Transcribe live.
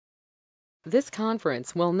This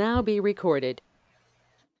conference will now be recorded.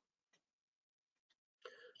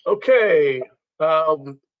 Okay,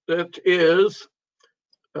 it is,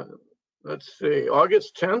 let's see,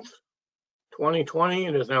 August 10th, 2020.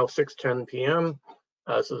 It is now 6:10 p.m.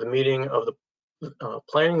 This is a meeting of the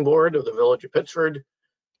Planning Board of the Village of Pittsford.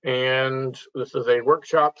 And this is a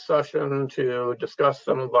workshop session to discuss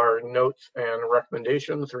some of our notes and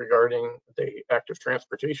recommendations regarding the active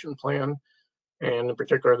transportation plan. And in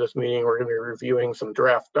particular, this meeting, we're going to be reviewing some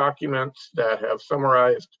draft documents that have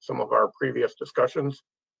summarized some of our previous discussions.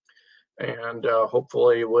 And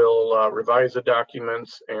hopefully we'll revise the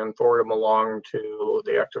documents and forward them along to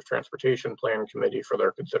the Active Transportation Plan Committee for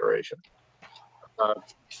their consideration.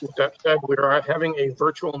 With that said, we are having a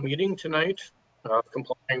virtual meeting tonight,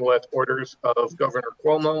 complying with orders of Governor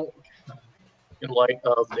Cuomo in light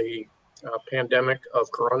of the pandemic of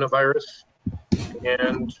coronavirus.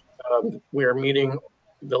 And we are meeting,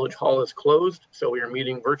 Village Hall is closed, so we are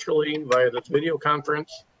meeting virtually via this video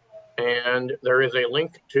conference. And there is a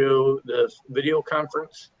link to this video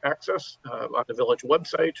conference access on the Village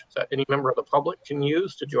website that any member of the public can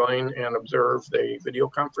use to join and observe the video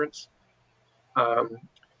conference.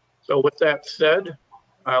 So with that said,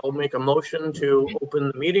 I'll make a motion to open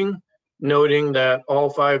the meeting, noting that all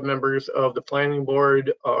 5 members of the planning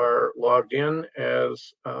board are logged in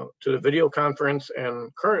as to the video conference,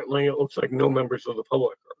 and currently it looks like no members of the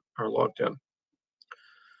public are logged in.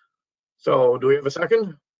 So do we have a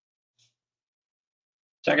second?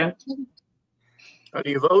 Second. How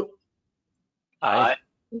do you vote? Aye.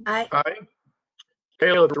 Aye. Aye.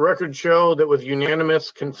 Okay, let the record show that with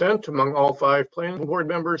unanimous consent among all 5 planning board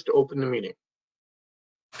members to open the meeting.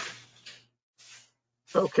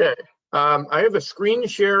 Okay, I have a screen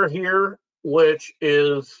share here, which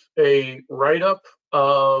is a write-up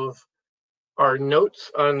of our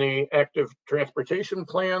notes on the active transportation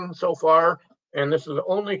plan so far. And this is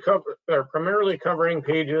only primarily covering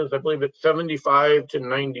pages, I believe it's 75 to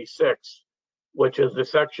 96, which is the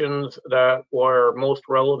sections that were most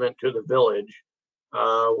relevant to the village.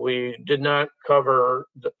 We did not cover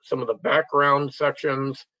some of the background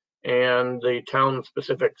sections and the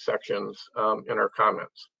town-specific sections in our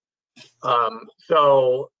comments.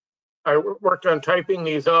 So I worked on typing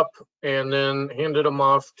these up and then handed them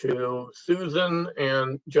off to Susan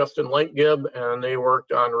and Justin Lightgib, and they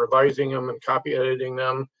worked on revising them and copy editing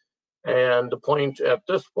them. And the point at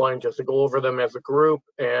this point is to go over them as a group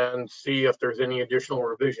and see if there's any additional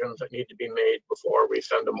revisions that need to be made before we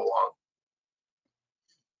send them along.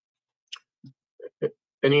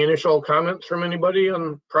 Any initial comments from anybody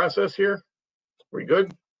on the process here? We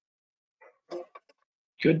good?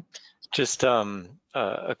 Good. Just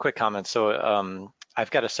a quick comment. So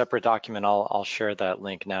I've got a separate document. I'll share that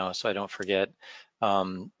link now so I don't forget.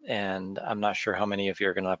 And I'm not sure how many of you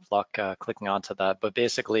are going to have luck clicking onto that, but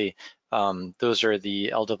basically those are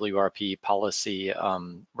the LWRP policy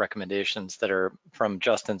recommendations that are from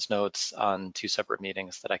Justin's notes on 2 separate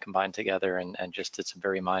meetings that I combined together and just did some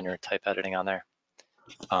very minor type editing on there.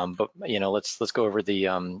 But you know, let's go over the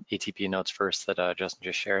ATP notes first that Justin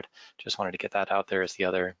just shared. Just wanted to get that out there as the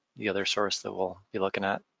other source that we'll be looking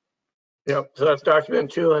at. Yep, so that's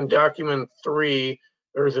document 2, and document 3,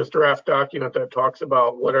 there's this draft document that talks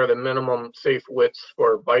about what are the minimum safe widths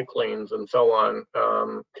for bike lanes and so on,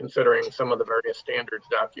 considering some of the various standards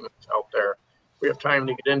documents out there. We have time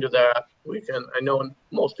to get into that. We can, I know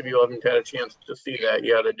most of you haven't had a chance to see that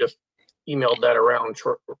yet. I just emailed that around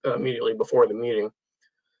immediately before the meeting.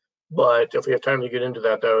 But if we have time to get into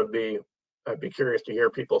that, I'd be curious to hear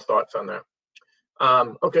people's thoughts on that.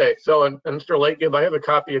 Okay, so and Mr. Lightgib, I have a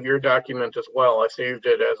copy of your document as well. I saved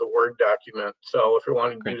it as a Word document. So if you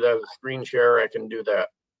want to do that as a screen share, I can do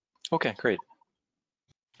that. Okay, great.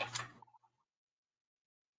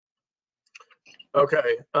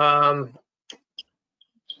 Okay.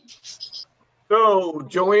 So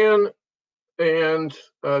Joanne and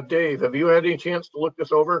Dave, have you had any chance to look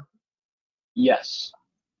this over? Yes.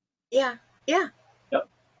 Yeah. Yep.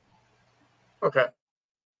 Okay.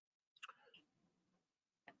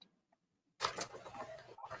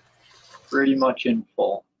 Pretty much in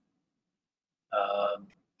full. I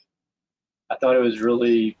thought it was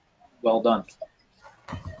really well done.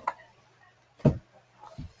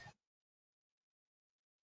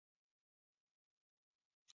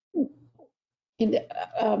 And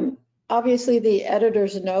obviously the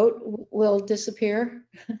editor's note will disappear.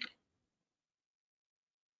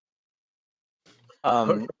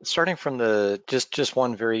 Starting from the just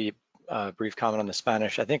one very brief comment on the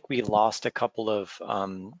Spanish. I think we lost a couple of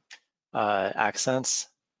accents.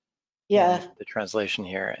 Yeah. In the translation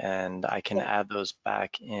here, and I can add those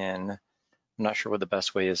back in. I'm not sure what the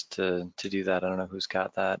best way is to do that. I don't know who's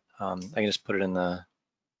got that. I can just put it in the.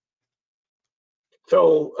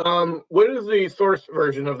 So what is the source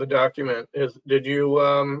version of the document? Did you,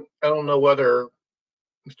 I don't know whether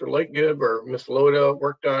Mr. Lakegibb or Ms. Loda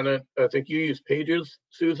worked on it. I think you use Pages,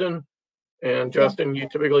 Susan, and Justin, you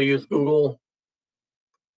typically use Google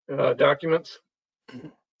Documents.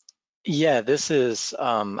 Yeah, this is,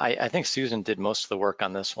 I think Susan did most of the work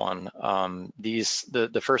on this one.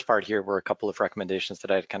 The first part here were a couple of recommendations that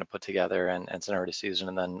I had kind of put together and sent over to Susan,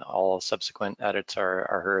 and then all subsequent edits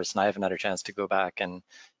are hers, and I haven't had a chance to go back and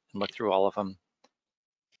look through all of them.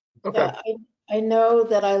 Okay. Yeah, I know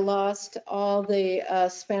that I lost all the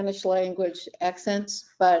Spanish language accents,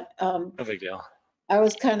 but No big deal. I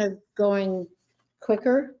was kind of going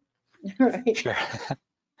quicker, right? Sure.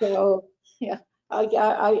 So, yeah,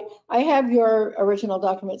 I have your original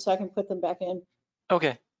documents, so I can put them back in.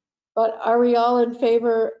 Okay. But are we all in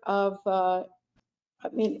favor of, I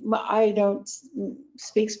mean, I don't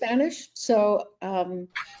speak Spanish, so I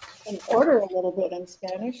can order a little bit in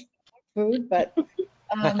Spanish food, but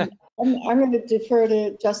I'm going to defer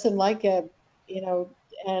to Justin Lakegibb, you know,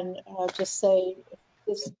 and just say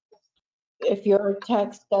if your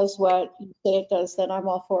text does what you say it does, then I'm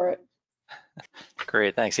all for it.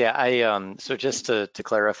 Great, thanks. Yeah, so just to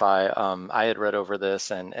clarify, I had read over this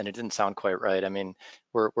and it didn't sound quite right. I mean,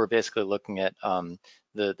 we're basically looking at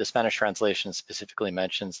the Spanish translation specifically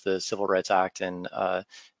mentions the Civil Rights Act in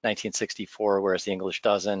 1964, whereas the English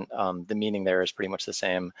doesn't. The meaning there is pretty much the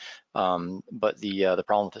same, but the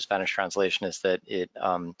problem with the Spanish translation is that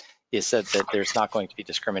it said that there's not going to be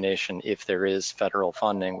discrimination if there is federal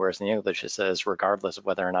funding, whereas in the English it says regardless of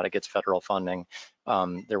whether or not it gets federal funding,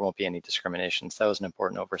 there won't be any discrimination. So that was an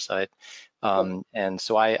important oversight. And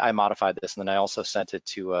so I modified this, and then I also sent it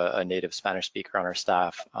to a native Spanish speaker on our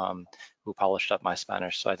staff who polished up my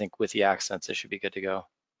Spanish. So I think with the accents, it should be good to go.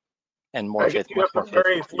 And more I guess you have some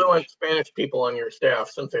very fluent Spanish people on your staff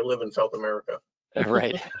since they live in South America.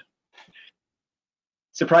 Right.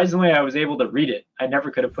 Surprisingly, I was able to read it. I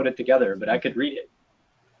never could have put it together, but I could read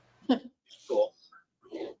it. Cool.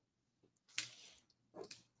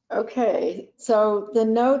 Okay, so the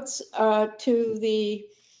notes to the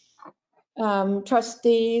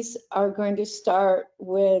trustees are going to start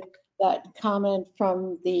with that comment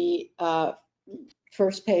from the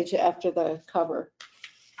first page after the cover.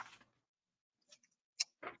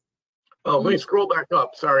 Oh, let me scroll back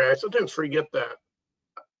up. Sorry, I sometimes forget that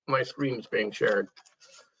my screen's being shared.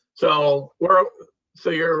 So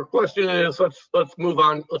your question is, let's move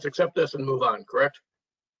on. Let's accept this and move on, correct?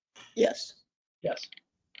 Yes. Yes.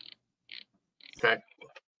 Okay.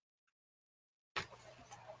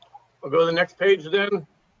 I'll go to the next page then.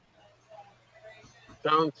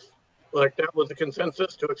 Sounds like that was the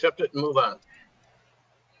consensus to accept it and move on.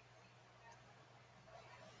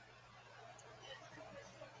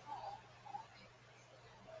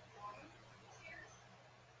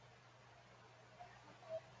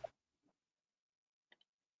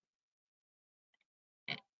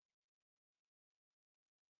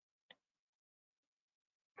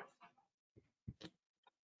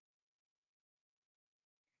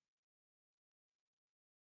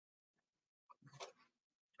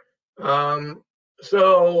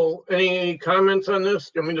 So any comments on this?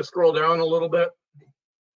 Do you want me to scroll down a little bit?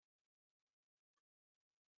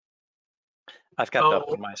 I've got it up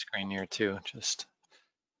on my screen here too, just.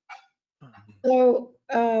 So,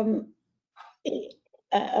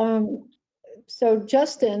 so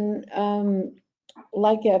Justin,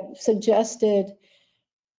 Lakegibb suggested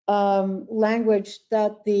language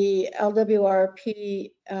that the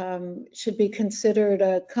LWRP should be considered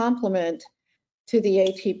a complement to the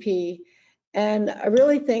ATP. And I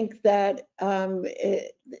really think that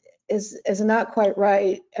it is not quite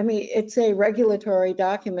right. I mean, it's a regulatory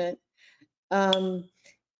document. So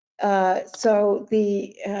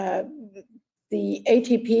the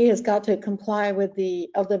ATP has got to comply with the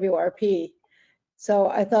LWRP. So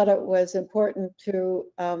I thought it was important to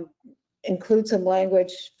include some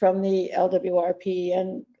language from the LWRP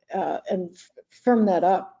and firm that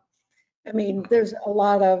up. I mean, there's a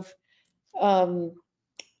lot of,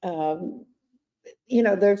 you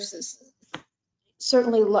know, there's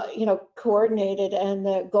certainly, you know, coordinated, and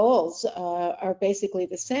the goals are basically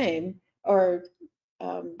the same, or,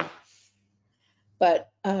 but,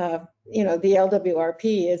 you know, the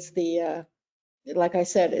LWRP is the, like I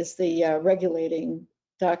said, is the regulating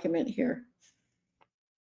document here.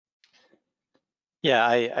 Yeah,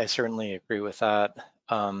 I certainly agree with that.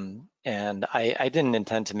 And I didn't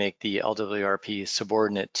intend to make the LWRP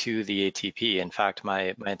subordinate to the ATP. In fact,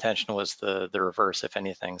 my intention was the reverse, if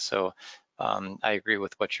anything. So I agree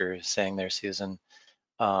with what you're saying there, Susan.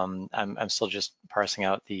 I'm still just parsing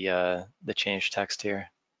out the change text here.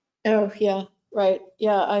 Oh, yeah, right.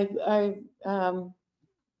 Yeah, I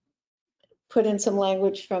put in some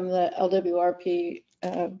language from the LWRP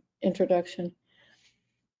introduction.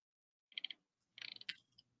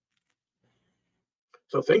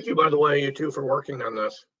 So thank you, by the way, you two, for working on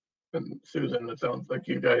this. And Susan, it sounds like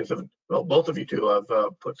you guys have, well, both of you two have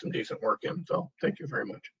put some decent work in. So thank you very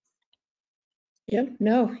much. Yeah,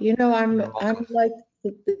 no, you know, I'm like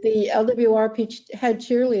the LWRP head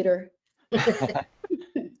cheerleader.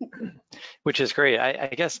 Which is great. I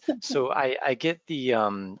guess so. I get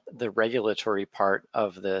the regulatory part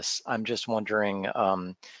of this. I'm just wondering,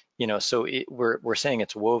 you know, so we're saying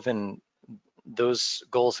it's woven. Those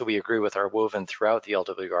goals that we agree with are woven throughout the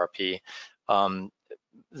LWRP.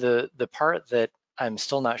 The part that I'm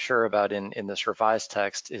still not sure about in this revised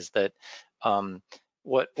text is that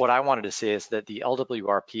what I wanted to say is that the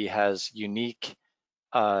LWRP has unique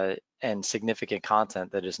and significant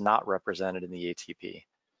content that is not represented in the ATP.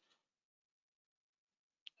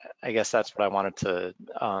 I guess that's what I wanted to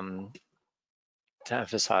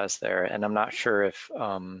emphasize there, and I'm not sure if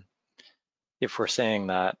we're saying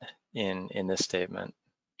that in this statement.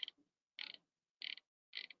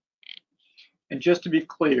 And just to be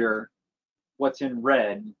clear, what's in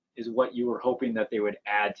red is what you were hoping that they would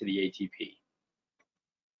add to the ATP.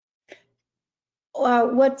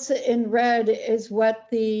 What's in red is what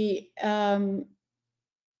the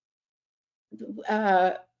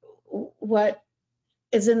what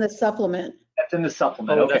is in the supplement. That's in the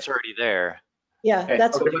supplement. Oh, Okay. that's already there. Yeah, Okay.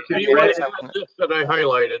 that's Okay. what. So You red read is- this that I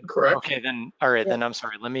highlighted, correct? Okay, then, all right, Yeah. then I'm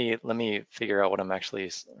sorry. Let me figure out what I'm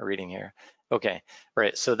actually reading here. Okay,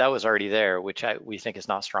 right. So that was already there, which we think is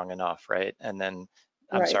not strong enough, right? And then,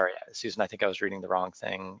 I'm Right. sorry, Susan, I think I was reading the wrong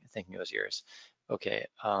thing, thinking it was yours. Okay.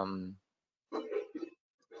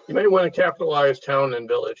 You may want to capitalize town and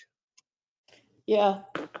village. Yeah.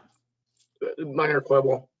 Minor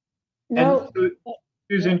quibble. No. And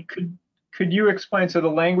Susan, could you explain, so the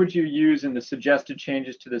language you use in the suggested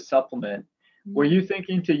changes to the supplement, were you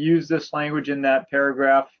thinking to use this language in that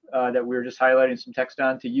paragraph that we were just highlighting some text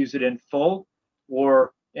on, to use it in full,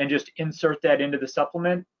 and just insert that into the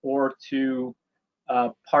supplement, or to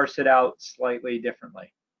parse it out slightly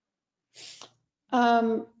differently?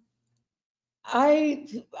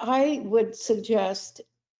 I would suggest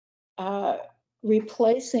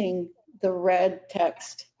replacing the red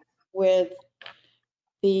text with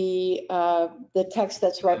the text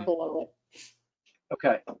that's right below it.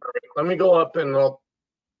 Okay. All right, let me go up and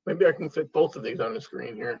maybe I can fit both of these on the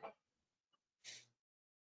screen here.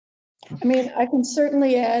 I mean, I can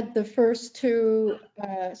certainly add the first two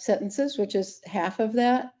sentences, which is half of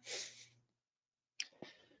that.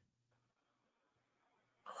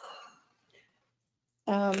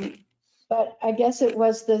 But I guess it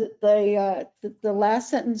was the last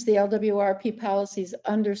sentence, the LWRP policies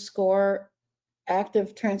underscore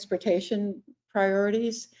active transportation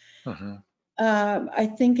priorities. mhm. I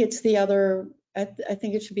think it's the other, I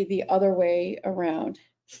think it should be the other way around.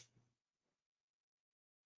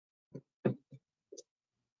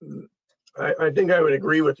 I think I would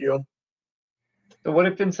agree with you. So what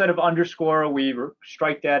if instead of underscore, we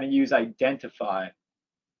strike that and use identify?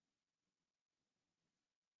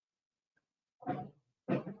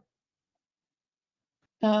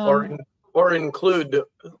 Or include,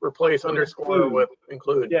 replace underscore with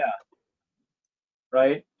include. Yeah.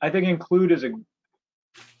 Right? I think include is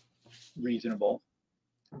reasonable.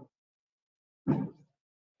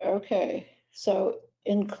 Okay, so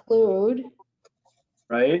include.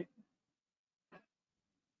 Right?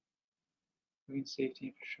 Safety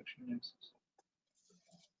infrastructure nexus.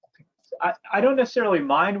 I don't necessarily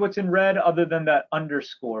mind what's in red other than that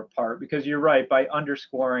underscore part, because you're right, by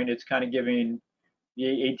underscoring, it's kind of giving the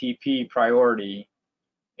ATP priority.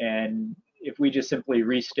 And if we just simply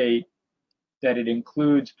restate that it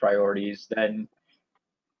includes priorities, then.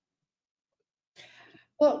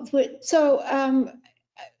 Well, so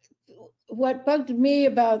what bugged me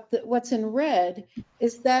about what's in red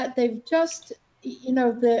is that they've just, you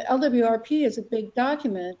know, the LWRP is a big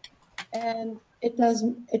document and it does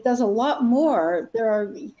a lot more. There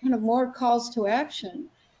are kind of more calls to action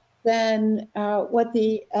than what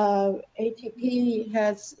the ATP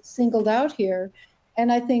has singled out here.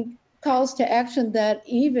 And I think calls to action that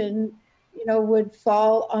even, you know, would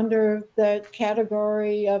fall under the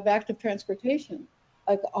category of active transportation,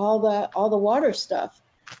 like all the water stuff.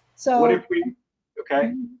 So What if we,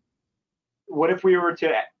 okay. What if we were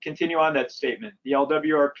to continue on that statement? The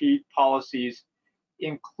LWRP policies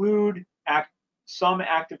include some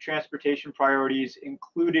active transportation priorities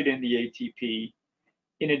included in the ATP,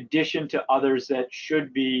 in addition to others that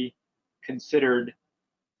should be considered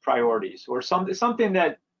priorities, or something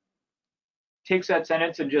that takes that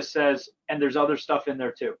sentence and just says, and there's other stuff in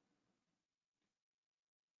there too.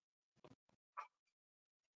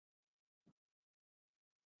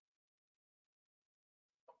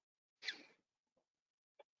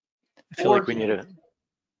 I feel like we need to.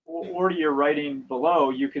 Or to your writing below,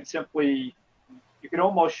 you could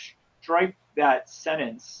almost strike that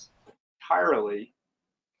sentence entirely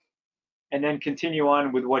and then continue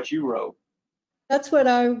on with what you wrote. That's what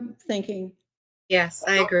I'm thinking. Yes,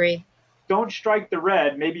 I agree. Don't strike the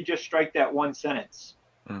red, maybe just strike that one sentence.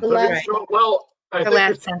 The last, Well, I The think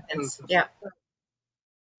last sentence, yeah.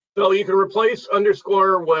 so you can replace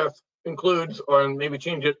underscore with includes, or maybe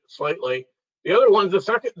change it slightly. The other one,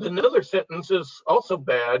 another sentence is also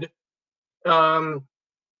bad.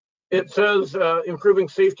 It says improving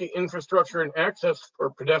safety, infrastructure, and access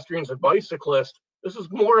for pedestrians and bicyclists. This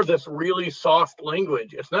is more of this really soft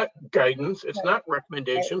language. It's not guidance. It's not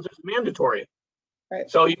recommendations. It's mandatory. Right.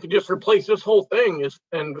 So you could just replace this whole thing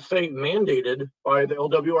and say mandated by the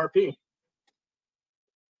LWRP.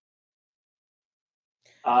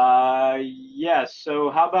 Yes,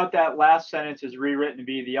 so how about that last sentence is rewritten to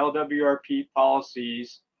be the LWRP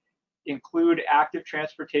policies include active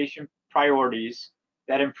transportation priorities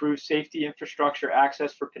that improve safety, infrastructure,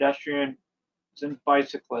 access for pedestrians and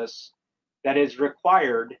bicyclists that is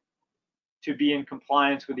required to be in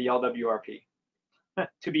compliance with the LWRP.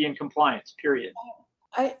 To be in compliance, period.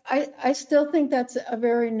 I still think that's a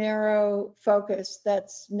very narrow focus.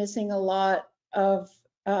 That's missing a lot of,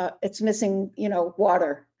 it's missing,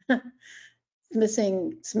 water. It's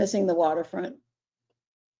missing the waterfront.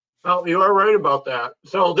 Well, you are right about that.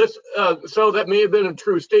 So so that may have been a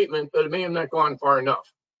true statement, but it may have not gone far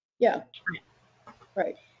enough. Yeah.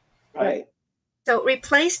 Right. So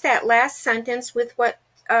replace that last sentence with what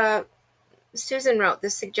Susan wrote, the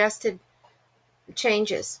suggested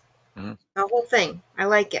changes. Mhm. The whole thing. I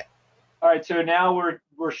like it. All right, so now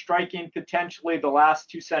we're striking potentially the last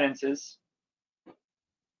two sentences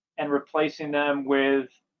and replacing them with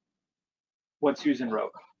what Susan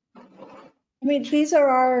wrote. I mean, these are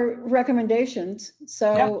our recommendations.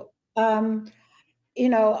 So, I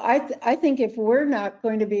think if we're not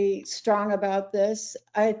going to be strong about this,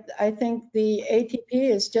 I think the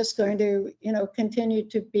ATP is just going to, continue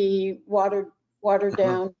to be watered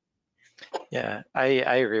down. Yeah, I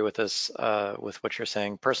agree with this, with what you're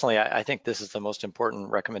saying. Personally, I think this is the most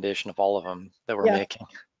important recommendation of all of them that we're making.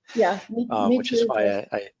 Yeah, me Which is too. why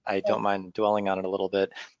I don't mind dwelling on it a little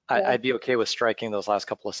bit. I'd be okay with striking those last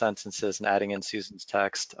couple of sentences and adding in Susan's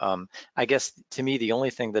text. I guess to me, the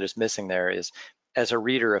only thing that is missing there is, as a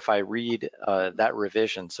reader, if I read that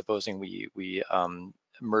revision, supposing we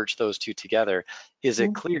merge those two together, is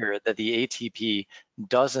it clear that the ATP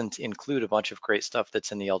doesn't include a bunch of great stuff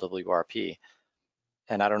that's in the LWRP?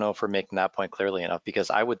 And I don't know if we're making that point clearly enough, because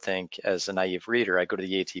I would think as a naive reader, I go to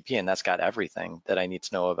the ATP and that's got everything that I need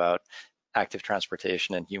to know about active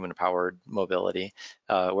transportation and human-powered mobility,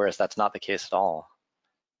 whereas that's not the case at all.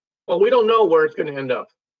 Well, we don't know where it's going to end up.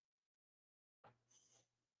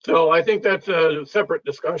 So I think that's a separate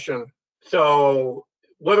discussion. So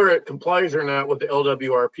whether it complies or not with the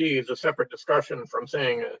LWRP is a separate discussion from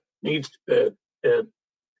saying it needs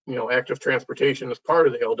active transportation as part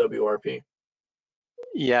of the LWRP.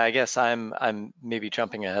 Yeah, I guess I'm maybe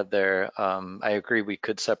jumping ahead there. I agree we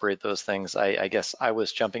could separate those things. I guess I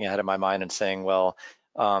was jumping ahead of my mind and saying, well,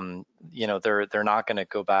 they're not going to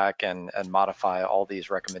go back and modify all these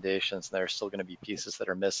recommendations. There's still going to be pieces that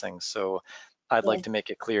are missing. So I'd like to make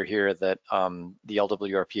it clear here that the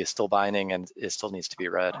LWRP is still binding and it still needs to be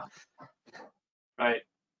read. Right.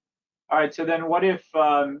 All right, so then what if,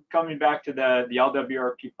 coming back to the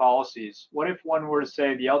LWRP policies, what if one were to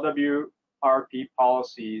say the LWRP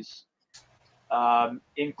policies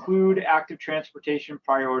include active transportation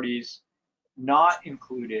priorities not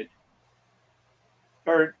included,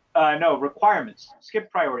 or no, requirements, skip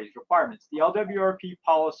priorities, requirements. The LWRP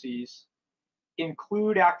policies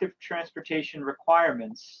include active transportation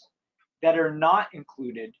requirements that are not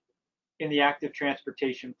included in the active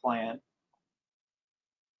transportation plan,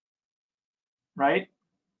 right?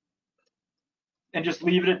 And just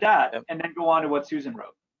leave it at that, and then go on to what Susan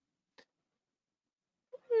wrote.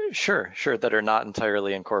 Sure, that are not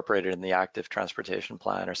entirely incorporated in the active transportation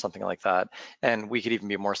plan or something like that. And we could even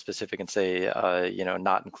be more specific and say,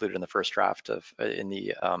 not included in the first draft in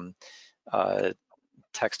the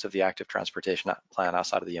text of the active transportation plan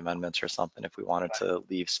outside of the amendments or something, if we wanted to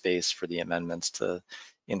leave space for the amendments to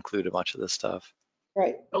include a bunch of this stuff.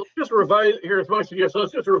 Right. Let's just revise, here's my suggestion,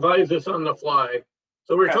 let's just revise this on the fly.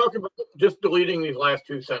 So we're Okay. talking about just deleting these last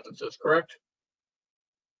two sentences, correct?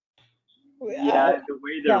 Yeah, the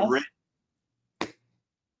way they're yes. written.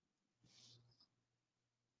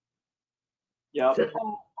 Yep. Okay.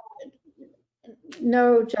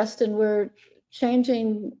 No, Justin, we're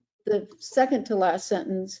changing the second to last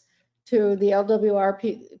sentence to the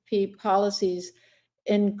LWRP policies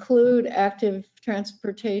include active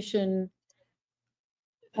transportation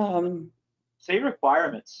Say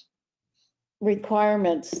requirements.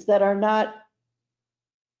 requirements that are not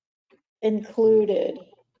included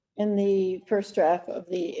in the first draft of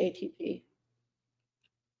the ATP.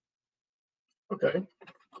 Okay.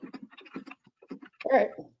 All right.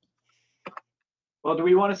 Well, do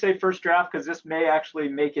we want to say first draft? Because this may actually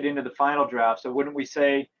make it into the final draft. So wouldn't we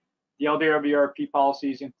say the LWRP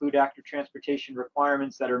policies include active transportation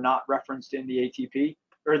requirements that are not referenced in the ATP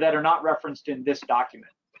or that are not referenced in this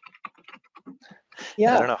document?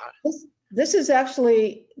 Yeah. I don't know. This is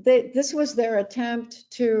actually, this was their attempt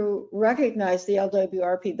to recognize the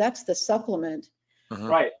LWRP. That's the supplement. Mhm.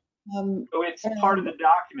 Right. Um, So it's part of the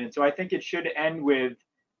document. So I think it should end with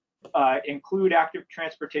include active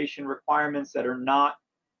transportation requirements that are not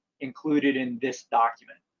included in this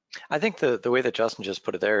document. I think the way that Justin just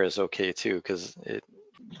put it there is okay too, because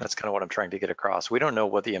that's kind of what I'm trying to get across. We don't know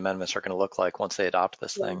what the amendments are going to look like once they adopt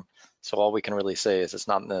this Yeah. thing. So all we can really say is it's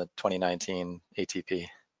not in the 2019 ATP.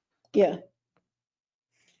 yeah,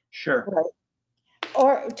 Sure. right.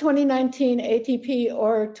 Or 2019 ATP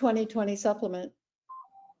or 2020 supplement.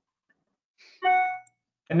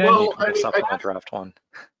 And then Well, The supplement draft one.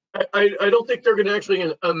 I don't think they're gonna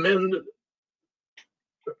actually amend.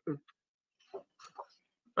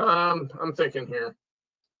 I'm thinking here.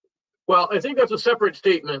 Well, I think that's a separate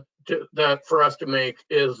statement that for us to make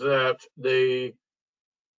is that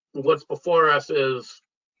what's before us is,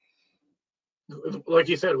 like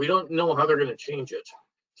you said, we don't know how they're gonna change it.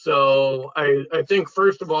 So I think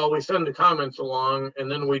first of all, we send the comments along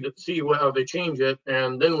and then we see how they change it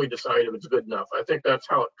and then we decide if it's good enough. I think that's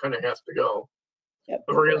how it kind of has to go. Yep.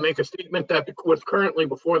 If we're gonna make a statement that what's currently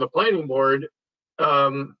before the planning board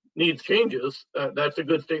needs changes, that's a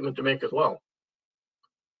good statement to make as well.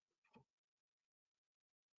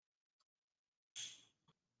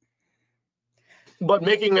 But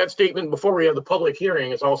making that statement before we have the public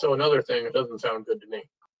hearing is also another thing. It doesn't sound good to me.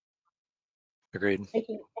 Agreed.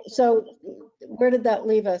 So where did that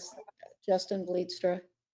leave us, Justin Bleedstra?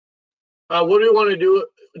 What do you want to do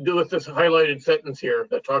with this highlighted sentence here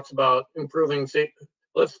that talks about improving safety?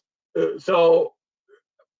 So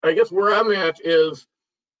I guess where I'm at is,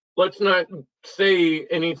 let's not say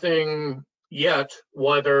anything yet,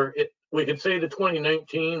 whether we could say the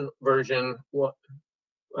 2019 version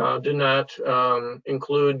did not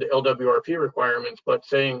include the LWRP requirements, but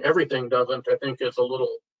saying everything doesn't, I think is a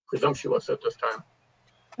little presumptuous at this time.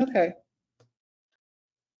 Okay.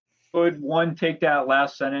 could one take that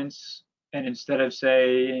last sentence and instead of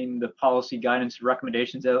saying the policy guidance and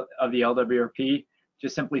recommendations of the LWRP,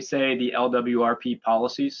 just simply say the LWRP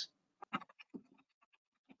policies?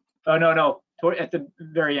 Oh, no, at the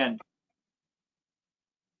very end,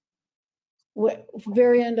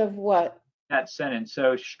 Very end of what? that sentence.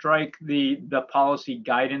 So strike the policy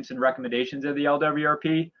guidance and recommendations of the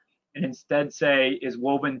LWRP and instead say is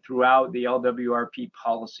woven throughout the LWRP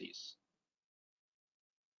policies.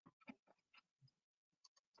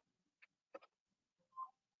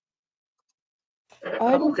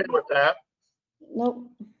 I'm okay with that, Nope.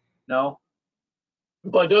 No?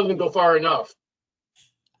 but it doesn't go far enough.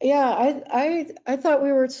 Yeah, I thought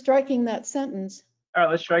we were striking that sentence. All right,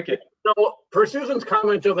 let's strike it. So for Susan's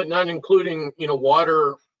comment of it not including,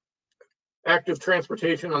 water, active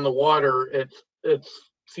transportation on the water, it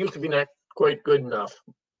seems to be not quite good enough.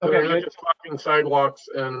 Okay, We're not good. just talking sidewalks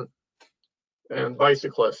and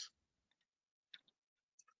bicyclists.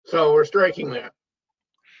 So we're striking that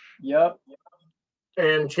Yep.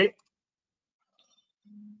 and so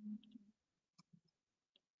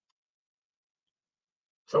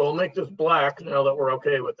we'll make this black now that we're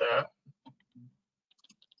okay with that.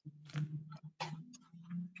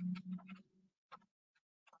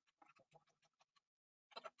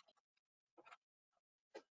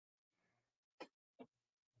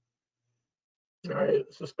 I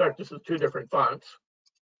suspect this is two different fonts.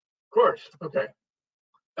 Of course, okay.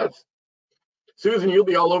 That's Susan, you'll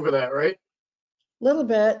be all over that, right? Little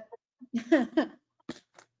bit.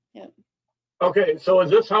 Okay, so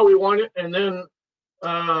is this how we want it? And then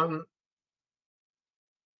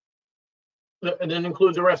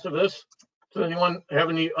include the rest of this? Does anyone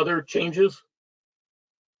have any other changes?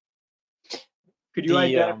 Could you The,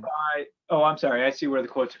 identify, oh, I'm sorry, I see where the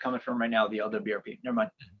quotes are coming from right now, the LWRP, never mind.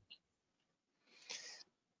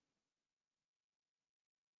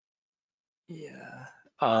 Yeah.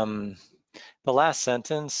 The last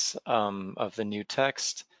sentence of the new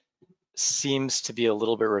text seems to be a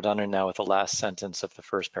little bit redundant now with the last sentence of the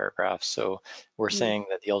first paragraph. So we're saying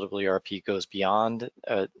that the LWRP goes beyond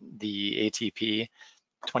the ATP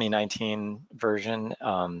 2019 version.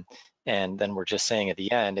 And then we're just saying at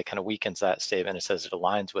the end, it kind of weakens that statement. It says it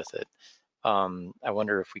aligns with it. I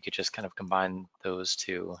wonder if we could just kind of combine those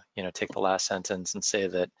two, take the last sentence and say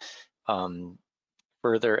that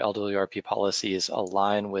further LWRP policies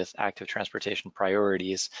align with active transportation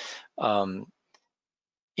priorities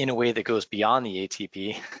in a way that goes beyond the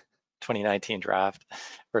ATP 2019 draft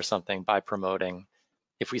or something by promoting.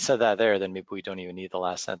 If we said that there, then maybe we don't even need the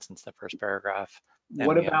last sentence, the first paragraph. And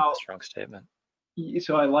What we have about, a strong statement.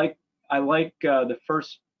 so I like the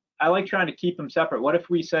first, I like trying to keep them separate. What if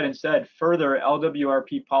we said instead, further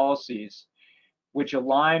LWRP policies which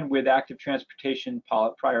align with active transportation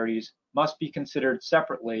priorities must be considered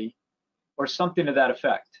separately, or something to that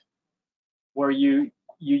effect, where you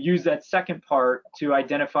use that second part to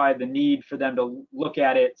identify the need for them to look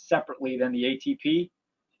at it separately than the ATP,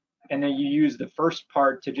 and then you use the first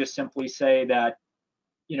part to just simply say that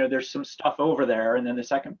there's some stuff over there, and then the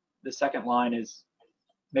second line is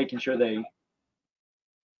making sure they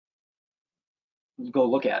go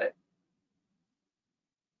look at it.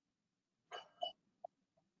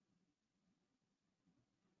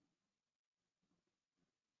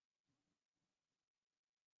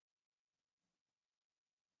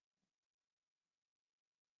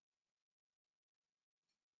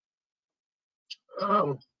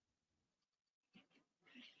 I'm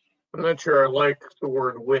not sure I like the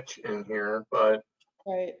word which in here, but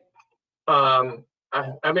Right.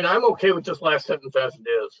 I mean, I'm okay with this last sentence as it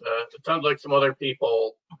is. It sounds like some other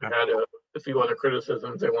people had a few other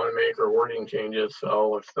criticisms they want to make or wording changes.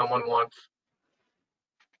 So if someone wants,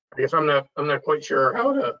 I guess I'm not quite sure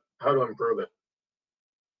how to improve it.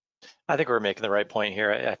 I think we're making the right point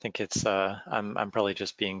here. I think it's, I'm probably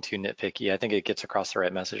just being too nitpicky. I think it gets across the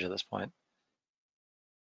right message at this point.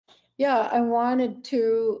 Yeah, I wanted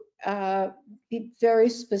to be very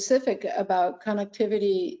specific about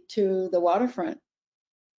connectivity to the waterfront.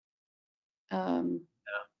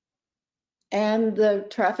 And the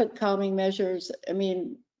traffic calming measures. I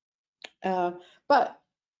mean, but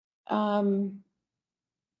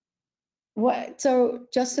what? So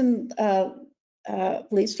Justin,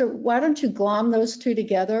 Lisa, why don't you glom those two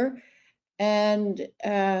together? And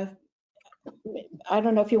I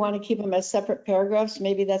don't know if you want to keep them as separate paragraphs.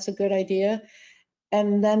 Maybe that's a good idea.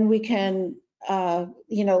 And then we can,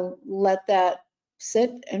 let that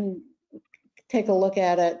sit and take a look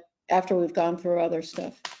at it after we've gone through other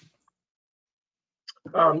stuff.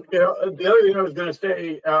 The other thing I was going to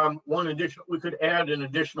say, we could add an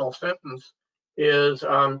additional sentence is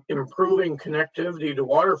improving connectivity to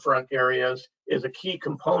waterfront areas is a key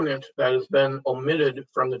component that has been omitted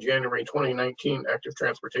from the January 2019 Active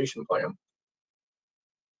Transportation Plan.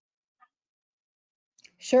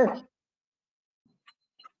 Sure.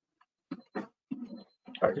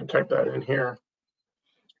 I can type that in here.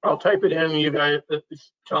 I'll type it in and you guys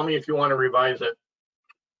tell me if you want to revise it.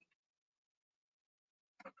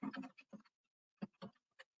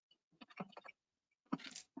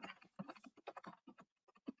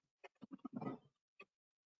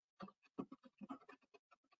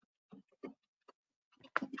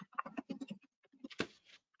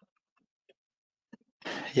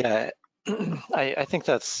 Yeah, I think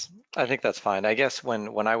that's fine. I guess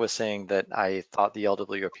when I was saying that I thought the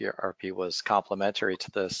LWRP was complementary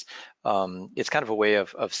to this, it's kind of a way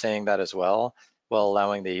of saying that as well, while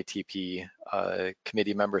allowing the ATP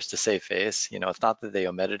committee members to save face. It's not that they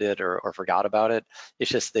omitted it or forgot about it.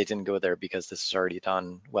 It's just they didn't go there because this is already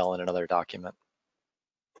done well in another document.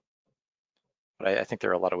 But I think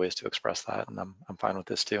there are a lot of ways to express that, and I'm fine with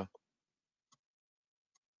this too.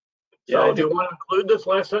 So Yeah, do you want to include this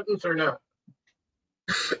last sentence or not?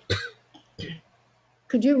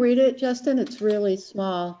 Could you read it, Justin? It's really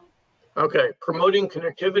small. Okay, promoting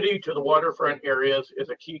connectivity to the waterfront areas is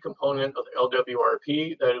a key component of the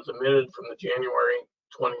LWRP that is omitted from the January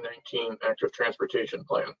 2019 Active Transportation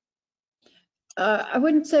Plan. I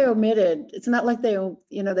wouldn't say omitted. It's not like they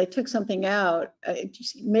took something out.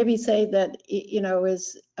 Just maybe say that,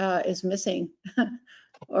 is missing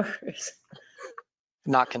or is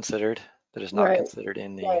Not considered. That is not Right, considered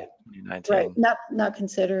in the right, 2019. right. Not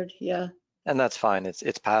considered. Yeah. And that's fine.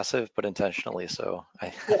 It's passive, but intentionally so.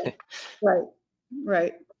 Yeah.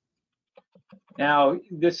 Right. now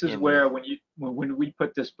this is where when we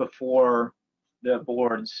put this before the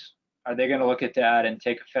boards, are they going to look at that and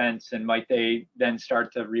take offense, and might they then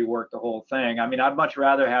start to rework the whole thing? I mean, I'd much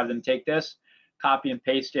rather have them take this, copy and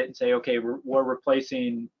paste it, and say, okay, we're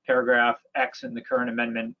replacing paragraph X in the current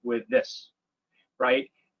amendment with this, right?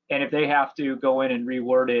 And if they have to go in and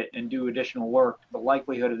reword it and do additional work, the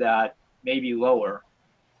likelihood of that may be lower.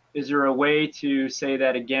 Is there a way to say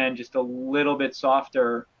that again, just a little bit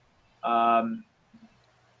softer? Because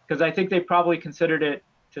I think they probably considered it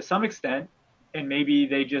to some extent, and maybe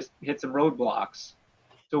they just hit some roadblocks.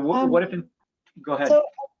 So what if? Go ahead. So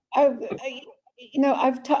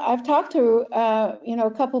I've talked to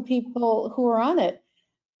a couple people who were on it.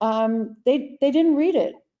 They didn't read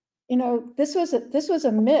it. This was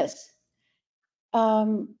a miss.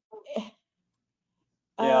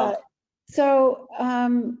 Yeah. So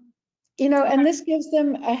and this gives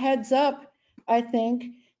them a heads up, I think,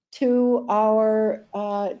 to our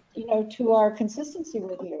to our consistency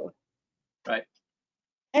review. Right.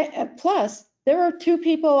 And plus, there are 2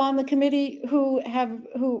 people on the committee who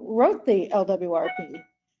wrote the LWRP.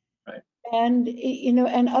 Right. And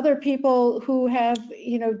and other people who have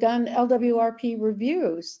done LWRP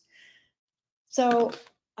reviews. So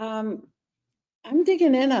I'm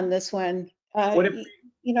digging in on this one. What if,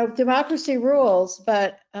 democracy rules,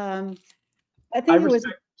 but I think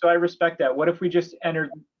I respect that. What if we just entered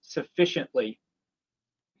sufficiently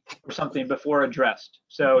or something before addressed?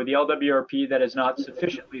 So the LWRP that is not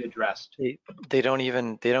sufficiently addressed. They don't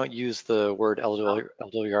use the word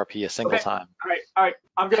LWRP a single Okay. time. All right,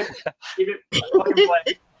 I'm good. Keep it plug and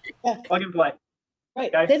play. Yeah. Plug and play.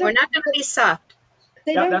 right. Okay. We're not going to be soft.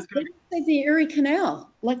 They Yeah, don't that's good. say the Erie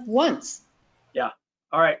Canal like once.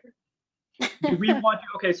 All right. Do we want to,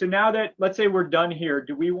 okay, so now that, let's say we're done here,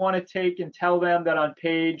 do we want to take and tell them that on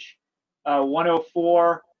page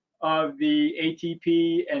 104 of the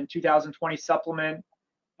ATP and 2020 supplement,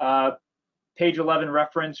 page 11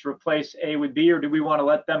 reference, replace A with B, or do we want to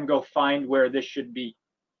let them go find where this should be?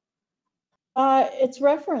 It's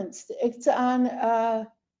referenced. It's on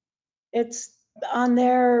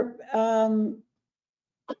their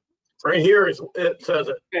Right here it says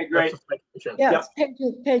it. Okay, great. That's the citation. yeah, Yep.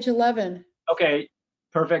 it's page 11. Okay,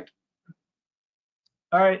 perfect.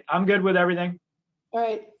 All right, I'm good with everything. All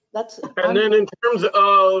right, that's. And then in terms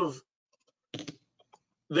of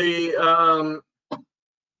the,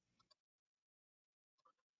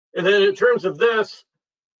 and then in terms of this,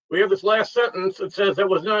 we have this last sentence that says that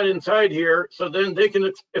was not inside here. So then they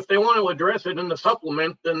can, if they want to address it in the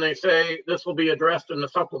supplement, then they say this will be addressed in the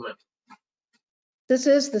supplement. This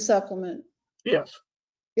is the supplement. Yes.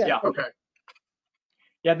 Yeah. Okay.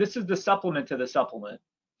 Yeah, this is the supplement to the supplement.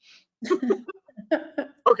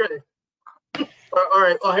 Okay. All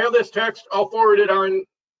right. I'll have this text. I'll forward it on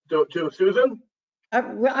to Susan.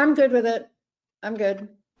 I'm good with it. I'm good.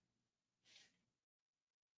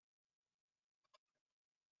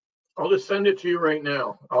 I'll just send it to you right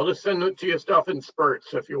now. I'll just send it to you stuff in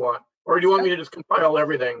spurts if you want. Or do you want me to just compile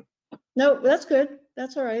everything? No, that's good.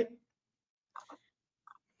 That's all right.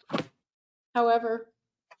 However.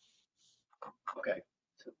 Okay,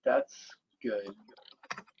 so that's good.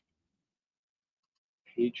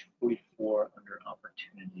 Page 44 under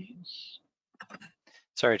opportunities.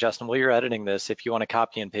 Sorry, Justin, while you're editing this, if you want to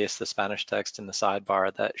copy and paste the Spanish text in the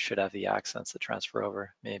sidebar, that should have the accents that transfer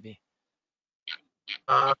over, maybe.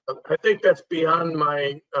 I think that's beyond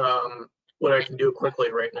my, what I can do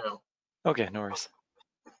quickly right now. Okay, no worries.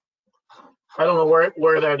 I don't know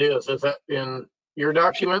where that is. Is that in your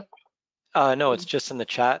document? No, it's just in the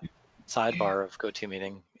chat sidebar of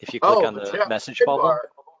GoToMeeting. If you click on the message bubble,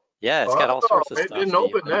 yeah, it's got all sorts of stuff. It didn't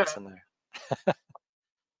open that. In there.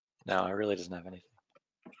 No, it really doesn't have anything.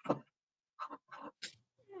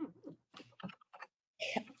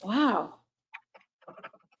 Wow.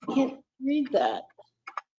 Can't read that.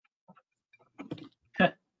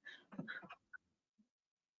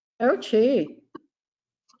 Oh, gee.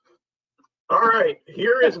 All right,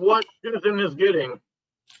 here is what Susan is getting.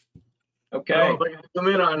 I Okay, don't know if I can zoom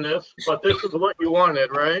in on this, but this is what you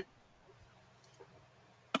wanted, right?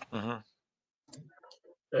 Mm-hmm.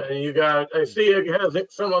 You got, I see it has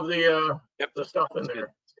some of the stuff in That's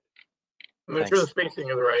there. I'm not sure the spacing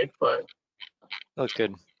is right, but. Looks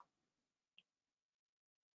good.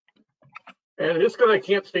 And just because I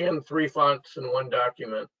can't stand 3 fonts in one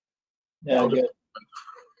document. yeah, I'll good.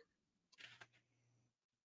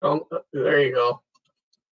 There you go.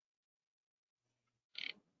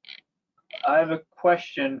 I have a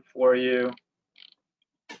question for you.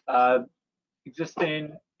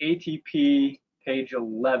 Existing ATP, page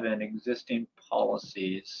 11, existing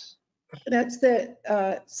policies. That's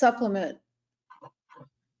the supplement.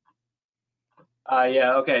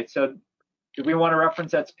 Yeah, okay, so Do we want to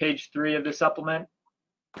reference that's page 3 of the supplement?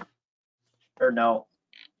 Or no?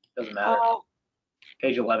 Doesn't matter.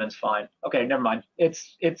 Page 11 is fine. Okay, never mind.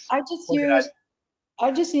 It's I just organized.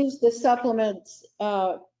 use the supplements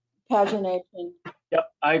pagination.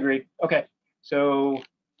 Yep, I agree. Okay, so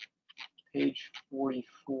page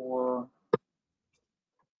 44.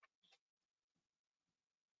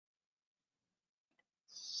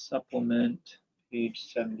 Supplement,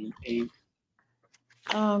 page 78.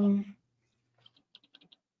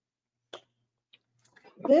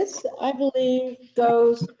 This, I believe,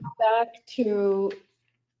 goes back to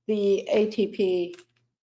the ATP.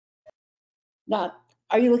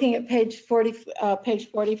 Are you looking at page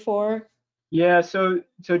 44? Yeah, so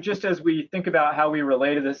just as we think about how we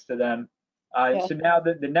related this to them, Yeah. so now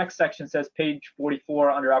the next section says page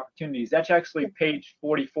 44 under opportunities. That's actually page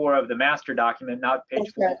 44 of the master document, not page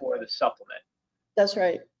That's right. 44 of the supplement. That's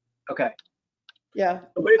right. Okay. Yeah.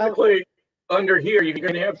 So basically, under here, you're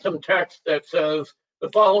going to have some text that says, the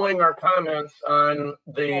following are comments on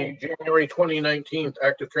the January 2019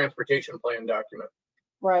 Active Transportation Plan document.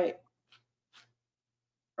 Right.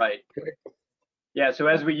 Right. Okay. Yeah, so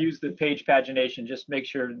as we use the page pagination, just make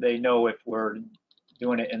sure they know if we're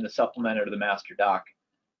doing it in the supplement or the master doc.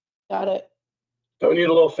 Got it. So we need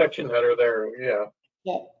a little section header there, yeah.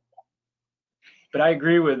 Yeah. But I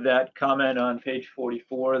agree with that comment on page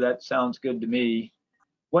 44. That sounds good to me.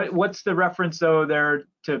 What's the reference though there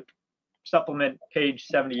to supplement page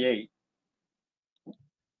 78?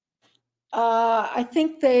 I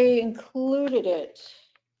think they included it.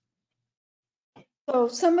 So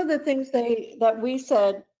some of the things that we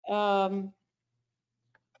said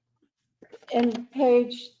in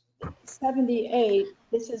page 78,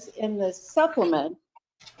 this is in the supplement,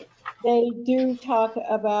 they do talk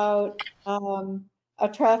about a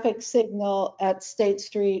traffic signal at State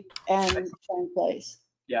Street and Shine Place.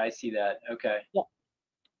 Yeah, I see that. Okay.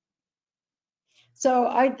 So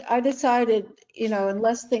I decided,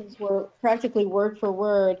 unless things were practically word for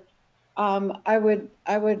word, I would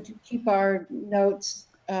keep our notes,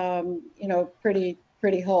 pretty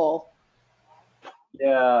whole.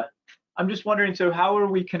 Yeah, I'm just wondering, so how are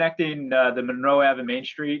we connecting the Monroe Ave and Main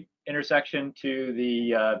Street intersection to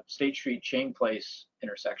the State Street Chain Place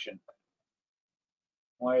intersection?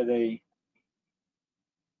 Why are they,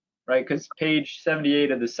 right? Because page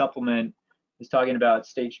 78 of the supplement is talking about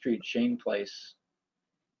State Street Chain Place.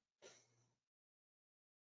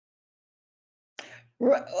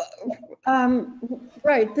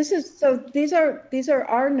 Right. These are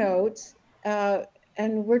our notes,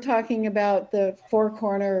 and we're talking about the Four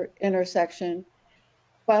Corner intersection.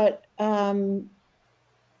 But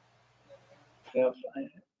Yeah,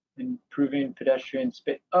 improving pedestrian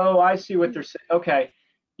space. Oh, I see what they're saying. Okay,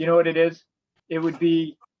 you know what it is? It would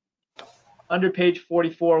be under page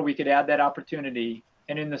 44. We could add that opportunity,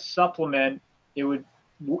 and in the supplement,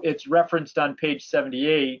 it's referenced on page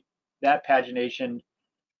 78. That pagination,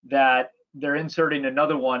 that they're inserting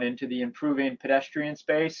another one into the improving pedestrian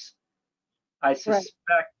space. I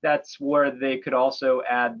suspect that's where they could also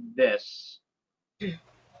add this.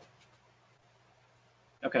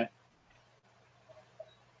 Okay.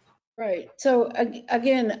 right. So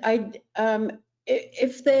again,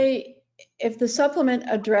 if the supplement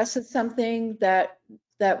addresses something that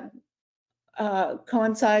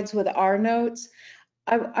coincides with our notes,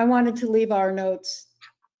 I wanted to leave our notes.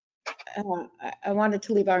 I wanted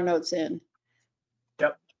to leave our notes in.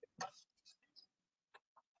 Yep.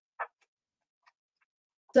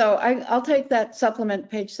 So I'll take that supplement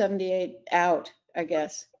page 78 out, I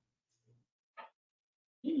guess.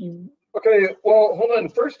 Okay, well, hold on.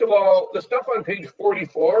 First of all, the stuff on page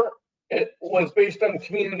 44, it was based on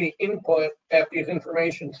community input at these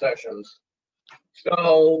information sessions.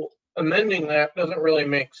 So amending that doesn't really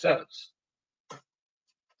make sense.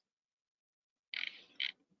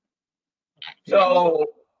 So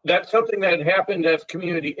that's something that happened as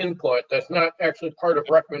community input. That's not actually part of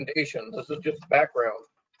recommendations. This is just background.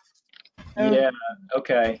 Yeah.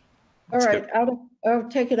 Okay. All right, I'll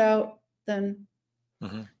take it out then.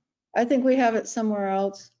 Mhm. I think we have it somewhere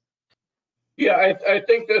else. Yeah, I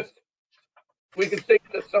think this, we could stick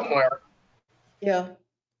this somewhere. Yeah.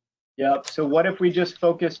 Yep. So what if we just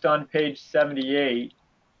focused on page 78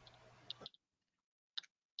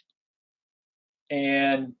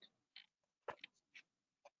 and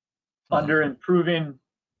under improving,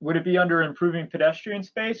 would it be under improving pedestrian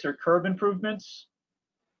space or curb improvements?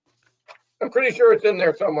 I'm pretty sure it's in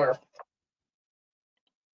there somewhere.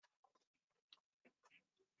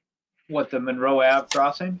 What, the Monroe Ave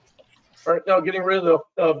crossing? All right, now getting rid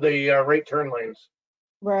of the right turn lanes.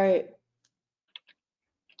 Right.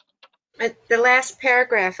 The last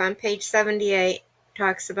paragraph on page 78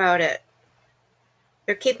 talks about it.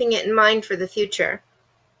 They're keeping it in mind for the future.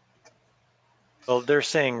 Well, they're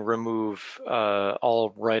saying remove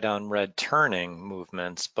all right on red turning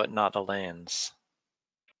movements, but not the lanes.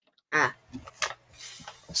 Ah.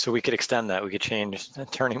 So we could extend that. We could change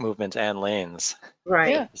turning movements and lanes.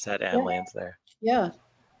 Right. Yeah, Set and Yeah. lanes there. yeah,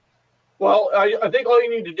 Well, I think all you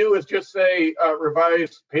need to do is just say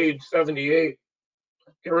revise page 78,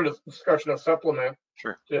 get rid of discussion of supplement.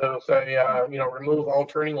 Sure. To say, remove all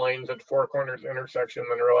turning lanes at Four Corners intersection,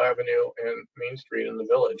 Monroe Avenue and Main Street in the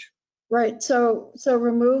village. right. So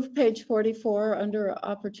remove page 44 under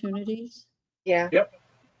opportunities. Yeah.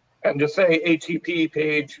 And just say ATP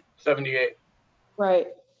page 78. Right.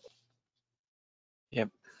 Yep.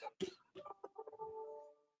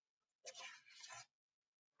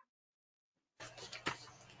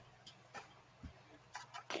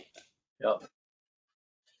 Yep.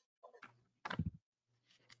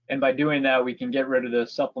 And by doing that, we can get rid of the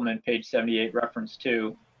supplement page 78 reference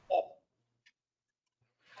too.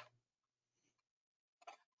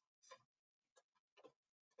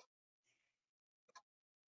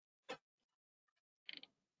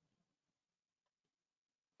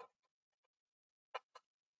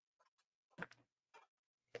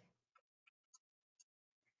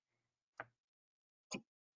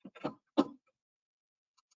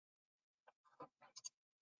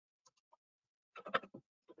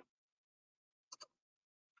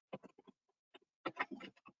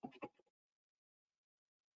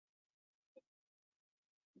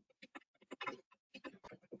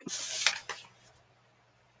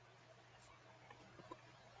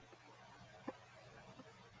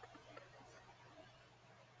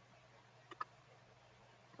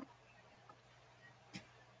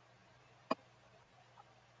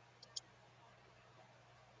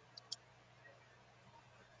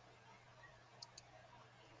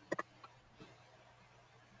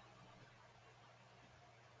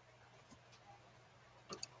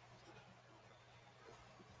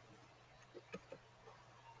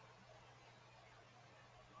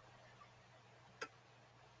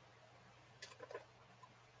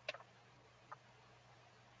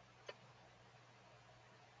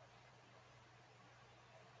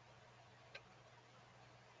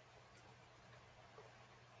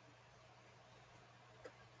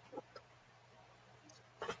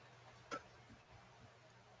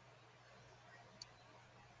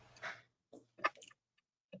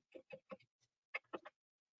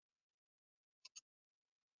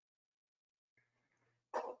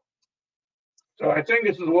 So I think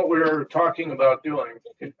this is what we were talking about doing.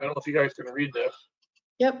 I don't know if you guys can read this.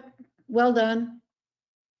 Yep. Well done.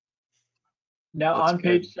 Now Looks on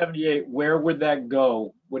page 78, where would that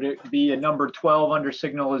go? Would it be a number 12 under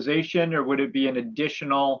signalization, or would it be an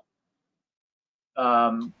additional,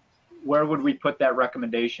 where would we put that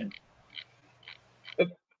recommendation?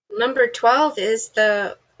 Number 12 is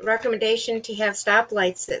the recommendation to have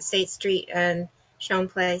stoplights at State Street and Shone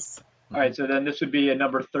Place. All right, so then this would be a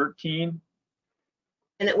number 13.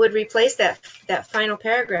 And it would replace that final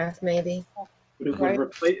paragraph, maybe. Would it Right.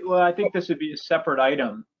 replace, well, I think this would be a separate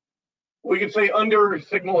item. We could say under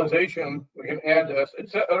signalization, we can add this.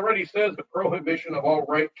 It already says the prohibition of all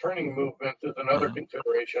right turning movements is another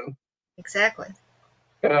consideration. Exactly.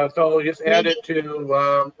 So just add it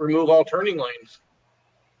to remove all turning lanes.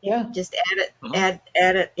 Yeah, Just add it, Mhm.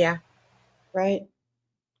 add it, yeah. right.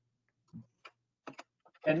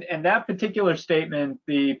 And that particular statement,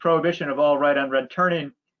 the prohibition of all right on red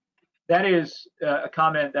turning, that is a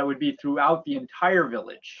comment that would be throughout the entire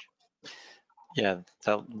village. Yeah,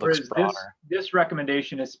 that looks Whereas broader. this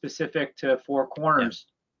recommendation is specific to Four Corners.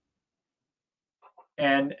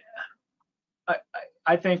 And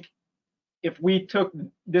I think if we took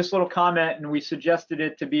this little comment and we suggested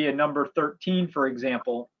it to be a number 13, for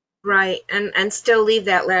example. Right, and still leave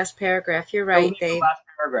that last paragraph. You're right, leave the Dave. last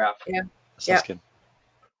paragraph. Yeah. Sounds good.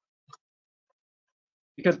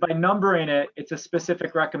 Because by numbering it, it's a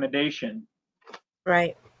specific recommendation.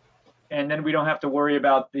 Right. And then we don't have to worry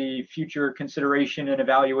about the future consideration and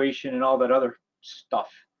evaluation and all that other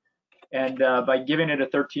stuff. And by giving it a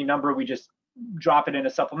 13 number, we just drop it in a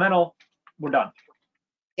supplemental, we're done.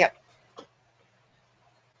 Yep.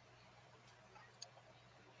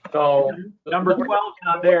 So Number 12 is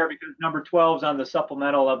not there because number 12 is on the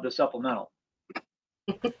supplemental of the supplemental.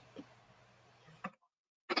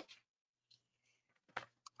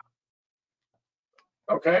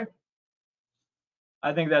 okay,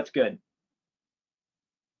 I think that's good.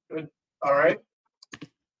 all right.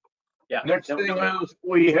 Yeah. Next thing is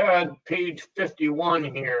we had page 51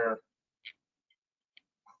 here.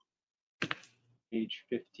 Page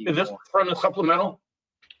Is 51. this from the supplemental?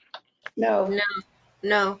 No, No,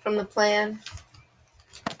 no, from the plan.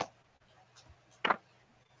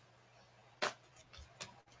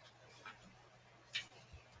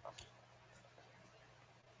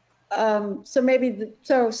 so maybe,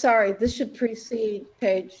 so sorry, this should precede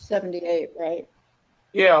page 78, right?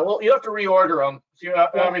 Yeah, well, you have to reorder them. So you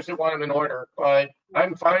obviously want them in order, but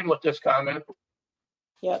I'm fine with this comment.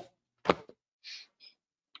 Yep.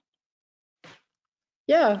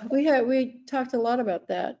 Yeah, we talked a lot about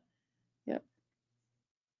that. Yep.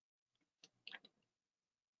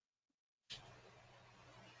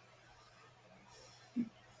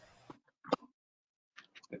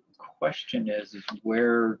 The question is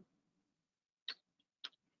where,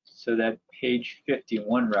 so that page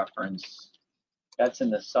 51 reference, that's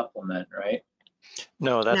in the supplement, right?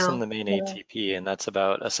 No, that's No. in the main No. ATP, and that's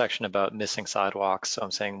about a section about missing sidewalks. So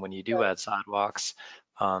I'm saying when you do add sidewalks,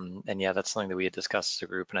 and yeah, that's something that we had discussed as a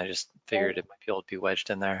group, and I just figured it might be able to be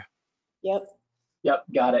wedged in there. Yep. Yep,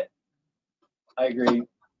 got it. I agree.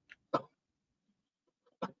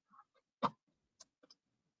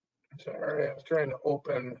 Sorry, I was trying to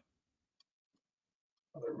open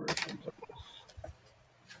other versions of this.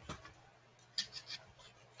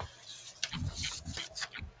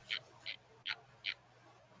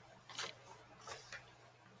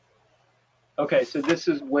 Okay, so this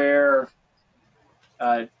is where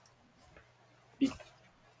this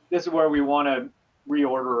is where we want to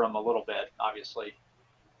reorder them a little bit, obviously.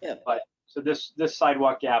 Yep. But so this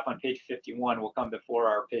sidewalk gap on page 51 will come before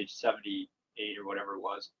our page 78 or whatever it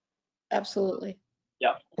was. Absolutely.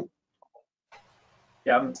 Yeah,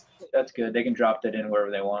 that's good. They can drop that in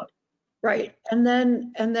wherever they want. Right. And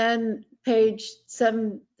then page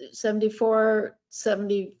 74,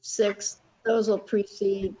 76, those will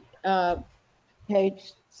precede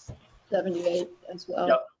page 78 as well.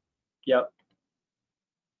 Yep. Yep.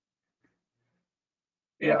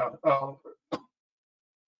 Yeah.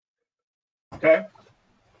 Okay.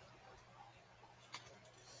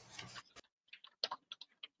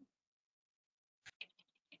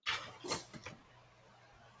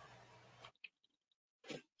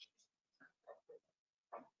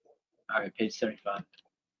 All right, page 75.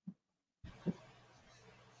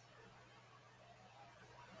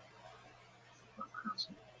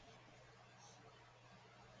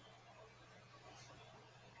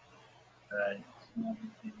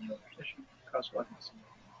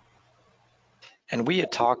 And we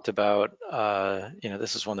had talked about,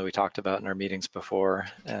 this is one that we talked about in our meetings before,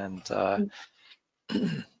 and I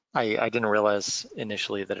didn't realize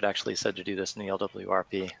initially that it actually said to do this in the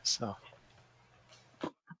LWRP, so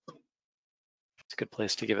it's a good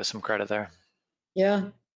place to give it some credit there. Yeah.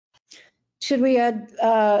 Should we add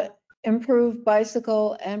improve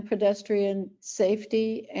bicycle and pedestrian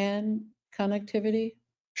safety and connectivity?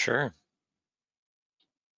 Sure.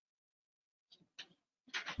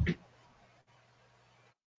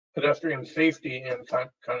 Pedestrian safety and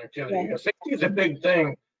connectivity. Yeah. Safety is a big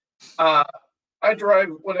thing. If I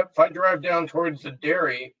drive down towards the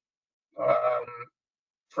dairy,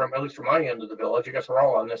 from at least from my end of the village, I guess we're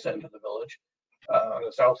all on this end of the village, on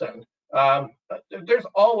the south end. There's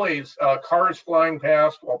always cars flying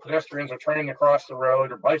past while pedestrians are trying to cross the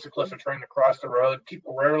road or bicyclists are trying to cross the road.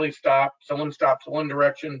 People rarely stop. Someone stops one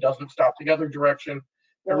direction, doesn't stop the other direction.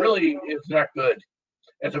 It really is not good.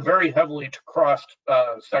 It's a very heavily crossed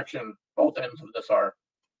section. Both ends of this are.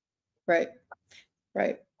 Right.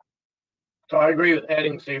 Right. So I agree with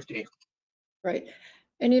adding safety. Right.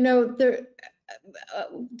 And there,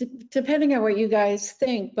 depending on what you guys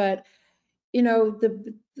think, but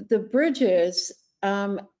the bridges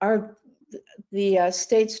are the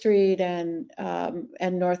State Street and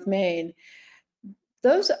North Main.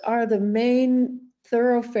 Those are the main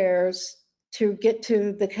thoroughfares to get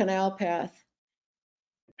to the canal path.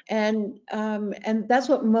 And that's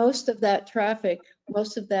what most of that traffic,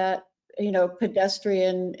 most of that,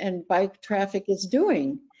 pedestrian and bike traffic is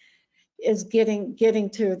doing, is getting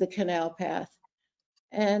to the canal path.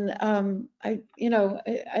 And I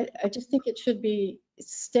just think it should be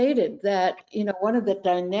stated that, one of the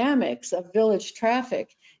dynamics of village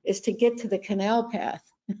traffic is to get to the canal path.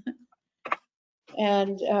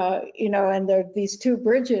 And, and there are these two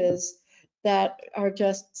bridges that are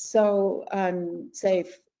just so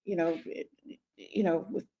unsafe,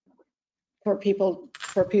 for people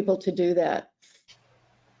to do that.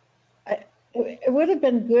 It would have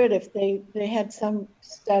been good if they had some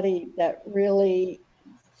study that really,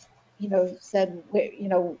 said,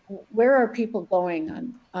 where are people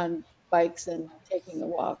going on bikes and taking a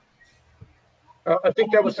walk? I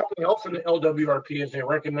think that was something else in the LWRP is they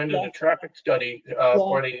recommended a traffic study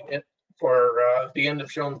for at the end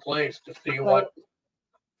of Shown Place to see what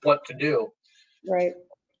to do. Right.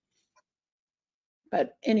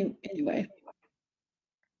 But anyway.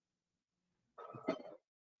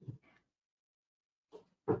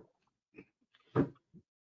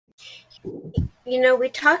 You know, we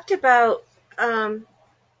talked about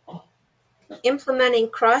implementing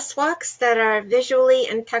crosswalks that are visually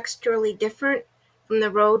and texturally different from the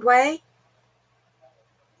roadway.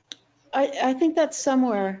 I think that's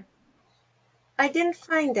somewhere. I didn't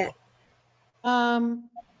find it. So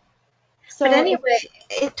But anyway,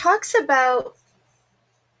 it talks about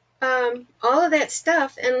all of that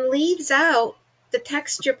stuff and leaves out the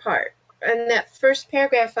texture part in that first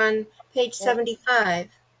paragraph on page 75.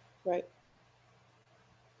 right.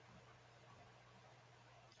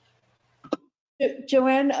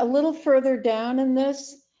 Joanne, a little further down in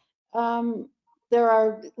this, there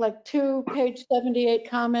are like 2 page 78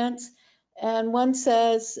 comments, and one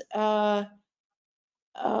says,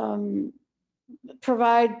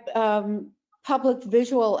 provide public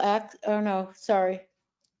visual sorry.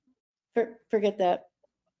 Forget that.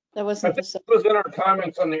 That I wasn't think the, it was in our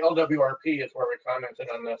comments on the LWRP is where we commented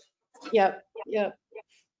on this. yep.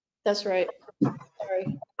 That's right.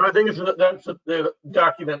 Sorry. I think that's the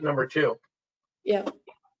document number 2. Yeah.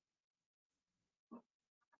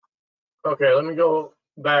 Okay, let me go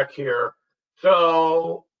back here.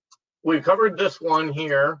 So we covered this one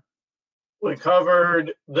here. We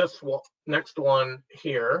covered this one, next one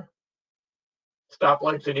here.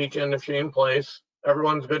 Stoplights at each end of Shane Place.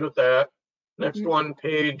 Everyone's good with that. Next one,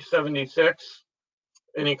 page 76.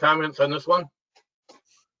 Any comments on this one?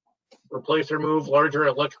 Replace or move larger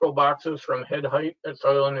electrical boxes from head height at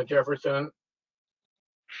Sutherland and Jefferson.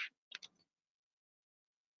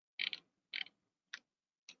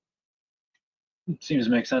 Seems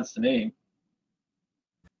to make sense to me.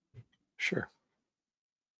 Sure.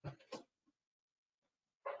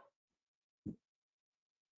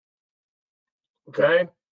 Okay.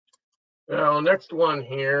 Now, next one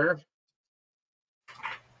here.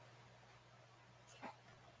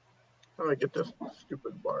 How do I get this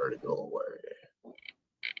stupid bar to go away?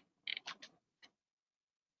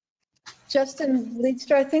 Justin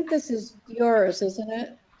Leedstra, I think this is yours, isn't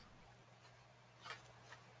it?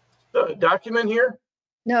 The document here?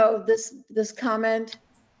 No, this comment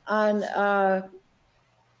on The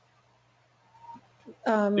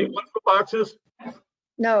electrical boxes,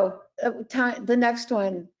 no, the next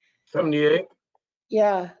one. 78.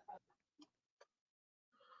 Yeah.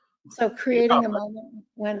 So creating a moment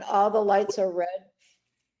when all the lights are red.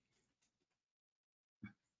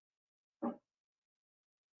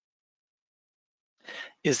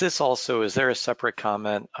 Is there a separate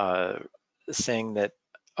comment saying that,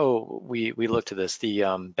 oh, we looked at this,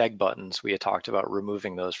 the beg buttons, we had talked about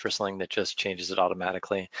removing those for something that just changes it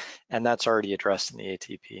automatically, and that's already addressed in the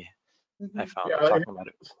ATP. I found talking about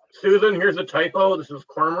it. Susan, here's a typo. This is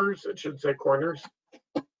corners. It should say corners.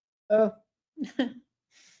 Oh,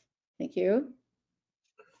 thank you.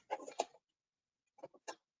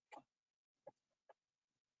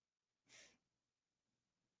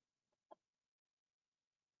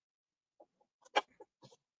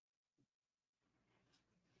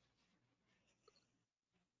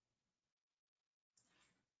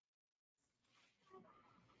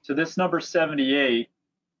 So this number 78,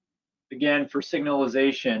 again, for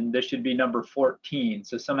signalization, this should be number 14.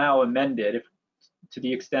 So somehow amend it if, to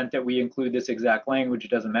the extent that we include this exact language,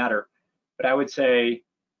 it doesn't matter. But I would say,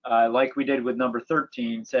 like we did with number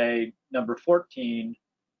 13, say number 14,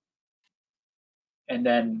 and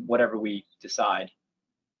then whatever we decide.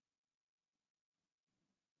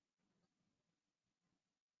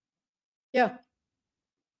 Yeah.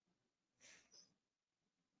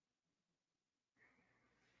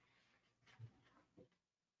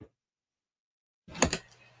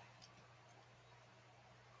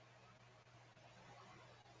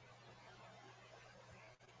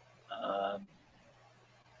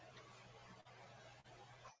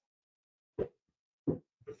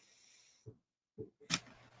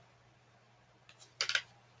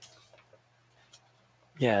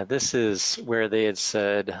 Yeah, this is where they had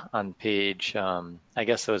said on page, I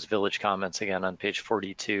guess those village comments again on page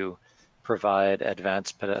 42, provide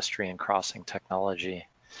advanced pedestrian crossing technology,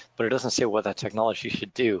 but it doesn't say what that technology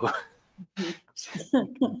should do.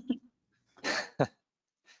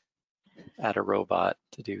 Add a robot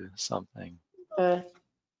to do something.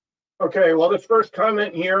 Okay, well, this first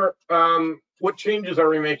comment here, what changes are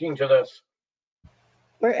we making to this?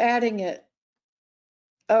 We're adding it.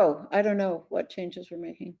 Oh, I don't know what changes we're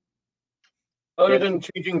making. Other than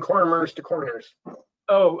changing corners to corners.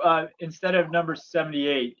 Instead of number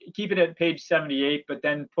 78, keep it at page 78, but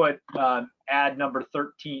then put add number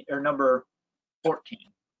 13 or number 14.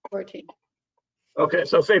 14. Okay,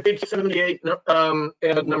 so say page 78,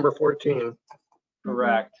 add number 14.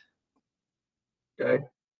 Correct. Okay.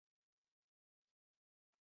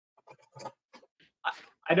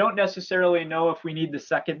 I don't necessarily know if we need the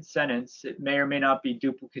second sentence. It may or may not be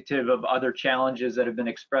duplicative of other challenges that have been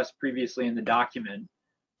expressed previously in the document.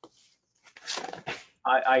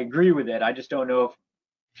 I agree with it. I just don't know if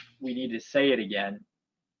we need to say it again.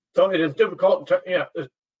 So it is difficult to, yeah,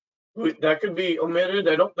 that could be omitted.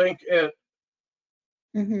 I don't think it,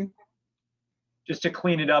 Mm-hmm. Just to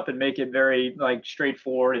clean it up and make it very like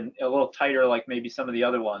straightforward and a little tighter, like maybe some of the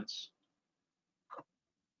other ones.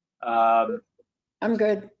 I'm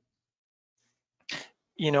good.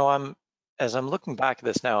 You know, as I'm looking back at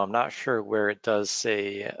this now, I'm not sure where it does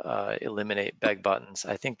say eliminate beg buttons.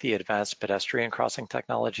 I think the advanced pedestrian crossing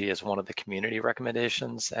technology is one of the community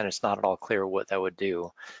recommendations, and it's not at all clear what that would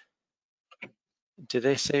do. Do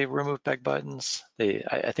they say remove beg buttons?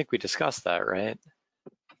 I think we discussed that, right?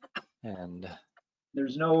 And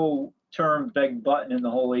There's no term beg button in the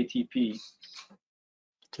whole ATP.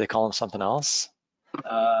 do they call them something else?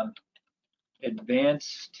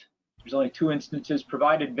 Advanced, there's only 2 instances,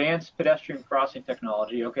 provide advanced pedestrian crossing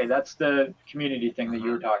technology. Okay, that's the community thing that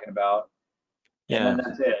you were talking about. Yeah, And then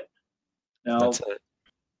that's it. No, that's it.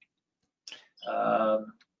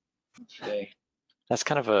 let's see. That's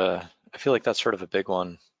kind of I feel like that's sort of a big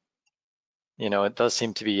one. You know, it does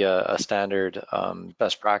seem to be a standard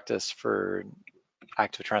best practice for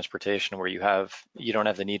active transportation where you don't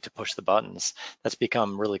have the need to push the buttons. That's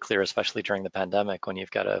become really clear, especially during the pandemic when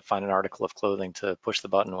you've got to find an article of clothing to push the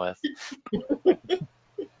button with.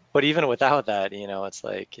 But even without that, you know, it's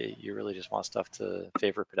like you really just want stuff to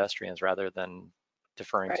favor pedestrians rather than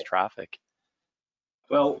deferring to traffic.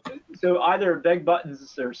 Well, so either beg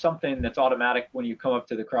buttons or something that's automatic when you come up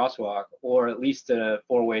to the crosswalk, or at least a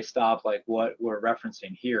 4-way stop like what we're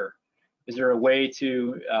referencing here. Is there a way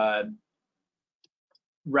to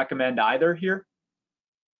recommend either here?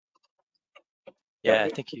 Yeah, I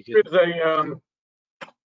think you could. there's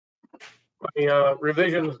a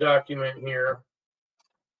revisions document here.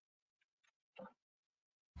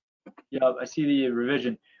 Yeah, I see the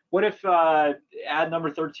revision. What if add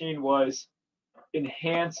number 13 was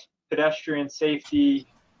enhance pedestrian safety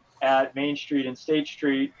at Main Street and State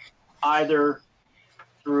Street, either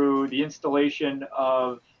through the installation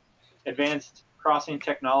of advanced crossing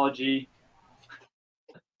technology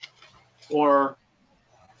or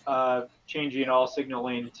changing all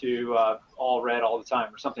signaling to all red all the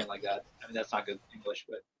time or something like that. I mean, that's not good English,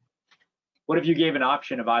 but what if you gave an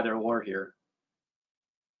option of either or here?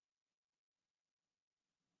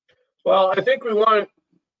 Well, I think we want,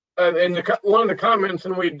 in one of the comments,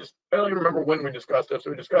 and I don't even remember when we discussed this,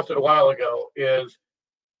 we discussed it a while ago, is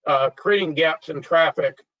creating gaps in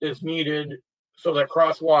traffic is needed so that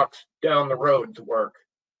crosswalks down the roads work.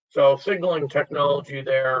 So signaling technology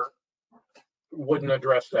there wouldn't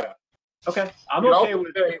address that. Okay, I'm okay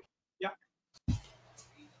with it. Yeah.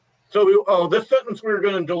 So, this sentence we're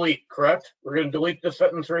going to delete, correct? We're going to delete this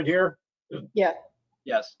sentence right here? Yeah.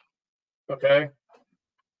 Yes. Okay.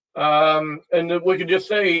 And then we could just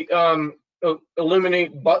say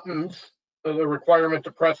eliminate buttons, the requirement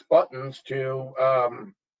to press buttons to,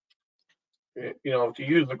 to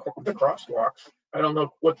use the crosswalks. I don't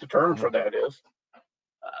know what the term for that is.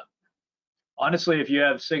 Honestly, if you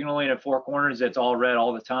have signaling at 4 corners that's all red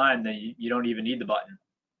all the time, then you don't even need the button.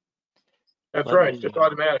 That's right, it's just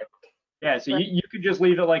automatic. Yeah, so you could just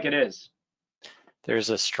leave it like it is.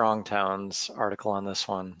 There's a Strong Towns article on this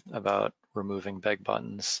one about removing beg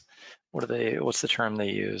buttons. What's the term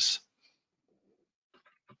they use?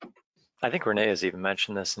 I think Renee has even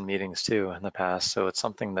mentioned this in meetings too in the past, so it's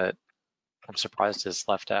something that I'm surprised is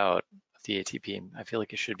left out of the ATP. I feel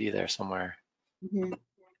like it should be there somewhere. Mm-hmm.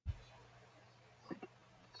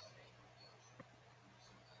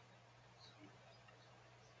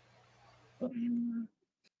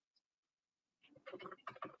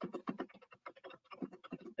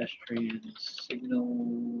 Pedestrian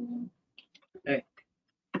signal. Hey.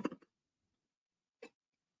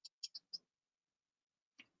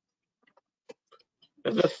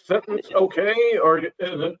 Is this sentence okay, or is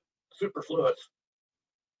it superfluous?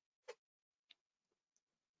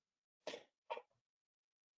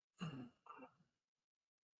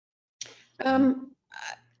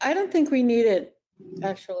 I don't think we need it,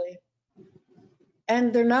 actually.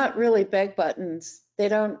 And they're not really beg buttons. They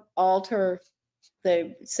don't alter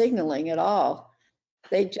the signaling at all.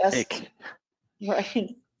 They just,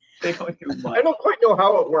 right. They don't do much. I don't quite know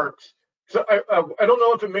how it works. So I don't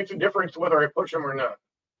know if it makes a difference whether I push them or not.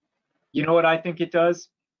 You know what I think it does?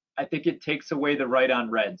 I think it takes away the right on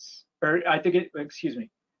reds. Or I think it, excuse me.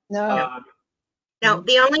 No, No,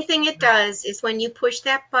 the only thing it does is when you push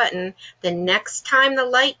that button, the next time the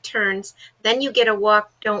light turns, then you get a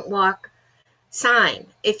walk, don't walk sign.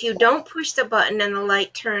 If you don't push the button and the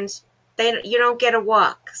light turns, you don't get a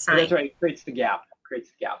walk sign. That's right. It creates the gap.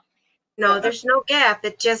 No, there's no gap.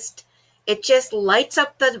 It just lights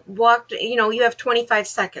up the walk. You have 25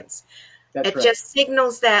 seconds. That's It right. just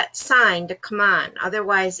signals that sign to come on.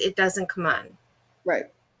 Otherwise, it doesn't come on. right.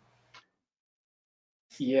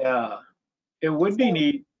 Yeah. It would be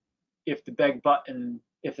neat if the beg button,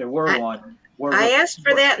 if there were one, I asked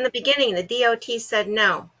for that in the beginning. The DOT said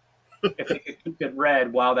no. if they could keep it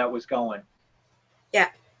red while that was going. Yeah.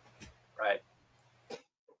 Right.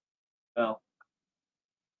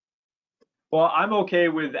 Well, I'm okay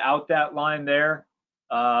without that line there.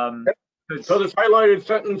 So this highlighted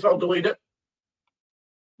sentence, I'll delete it.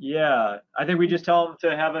 Yeah, I think we just tell them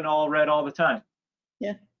to have it all red all the time.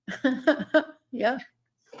 Yeah.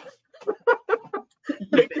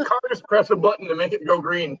 Take the car, just press a button to make it go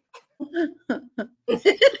green. We'll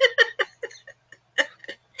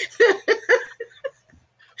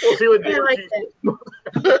see what I like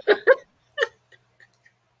DOT.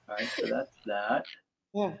 All right, so that's that.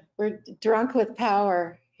 Yeah, we're drunk with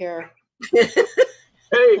power here. Hey,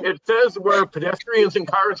 it says where pedestrians and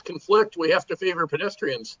cars conflict, we have to favor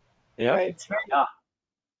pedestrians. Yeah. Right. Yeah.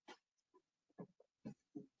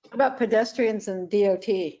 How about pedestrians and DOT?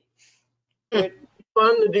 Fun,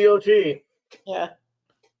 the DOT. Yeah.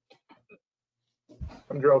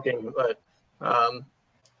 I'm joking, but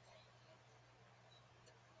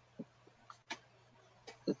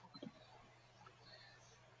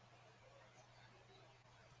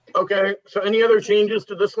okay, so any other changes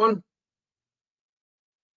to this one?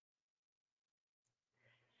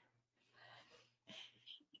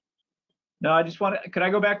 No, I just want to, could I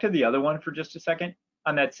go back to the other one for just a second?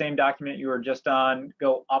 On that same document you were just on,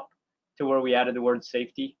 go up to where we added the word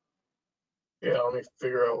safety. Yeah, let me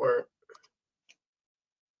figure out where.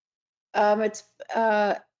 It's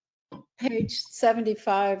page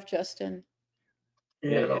 75, Justin.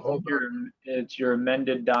 Yeah, hold on. It's your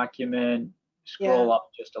amended document. Scroll up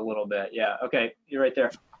just a little bit. Yeah, okay, you're right there.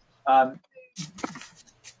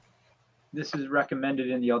 This is recommended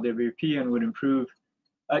in the LWP and would improve.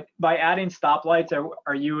 By adding stoplights,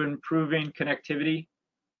 are you improving connectivity?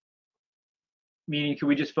 Meaning, can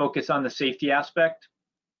we just focus on the safety aspect?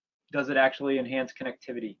 Does it actually enhance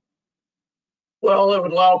connectivity? Well, it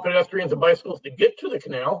would allow pedestrians and bicycles to get to the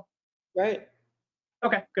canal. Right.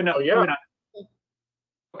 Okay, good enough. Oh, yeah. Moving on.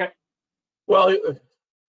 Okay. Well,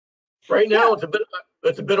 right now it's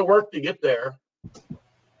a bit of work to get there.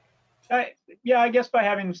 Yeah, I guess by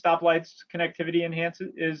having stoplights, connectivity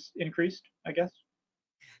is increased, I guess.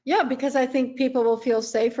 Yeah, because I think people will feel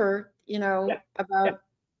safer, about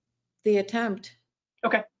the attempt.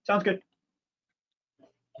 Okay, sounds good.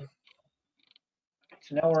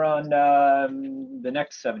 So now we're on the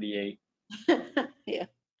next 78. Yeah.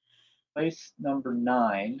 Place number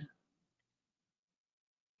 9.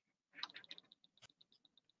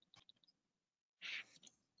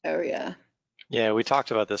 Oh, yeah. Yeah, we talked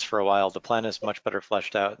about this for a while. The plan is much better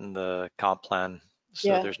fleshed out in the comp plan, so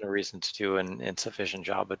Yeah. there's no reason to do an insufficient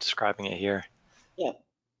job of describing it here. Yeah.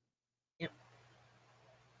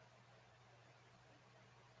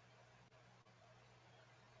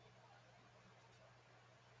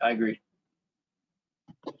 I agree.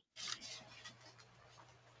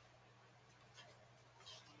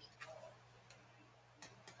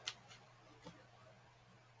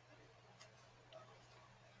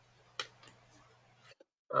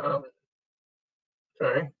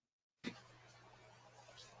 Sorry.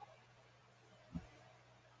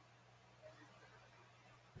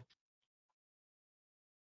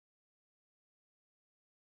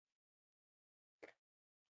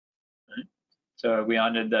 So are we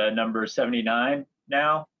on to the number 79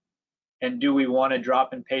 now? And do we want to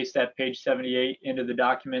drop and paste that page 78 into the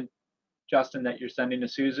document, Justin, that you're sending to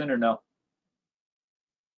Susan, or no?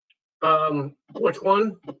 Which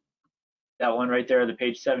one? That one right there, the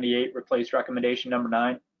page 78, replace recommendation number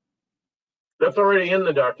 9. That's already in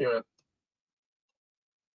the document.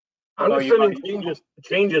 I'm Oh, just you sending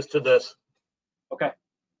changes to this. Okay.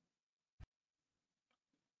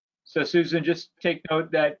 So Susan, just take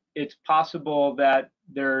note that it's possible that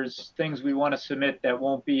there's things we want to submit that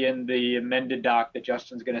won't be in the amended doc that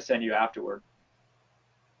Justin's going to send you afterward.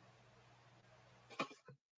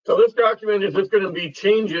 So this document is just going to be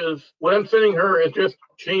changes. What I'm sending her is just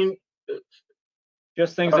change.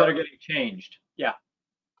 Just things that are getting changed. Yeah.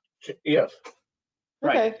 Yes.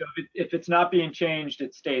 Right, Okay. so if it's not being changed,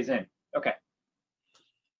 it stays in. Okay.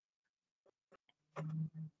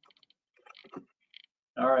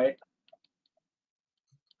 All right.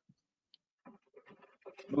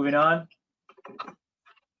 Moving on.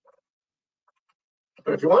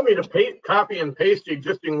 If you want me to copy and paste the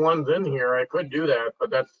existing ones in here, I could do that, but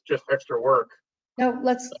that's just extra work. No,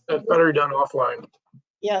 That's better done offline.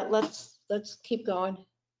 yeah, let's keep going.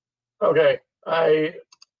 Okay,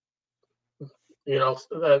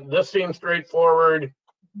 this seems straightforward.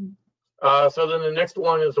 So then the next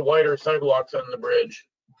one is the wider sidewalks on the bridge.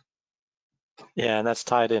 Yeah, and that's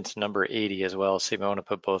tied into number 80 as well. So you might want to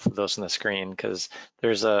put both of those on the screen because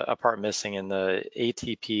there's a part missing in the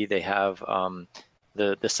ATP. They have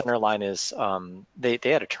the center line is they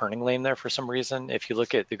had a turning lane there for some reason. If you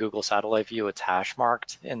look at the Google satellite view, it's hash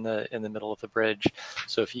marked in the middle of the bridge.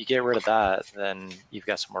 So if you get rid of that, then you've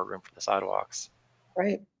got some more room for the sidewalks.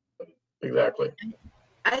 Right. Exactly.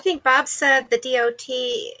 I think Bob said the DOT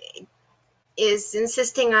is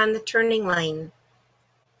insisting on the turning lane.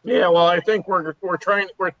 Yeah, well, I think we're going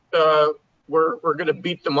to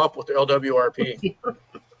beat them up with the LWRP.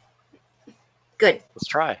 Good. Let's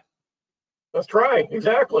try. Let's try.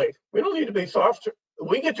 Exactly. We don't need to be soft.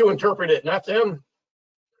 We get to interpret it, not them.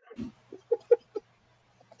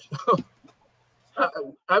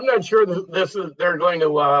 I'm not sure that they're going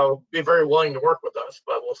to be very willing to work with us,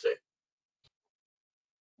 but we'll see.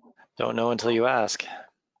 Don't know until you ask.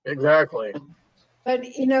 Exactly. But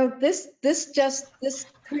this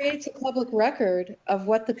creates a public record of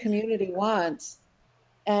what the community wants.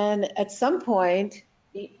 And at some point,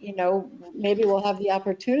 maybe we'll have the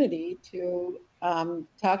opportunity to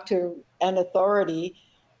talk to an authority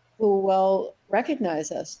who will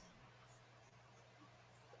recognize us.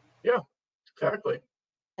 Yeah, exactly.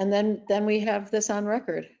 And then we have this on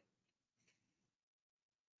record.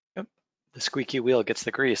 The squeaky wheel gets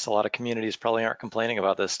the grease. A lot of communities probably aren't complaining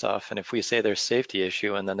about this stuff. And if we say there's a safety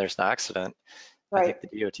issue and then there's an accident, I think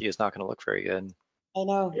the DOT is not going to look very good. I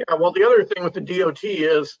know. Yeah, well, the other thing with the DOT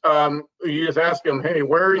is you just ask them, hey,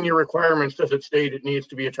 where in your requirements does it state it needs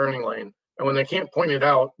to be a turning lane? And when they can't point it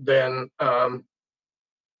out, then,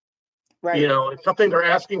 Right. It's something they're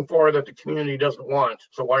asking for that the community doesn't want.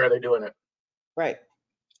 So why are they doing it? Right.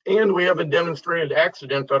 And we have a demonstrated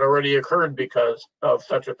accident that already occurred because of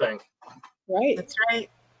such a thing. Right. That's right.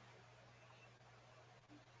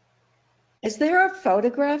 Is there a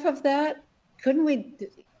photograph of that? Couldn't we,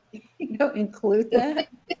 include that?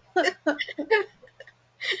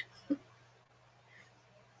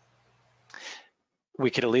 We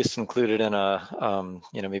could at least include it in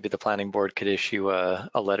maybe the planning board could issue a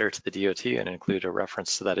letter to the DOT and include a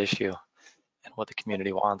reference to that issue and what the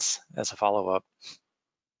community wants as a follow-up.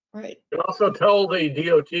 Right. You can also tell the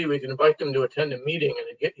DOT we can invite them to attend a meeting, and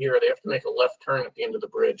to get here, they have to make a left turn at the end of the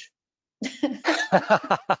bridge.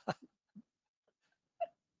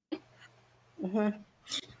 Uh-huh.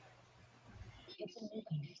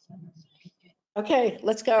 Okay,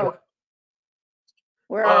 let's go.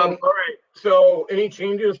 Where are we? All right, so any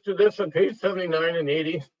changes to this on page 79 and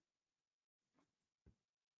 80?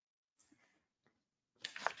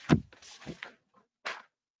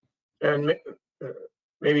 And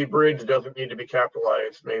maybe bridge doesn't need to be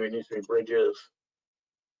capitalized. Maybe it needs to be bridges.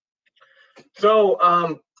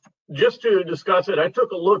 So just to discuss it, I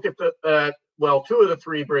took a look at two of the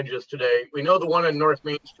three bridges today. We know the one on North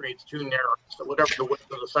Main Street is too narrow. So whatever the width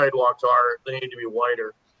of the sidewalks are, they need to be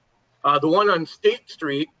wider. The one on State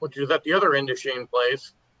Street, which is at the other end of Shane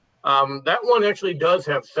Place, that one actually does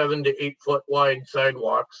have 7 to 8 foot wide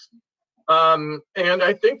sidewalks. And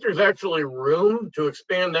I think there's actually room to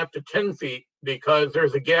expand that to 10 feet because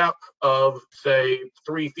there's a gap of, say,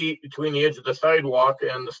 3 feet between the edge of the sidewalk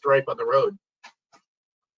and the stripe on the road.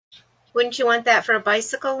 Wouldn't you want that for a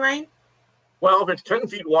bicycle lane? Well, if it's 10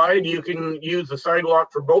 feet wide, you can use the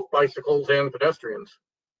sidewalk for both bicycles and pedestrians.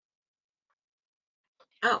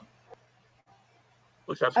 Oh. At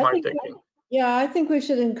least that's my thinking. Yeah, I think we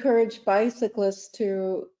should encourage bicyclists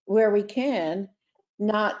to, where we can,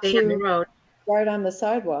 not Stay on the to road. ride on the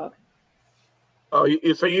sidewalk. Oh,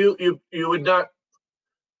 so you would not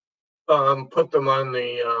put them on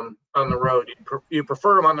the road. You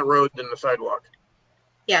prefer them on the road than the sidewalk.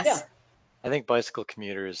 Yes. Yeah. I think bicycle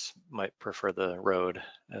commuters might prefer the road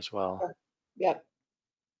as well. Yep.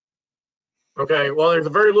 Okay, well, there's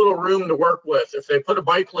very little room to work with. If they put a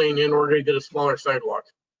bike lane in, we're going to get a smaller sidewalk.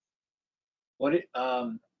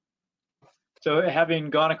 So having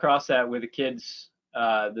gone across that with the kids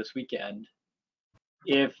this weekend,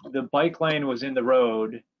 if the bike lane was in the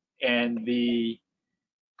road and the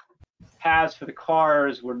paths for the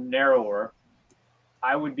cars were narrower,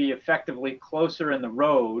 I would be effectively closer in the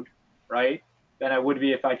road, right, than I would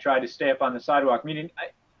be if I tried to stay up on the sidewalk. Meaning,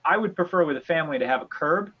 I would prefer with a family to have a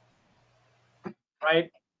curb,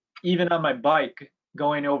 right? Even on my bike,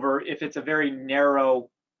 going over, if it's a very narrow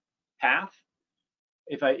path,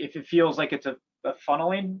 if it feels like it's a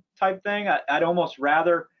funneling type thing, I'd almost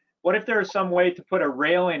rather, what if there's some way to put a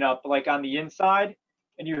railing up like on the inside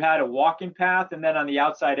and you had a walking path, and then on the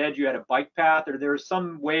outside edge you had a bike path, or there's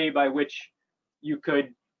some way by which you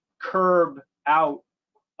could curb out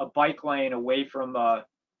a bike lane away from a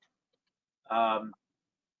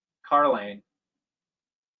car lane.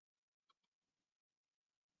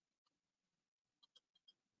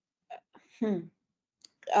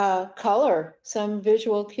 Color, some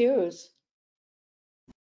visual cues.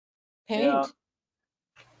 Paint. Yeah.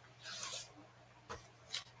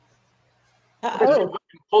 Oh,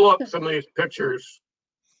 Pull up some of these pictures.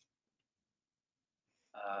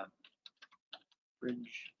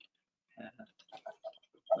 Bridge, path,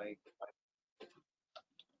 bike,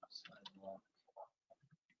 sidewalk.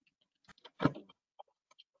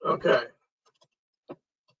 Okay.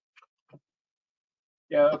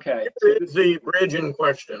 Yeah, okay. Here is the bridge in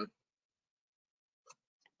question.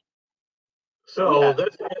 So Yeah.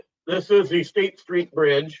 this is the State Street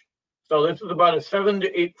Bridge. So this is about a 7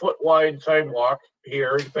 to 8 foot wide sidewalk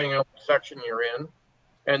here, depending on what section you're in.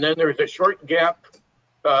 And then there's a short gap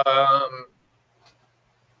to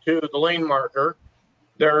the lane marker.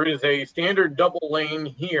 There is a standard double lane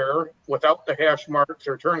here without the hash marks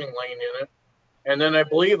or turning lane in it. And then I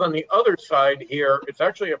believe on the other side here, it's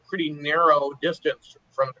actually a pretty narrow distance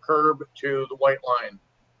from the curb to the white line.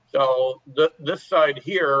 So this side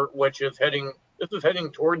here, which is heading, this is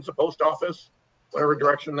heading towards the post office, whatever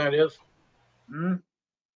direction that is.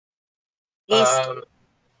 East.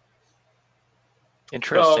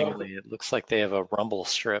 Interestingly, it looks like they have a rumble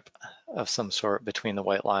strip of some sort between the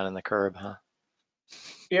white line and the curb, huh?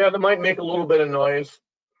 Yeah, that might make a little bit of noise.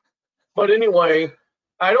 But anyway,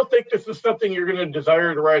 I don't think this is something you're going to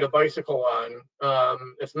desire to ride a bicycle on.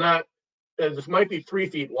 It's not, this might be 3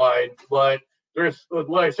 feet wide, but there's,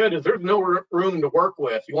 what I said is there's no room to work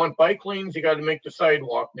with. You want bike lanes, you got to make the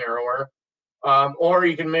sidewalk narrower. Or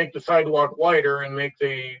you can make the sidewalk wider and make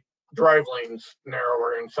the drive lanes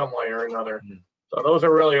narrower in some way or another. So those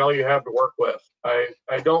are really all you have to work with. I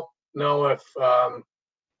don't know if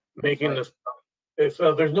making this,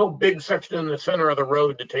 there's no big section in the center of the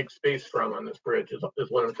road to take space from on this bridge is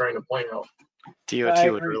what I'm trying to point out.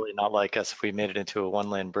 DOT would really not like us if we made it into a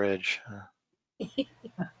 1-lane bridge.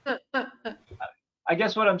 I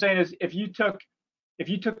guess what I'm saying is if you took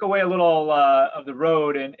away a little of the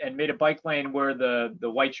road and made a bike lane where the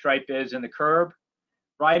white stripe is and the curb,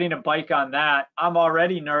 riding a bike on that, I'm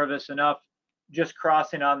already nervous enough just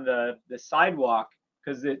crossing on the sidewalk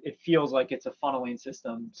because it feels like it's a funneling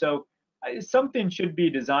system. So something should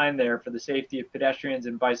be designed there for the safety of pedestrians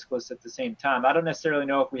and bicyclists at the same time. I don't necessarily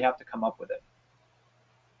know if we have to come up with it.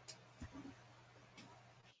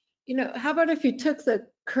 you know, how about if you took the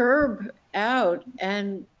curb out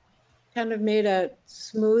and kind of made a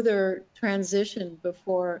smoother transition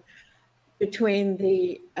between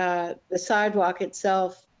the sidewalk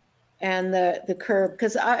itself and the curb?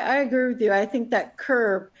 Because I agree with you. I think that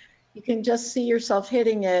curb, you can just see yourself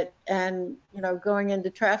hitting it and, you know, going into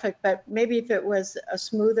traffic. But maybe if it was a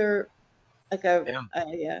smoother, like Well,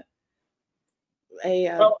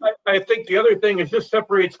 I think the other thing is this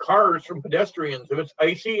separates cars from pedestrians. If it's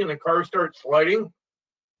icy and the car starts sliding,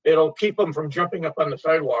 it'll keep them from jumping up on the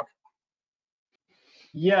sidewalk.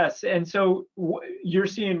 Yes, and so you're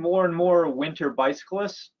seeing more and more winter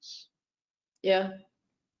bicyclists. yeah.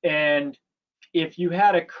 And if you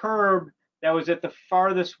had a curb that was at the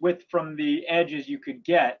farthest width from the edge as you could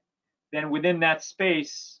get, then within that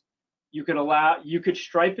space, you could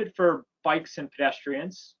stripe it for bikes and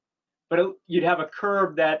pedestrians, but you'd have a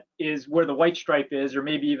curb that is where the white stripe is, or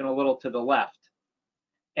maybe even a little to the left.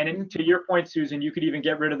 And to your point, Susan, you could even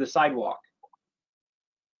get rid of the sidewalk.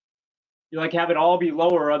 You like have it all be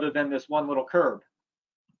lower other than this one little curb,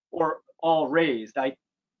 or all raised. I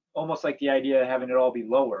almost like the idea of having it all be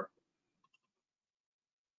lower.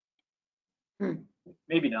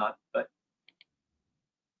 Maybe not, but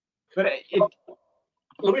Let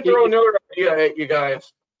me throw another idea at you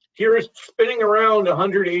guys. Here is spinning around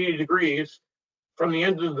 180 degrees from the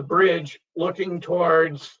end of the bridge, looking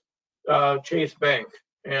towards Chase Bank.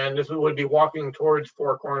 And this would be walking towards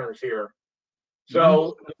Four Corners here.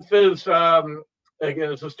 So this is, again,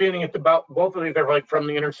 this is standing at both of these are like from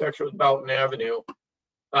the intersection with Boughton Avenue.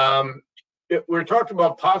 We're talking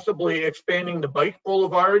about possibly expanding the bike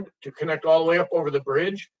boulevard to connect all the way up over the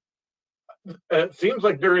bridge. it seems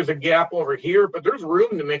like there is a gap over here, but there's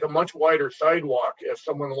room to make a much wider sidewalk if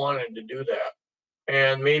someone wanted to do that.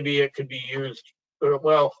 And maybe it could be used,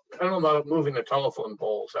 well, I don't know about moving the telephone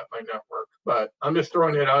poles, that might not work, but I'm just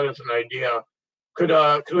throwing it out as an idea. Could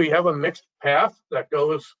we have a mixed path that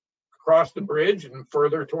goes across the bridge and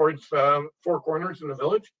further towards Four Corners in the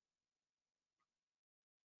village?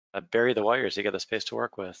 Bury the wires, you get the space to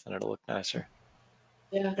work with, and it'll look nicer.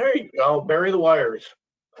 Yeah. There you go, bury the wires.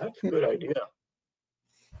 That's a good idea.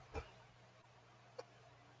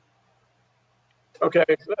 Okay,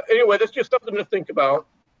 so anyway, that's just something to think about.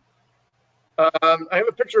 I have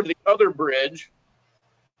a picture of the other bridge.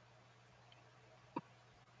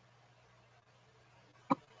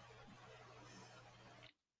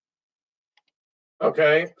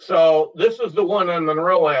 Okay, so this is the one on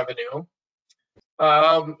Monroe Avenue.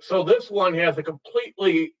 So this one has a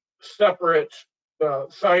completely separate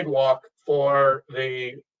sidewalk for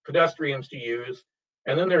the pedestrians to use.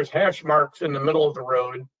 And then there's hash marks in the middle of the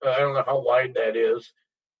road. I don't know how wide that is.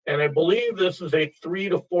 And I believe this is a 3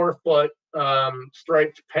 to 4 foot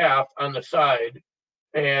striped path on the side.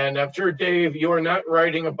 And I'm sure, Dave, you are not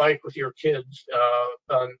riding a bike with your kids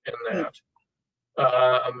in that.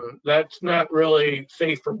 That's not really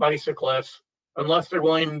safe for bicyclists unless they're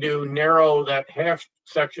willing to narrow that hash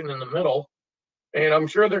section in the middle. And I'm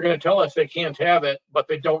sure they're going to tell us they can't have it, but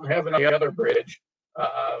they don't have it on the other bridge.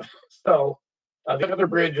 So the other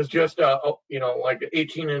bridge is just like an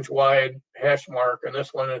 18-inch wide hash mark, and this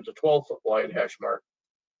one is a 12-foot wide hash mark.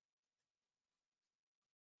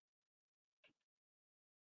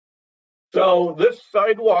 So this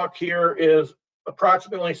sidewalk here is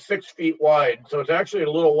approximately 6 feet wide. So it's actually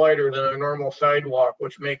a little wider than a normal sidewalk,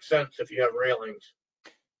 which makes sense if you have railings.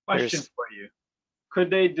 Question for you. Could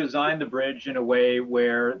they design the bridge in a way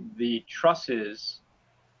where the trusses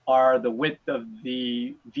are the width of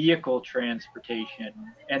the vehicle transportation,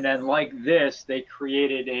 and then like this, they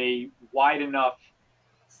created a wide enough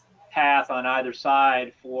path on either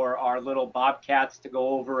side for our little bobcats to go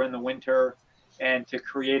over in the winter and to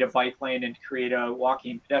create a bike lane and create a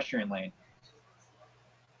walking pedestrian lane?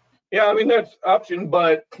 Yeah, I mean, that's option,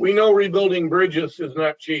 but we know rebuilding bridges is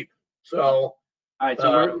not cheap. So, all right,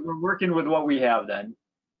 so we're working with what we have then.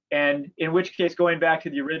 And in which case, going back to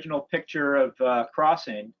the original picture of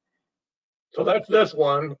crossing. So that's this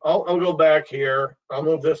one. I'll go back here. I'll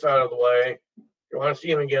move this out of the way. If you want to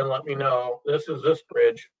see him again, let me know. This is this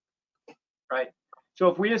bridge. Right. So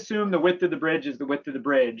if we assume the width of the bridge is the width of the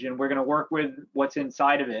bridge, and we're going to work with what's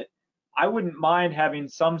inside of it, I wouldn't mind having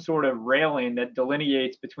some sort of railing that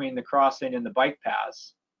delineates between the crossing and the bike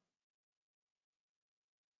paths.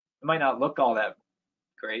 It might not look all that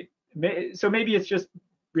great. So maybe it's just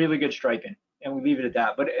really good striping, and we leave it at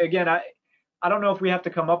that. But again, I don't know if we have to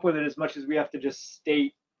come up with it as much as we have to just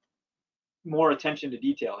state more attention to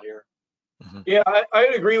detail here. Yeah,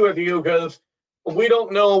 I agree with you because we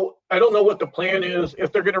don't know. I don't know what the plan is.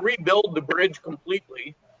 If they're going to rebuild the bridge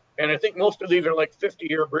completely, and I think most of these are like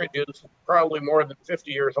 50-year bridges, probably more than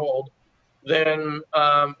 50 years old, then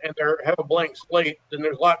and they have a blank slate, then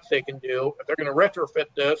there's lots they can do. If they're going to retrofit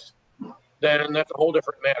this, then that's a whole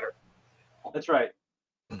different matter. That's right.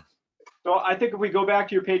 So I think if we go back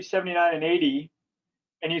to your page 79 and 80,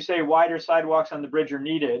 and you say wider sidewalks on the bridge are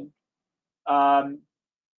needed,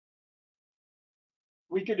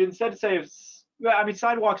 we could instead say, I mean,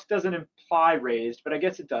 sidewalks doesn't imply raised, but I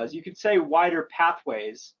guess it does. You could say wider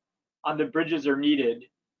pathways on the bridges are needed.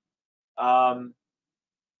 I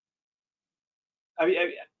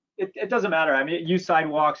mean, it doesn't matter. I mean, use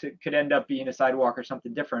sidewalks. It could end up being a sidewalk or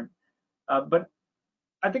something different. But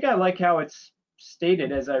I think I like how it's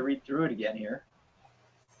stated as I read through it again here.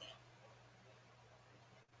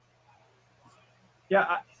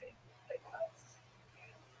 Yeah,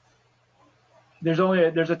 there's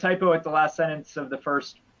a typo at the last sentence of the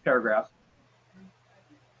first paragraph.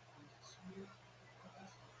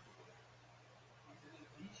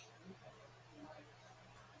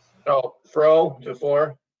 Oh, fro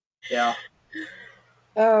before. Yeah.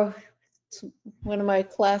 Oh, it's one of my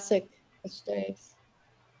classic mistakes.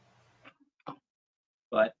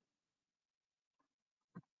 But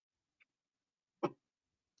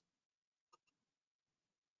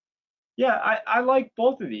yeah, I like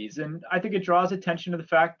both of these, and I think it draws attention to the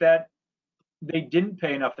fact that they didn't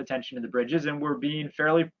pay enough attention to the bridges, and we're being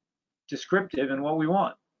fairly descriptive in what we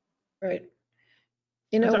want. Right.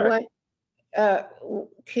 You know That's all right. what?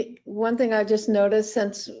 One thing I just noticed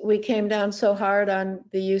since we came down so hard on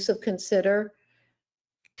the use of consider,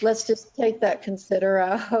 let's just take that consider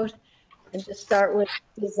out and just start with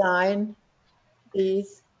design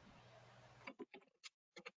these.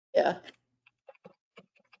 Yeah.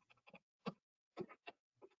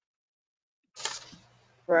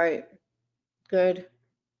 Right. Good.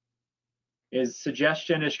 Is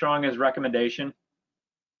suggestion as strong as recommendation?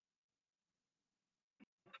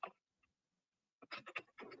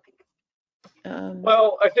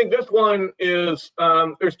 Well, I think this one is,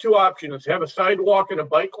 there's two options. Have a sidewalk and a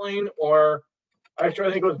bike lane, or actually,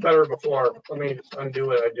 I think it was better before. Let me just undo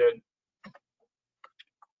what I did.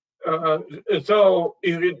 So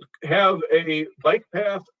you could have a bike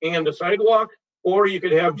path and a sidewalk, or you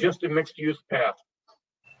could have just a mixed use path.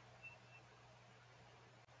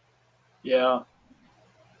 Yeah.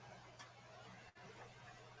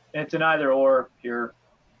 It's an either or here.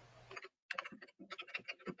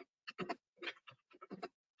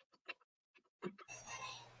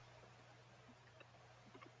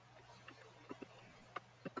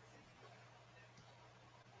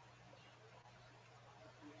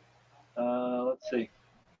 Let's see.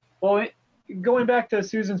 Well, going back to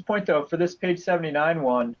Susan's point though, for this page 79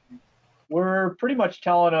 one, we're pretty much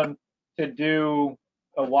telling them to do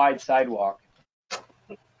a wide sidewalk.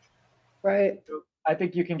 Right. I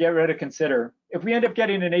think you can get rid of consider. If we end up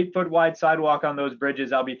getting an 8-foot wide sidewalk on those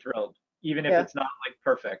bridges, I'll be thrilled, even if Yeah. it's not like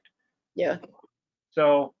perfect. Yeah.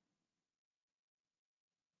 So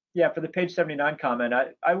yeah, for the page 79 comment,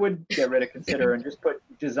 I would get rid of consider and just put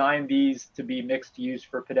design these to be mixed use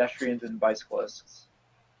for pedestrians and bicyclists.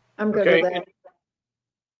 I'm good Okay, with that.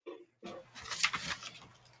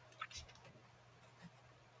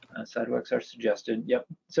 Sidewalks are suggested. Yep.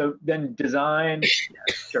 So then design.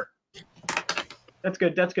 Yeah, sure. That's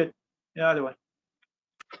good. That's good. Yeah, either way.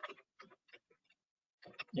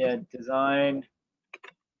 Yeah, design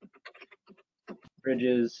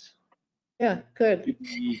bridges. Yeah, good. To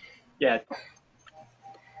be, yeah.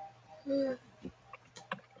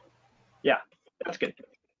 Yeah, that's good.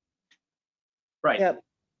 Right. Yep,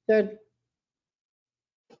 good.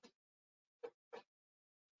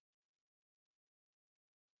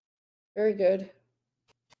 Very good.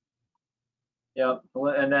 Yep.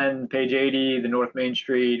 And then page 80, the North Main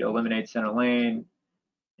Street, eliminate center lane.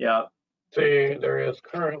 Yeah. see, there is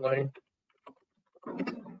currently.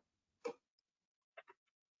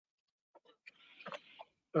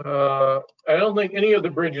 I don't think any of the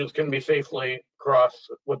bridges can be safely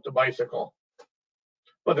crossed with the bicycle.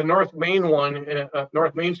 But the North Main one,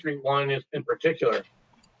 North Main Street one is in particular.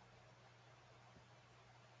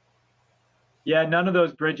 Yeah, none of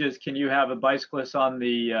those bridges can you have a bicyclist on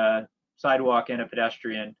the sidewalk and a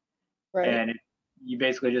pedestrian. Right, And you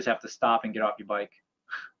basically just have to stop and get off your bike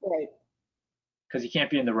right. because you can't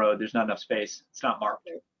be in the road. There's not enough space. It's not marked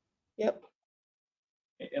Yep.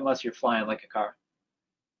 unless you're flying like a car.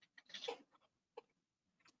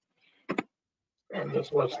 And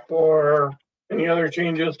this was for, any other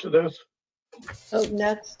changes to this? Oh,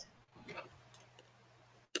 next.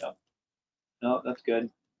 No, that's good.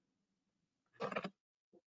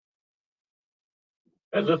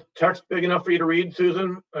 Is this text big enough for you to read,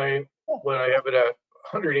 Susan? I have it at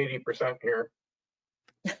 180% here.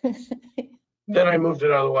 Then I moved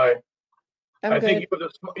it out of the way. I'm I think good.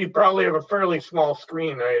 you probably have a fairly small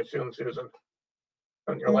screen, I assume, Susan,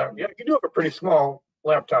 on your laptop. Yeah, you do have a pretty small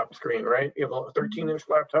laptop screen, right? You have a 13-inch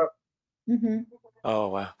laptop. Mhm. Oh,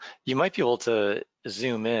 wow. You might be able to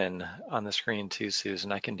zoom in on the screen too,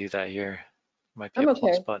 Susan. I can do that here. Might be I'm a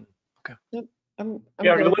plus okay. button. I'm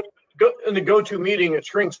Yeah, good. in the go-to meeting, it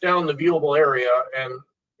shrinks down the viewable area, and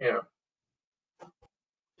yeah.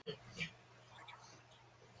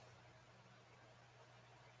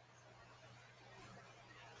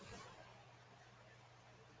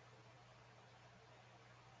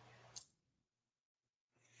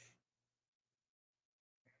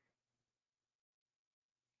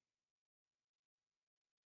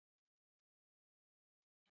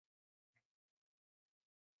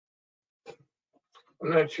 I'm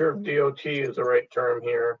not sure if DOT is the right term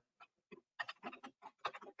here.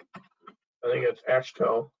 I think it's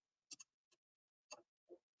AASHTO.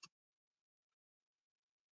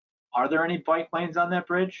 Are there any bike lanes on that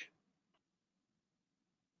bridge?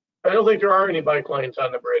 I don't think there are any bike lanes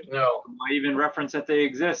on the bridge, no. Why even reference that they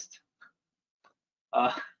exist?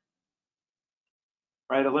 Right,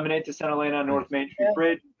 eliminate the center lane on North Main Street Yeah.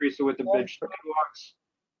 Bridge, increase the width of bridge sidewalks.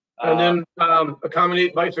 And then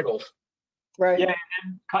accommodate bicycles. Right, Yeah, and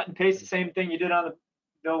then cut and paste the same thing you did on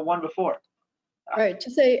the one before. right.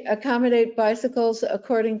 To say accommodate bicycles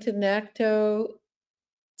according to NACTO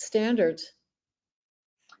standards.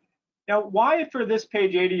 Now, why for this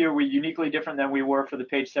page 80 are we uniquely different than we were for the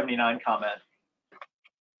page 79 comment?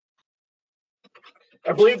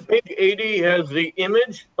 I believe page 80 has the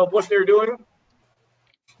image of what they're doing.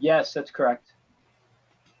 Yes, that's correct.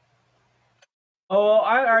 Oh,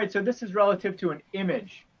 all right, so this is relative to an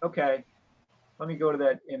image. Okay. let me go to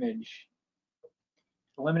that image.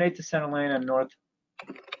 Eliminate the center lane on North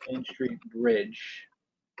Main Street Bridge.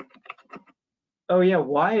 Oh yeah,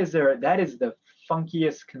 why is there, that is the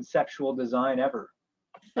funkiest conceptual design ever.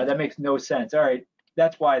 That makes no sense. All right,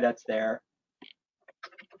 that's why that's there.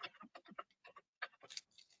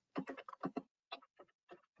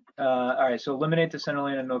 All right, so eliminate the center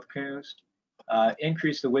lane on North Coast.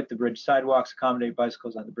 Increase the width of bridge sidewalks, accommodate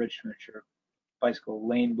bicycles on the bridge to ensure bicycle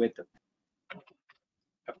lane width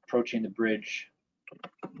approaching the bridge.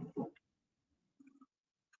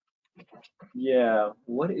 Yeah,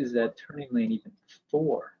 what is that turning lane even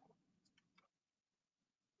for?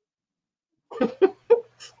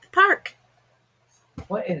 Park.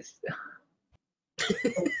 What is,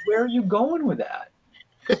 where are you going with that?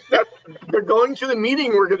 They're going to the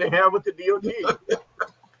meeting we're going to have with the DOT.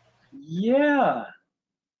 Yeah.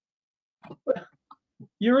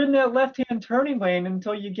 You're in that left-hand turning lane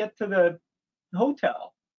until you get to the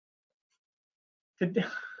hotel.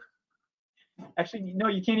 Actually, no,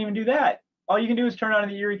 you can't even do that. All you can do is turn onto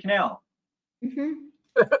the Erie Canal. Mhm.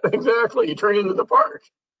 Exactly. You turn into the park.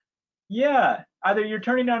 Yeah, either you're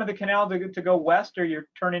turning onto the canal to go west, or you're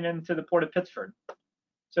turning into the Port of Pittsford.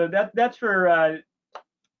 So that's for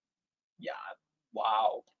yeah,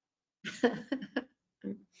 wow.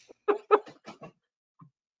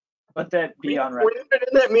 Let that be on record. We've been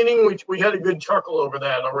in that meeting. We had a good chuckle over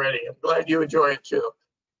that already. I'm glad you enjoy it too.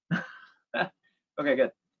 Okay,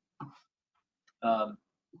 good.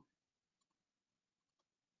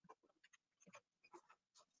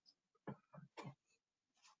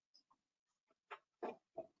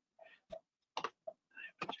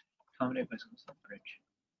 Accommodate bicycles on the bridge.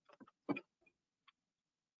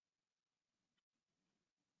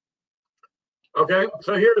 Okay,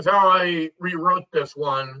 so here's how I rewrote this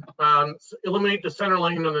one. Eliminate the center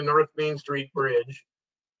lane on the North Main Street Bridge.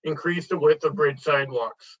 Increase the width of bridge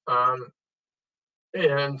sidewalks.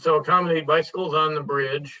 And so accommodate bicycles on the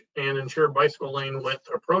bridge and ensure bicycle lane width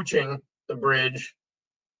approaching the bridge.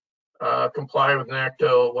 Comply with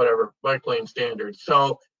NACTO, whatever, bike lane standards.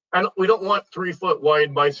 So we don't want 3-foot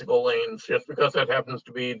wide bicycle lanes just because that happens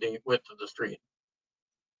to be the width of the street.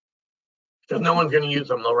 Because no one's going to use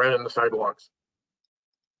them, they'll right in the sidewalks.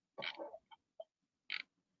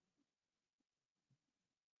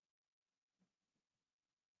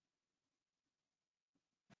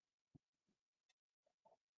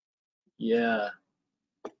 Yeah.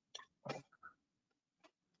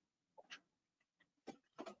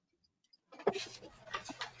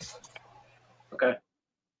 Okay.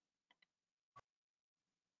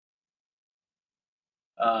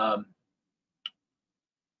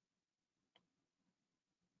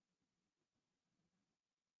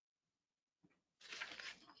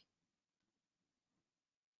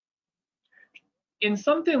 In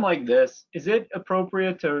something like this, is it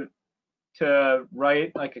appropriate to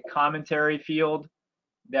write like a commentary field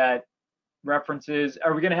that references,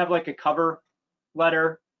 are we going to have like a cover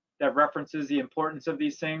letter that references the importance of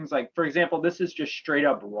these things? Like, for example, this is just straight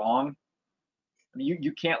up wrong. I mean,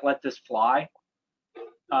 you can't let this fly.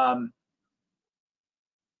 When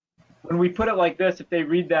we put it like this, if they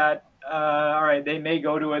read that, all right, they may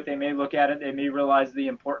go to it, they may look at it, they may realize the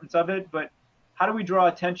importance of it, but how do we draw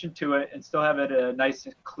attention to it and still have it a nice,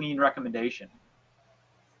 clean recommendation?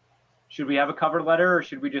 Should we have a cover letter, or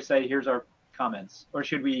should we just say, here's our comments? Or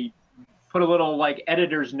should we put a little like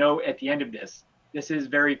editor's note at the end of this? This is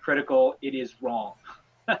very critical, it is wrong.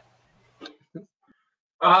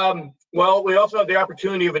 Well, we also have the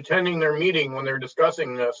opportunity of attending their meeting when they're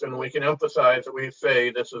discussing this, and we can emphasize that we say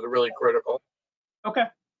this is really critical. Okay.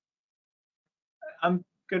 I'm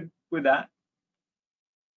good with that.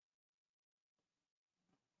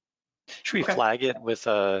 Should we Okay. flag it with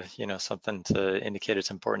something to indicate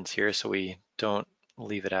its importance here so we don't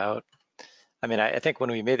leave it out? I mean, I think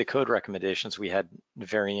when we made the code recommendations, we had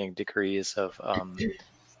varying degrees of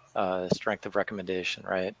strength of recommendation,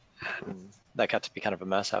 right? And that got to be kind of a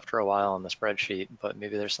mess after a while on the spreadsheet, but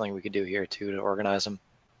maybe there's something we could do here too to organize them.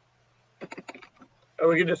 And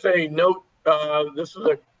we can just say, note, this is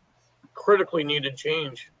a critically needed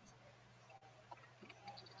change.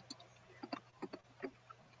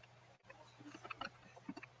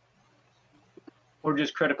 Or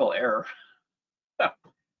just critical error.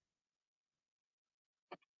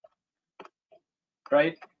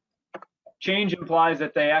 Right? Change implies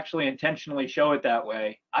that they actually intentionally show it that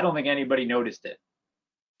way. I don't think anybody noticed it.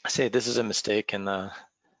 I say this is a mistake in the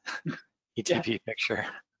ETP picture.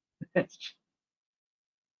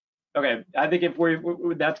 Okay, I think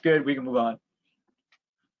if that's good, we can move on.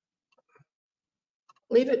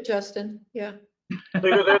 Leave it, Justin. Yeah.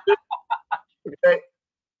 Okay.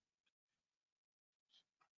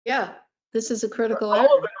 Yeah, this is a critical All area.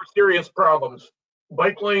 of them are serious problems.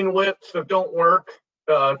 Bike lane widths that don't work,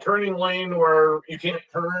 turning lane where you can't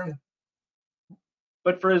turn.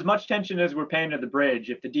 But for as much attention as we're paying to the bridge,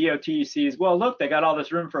 if the DOT sees, well, look, they got all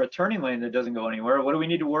this room for a turning lane that doesn't go anywhere, what do we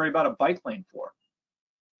need to worry about a bike lane for?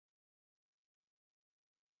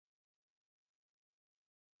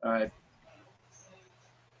 All right.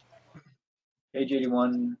 Page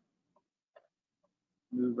 81,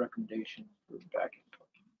 move recommendation, move back.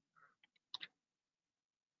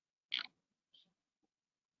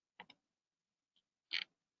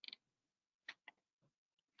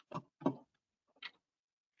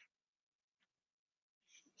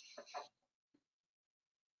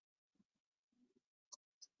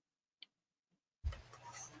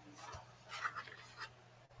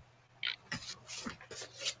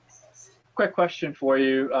 Quick question for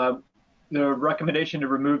you. The recommendation to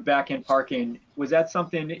remove back-in parking, was that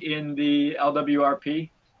something in the LWRP,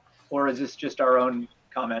 or is this just our own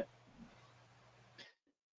comment?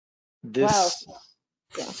 This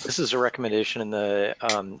Yeah. this is a recommendation in the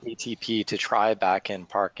ATP to try back-in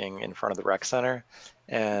parking in front of the rec center.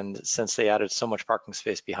 And since they added so much parking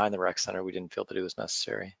space behind the rec center, we didn't feel that it was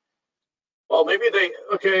necessary. Well, maybe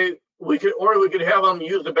we could have them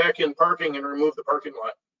use the back-end parking and remove the parking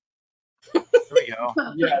lot. There we go.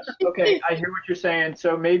 Yes, okay, I hear what you're saying.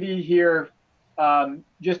 So maybe here,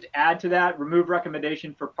 just add to that, remove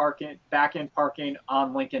recommendation for parking, back-in parking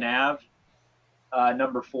on Lincoln Ave,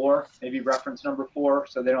 number 4, maybe reference number 4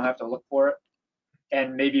 so they don't have to look for it.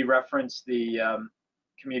 And maybe reference the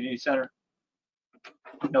community center,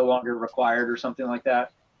 no longer required or something like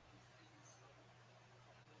that.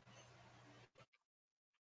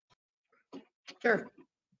 Sure.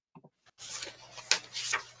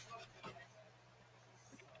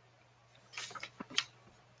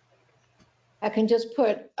 I can just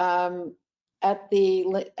put at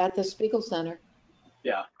the Spiegel Center.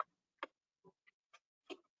 Yeah.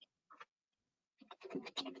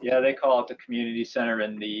 Yeah, they call it the community center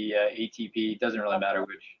in the ATP. Doesn't really matter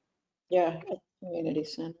which. Yeah, at the Community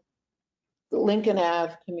Center. The Lincoln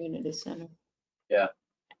Ave Community Center. Yeah.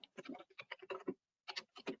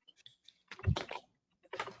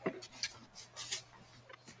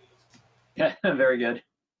 Very good.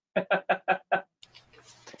 All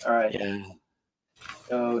right. Yeah.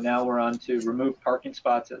 So now we're on to remove parking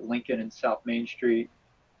spots at Lincoln and South Main Street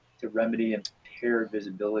to remedy impaired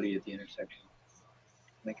visibility at the intersection.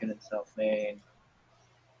 Lincoln and South Main.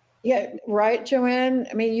 Yeah, right, Joanne?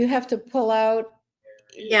 I mean, you have to pull out.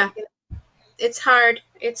 Yeah. It's hard.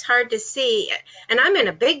 It's hard to see. And I'm in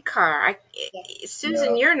a big car.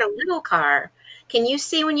 Susan, Yeah. you're in a little car. Can you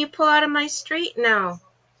see when you pull out of my street? No.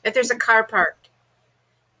 If there's a car parked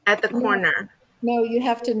at the corner. No, you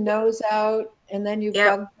have to nose out, and then you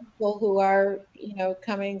Yep. bug people who are,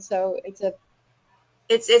 coming. So it's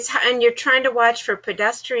And you're trying to watch for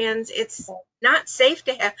pedestrians. It's not safe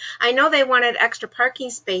to have. I know they wanted extra parking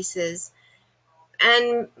spaces,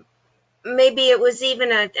 and maybe it was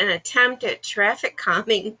even an attempt at traffic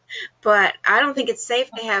calming, but I don't think it's safe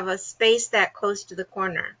to have a space that close to the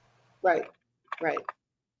corner. right.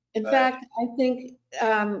 In Right. fact, I think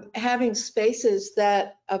having spaces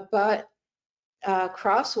that abut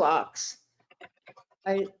crosswalks.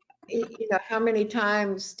 How many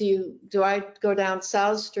times do I go down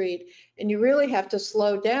South Street and you really have to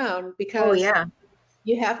slow down Oh, because yeah.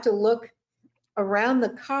 you have to look around the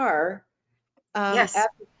car Yes.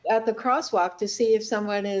 at the crosswalk to see if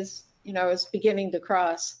someone is beginning to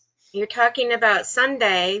cross. You're talking about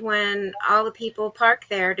Sunday when all the people park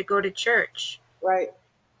there to go to church. Right.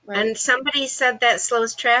 And somebody said that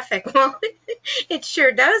slows traffic. Well, it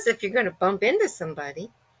sure does if you're going to bump into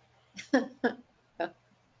somebody.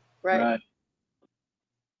 Right.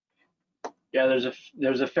 Yeah,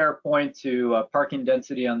 there's a fair point to parking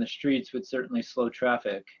density on the streets would certainly slow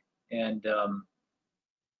traffic, and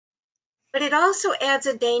But it also adds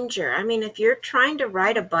a danger. I mean, if you're trying to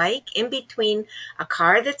ride a bike in between a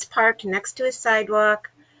car that's parked next to a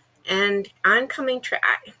sidewalk and oncoming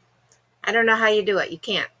traffic, I don't know how you do it. You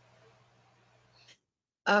can't.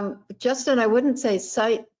 Justin, I wouldn't say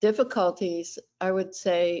sight difficulties. I would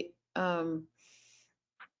say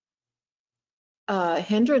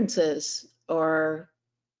hindrances or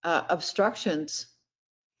obstructions.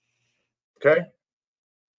 Okay.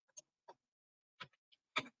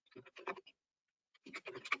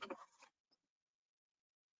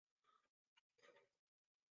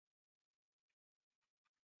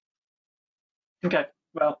 okay.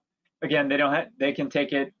 Well, again, they can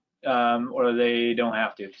take it or they don't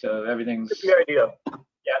have to. So everything's Good idea.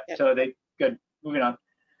 yeah. So good. Moving on.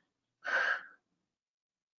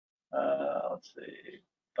 Let's see.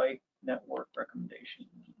 bike network recommendation.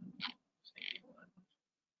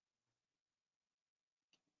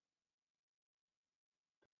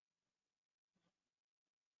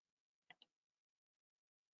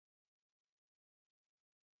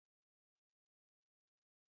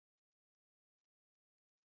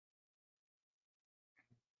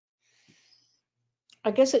 I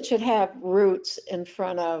guess it should have routes in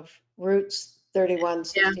front of routes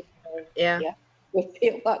 3164. Yeah. Would be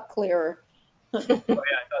a lot clearer. Oh yeah, I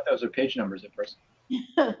thought those were page numbers at first.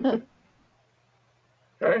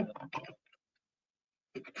 Okay.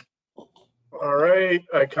 All right,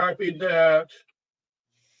 I copied that.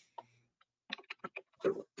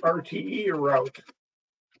 The RTE route.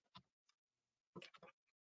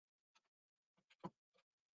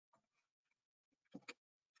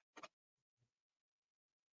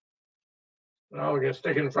 Now we're gonna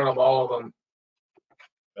stick it in front of all of them.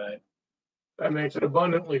 Right. That makes it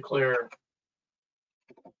abundantly clear.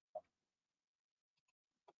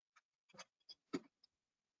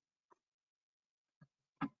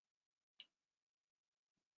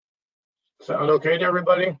 Sound okay to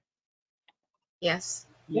everybody? Yes.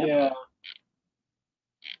 Yep. Yeah.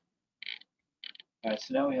 All right,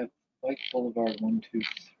 so now we have Bike Boulevard 1, 2,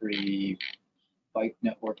 3, bike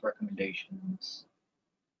network recommendations.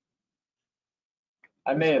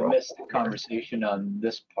 I may have missed the conversation on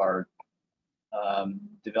this part.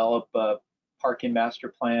 Develop a parking master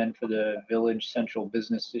plan for the Village Central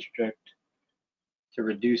Business District to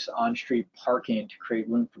reduce on-street parking to create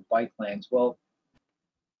room for bike lanes. Well,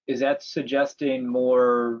 is that suggesting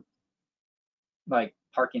more like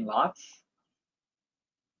parking lots?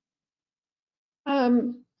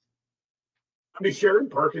 Be shared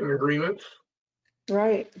parking agreements.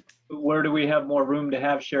 Right. Where do we have more room to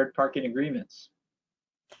have shared parking agreements?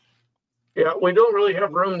 Yeah, we don't really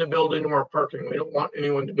have room to build any more parking. We don't want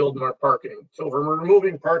anyone to build more parking. So if we're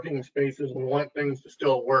removing parking spaces, we want things to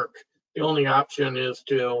still work. The only option is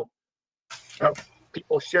to have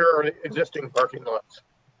people share existing parking lots.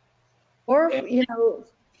 Or, you know,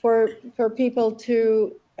 for people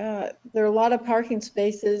to, there are a lot of parking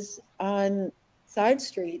spaces on side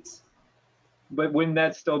streets. But wouldn't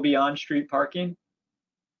that still be on-street parking?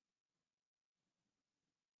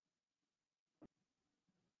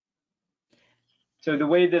 So the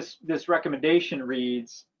way this recommendation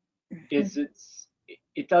reads is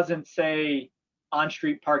it doesn't say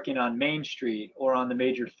on-street parking on Main Street or on the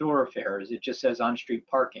major thoroughfares. It just says on-street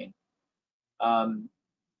parking.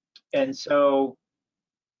 And so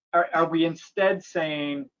are we instead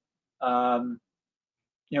saying, you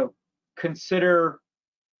know, consider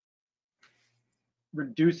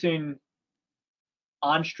reducing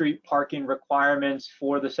on-street parking requirements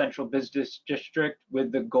for the Central Business District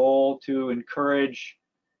with the goal to encourage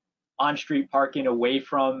on-street parking away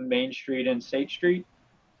from Main Street and State Street,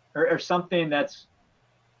 or something that's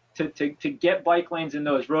to get bike lanes in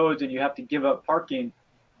those roads, and you have to give up parking,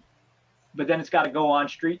 but then it's got to go on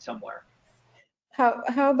street somewhere.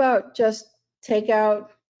 How about just take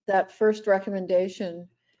out that first recommendation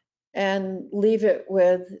and leave it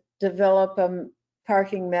with develop a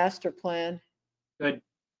parking master plan Good.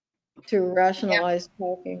 to rationalize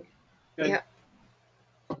parking? Good.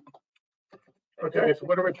 Yeah. Okay, so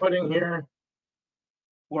what are we putting here?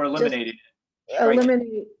 We're eliminating it.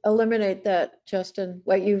 Strike. Eliminate that, Justin,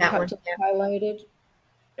 what you That have one, just yeah. highlighted.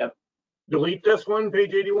 Delete this one,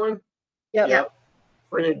 page 81? Yep. Yep.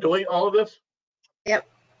 We're gonna delete all of this?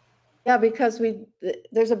 Yeah, because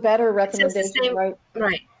there's a better says the recommendation, same- right?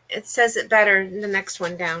 Right. It says it better in the next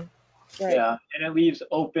one down. Right. Yeah, and it leaves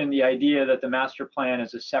open the idea that the master plan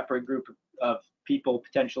is a separate group of people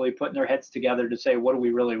potentially putting their heads together to say, what do we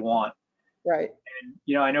really want? Right. And,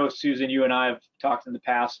 you know, I know, Susan, you and I have talked in the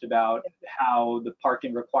past about how the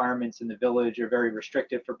parking requirements in the village are very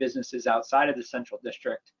restrictive for businesses outside of the central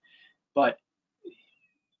district. But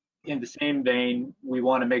in the same vein, we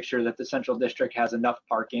want to make sure that the central district has enough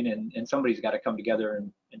parking, and somebody's got to come together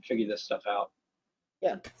and figure this stuff out.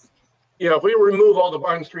 Yeah. Yeah, if we remove all the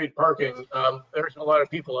on street parking, there's a lot of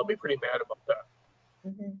people that'll be pretty mad about that.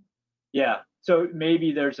 Mhm. Yeah, so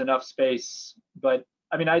maybe there's enough space, but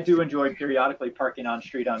I mean, I do enjoy periodically parking on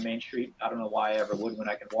street on Main Street. I don't know why I ever would when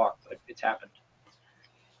I can walk, but it's happened.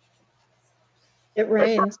 It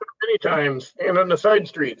rains. Many times, and on the side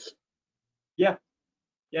streets. Yeah,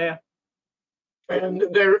 And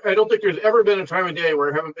I don't think there's ever been a time of day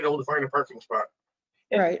where I haven't been able to find a parking spot.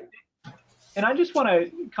 Right. and I just want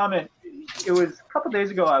to comment, it was a couple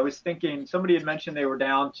days ago, I was thinking, somebody had mentioned they were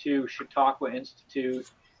down to Chautauqua Institute,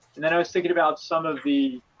 and then I was thinking about some of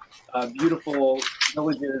the beautiful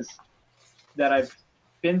villages that I've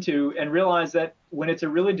been to and realized that when it's a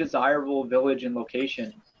really desirable village and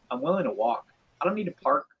location, I'm willing to walk. I don't need to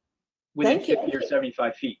park within Thank you. 50 or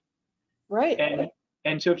 75 feet. Right.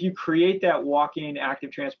 And so if you create that walking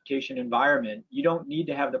active transportation environment, you don't need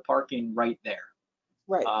to have the parking right there.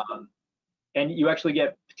 Right. And you actually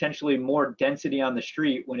get potentially more density on the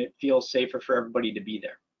street when it feels safer for everybody to be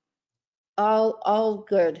there. All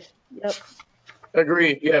good. Yep.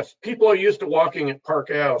 Agreed, yes. People are used to walking at Park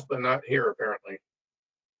Ave, but not here apparently.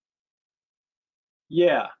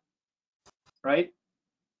 Yeah. Right?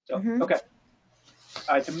 So, Mhm. okay.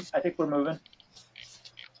 All right, I think we're moving.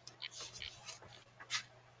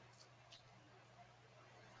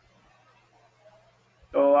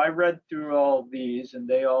 So I read through all these and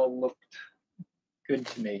they all looked good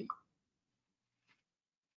to me.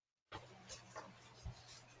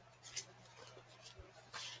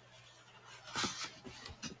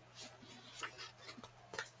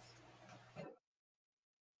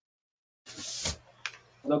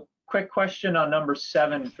 The quick question on number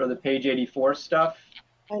 7 for the page 84 stuff.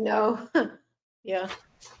 I know. Yeah.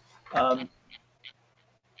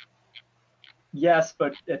 Yes,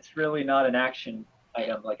 but it's really not an action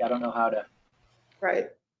item. Like, I don't know how to. Right.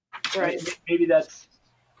 Right. Maybe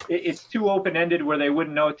it's too open-ended where they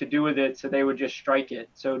wouldn't know what to do with it, so they would just strike it.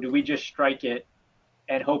 So do we just strike it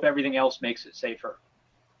and hope everything else makes it safer?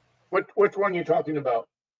 Which one are you talking about?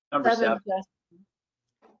 Number 7. Just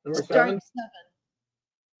Number strike 7? 7.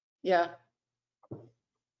 Yeah.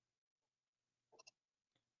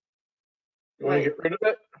 You want to get rid of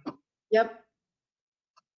it? Yep.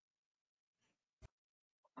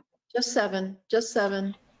 Just 7. Just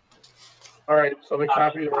 7. All right, so let me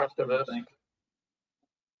copy the rest of this.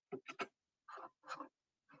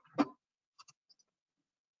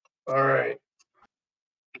 All right.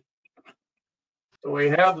 So we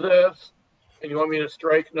have this, and you want me to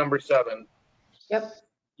strike number 7? Yep.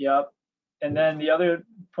 Yep. And then the other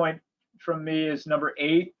point from me is number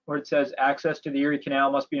 8, where it says access to the Erie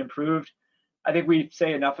Canal must be improved. I think we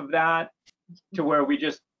say enough of that to where we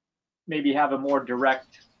just maybe have a more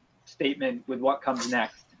direct statement with what comes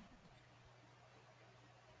next.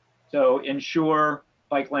 So ensure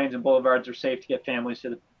bike lanes and boulevards are safe to get families to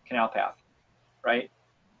the canal path, right?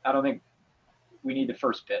 I don't think we need the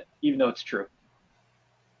first bit, even though it's true.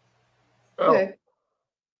 Oh, Okay.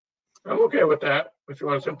 I'm okay with that, if you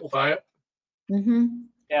want to simplify it. Mm-hmm.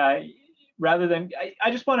 Yeah, rather than, I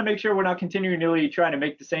just want to make sure we're not continually trying to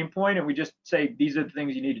make the same point and we just say, these are the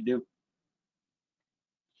things you need to do.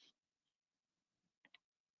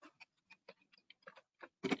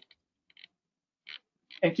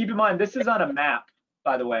 And keep in mind, this is on a map,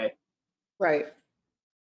 by the way. Right.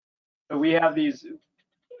 So we have these,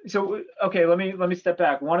 so, okay, let me step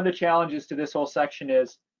back. One of the challenges to this whole section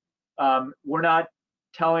is we're not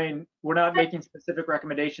making specific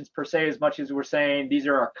recommendations per se as much as we're saying these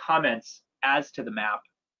are our comments as to the map.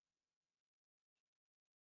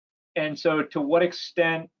 And so to what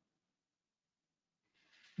extent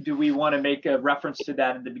do we want to make a reference to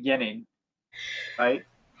that in the beginning, right?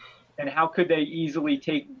 And how could they easily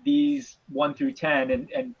take these 1 through 10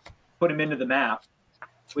 and put them into the map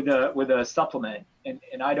with a supplement? And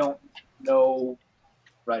I don't know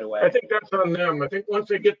right away. I think that's on them. I think once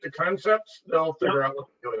they get the concepts, they'll figure out what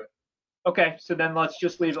to do with it. Okay, so then let's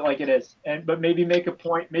just leave it like it is. But maybe make a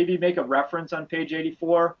point, maybe make a reference on page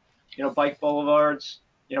 84, bike boulevards,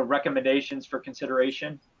 recommendations for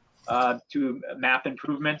consideration to map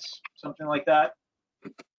improvements, something like that.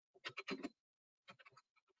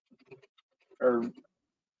 Or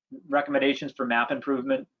recommendations for map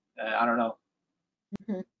improvement. I don't know.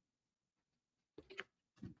 Mhm.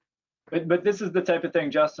 But this is the type of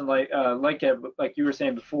thing, Justin, like you were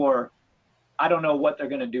saying before, I don't know what they're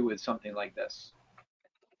going to do with something like this.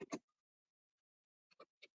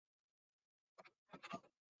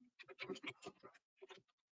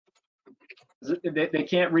 They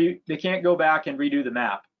can't go back and redo the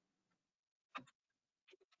map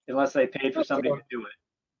unless they paid for somebody to do it.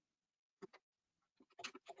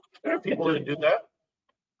 There are people that do that.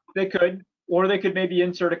 They could, or they could maybe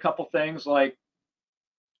insert a couple things like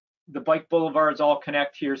the bike boulevards all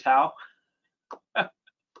connect, here's how.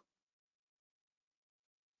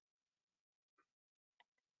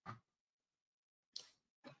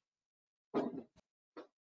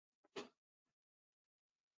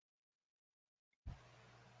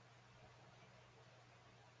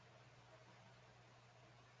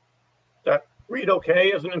 That read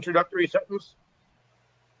okay as an introductory sentence?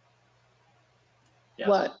 Yes.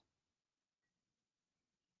 What?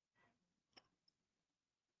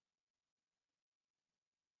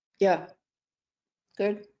 Yeah.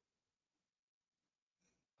 Good.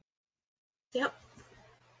 Yep.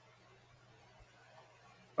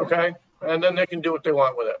 Okay, and then they can do what they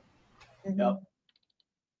want with it. Mhm.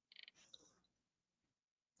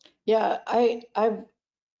 Yeah, I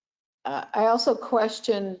also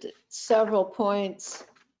questioned several points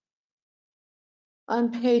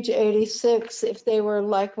on page 86, if they were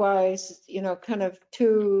likewise, kind of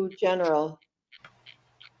too general.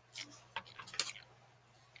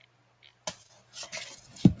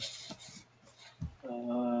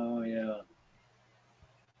 Oh, yeah.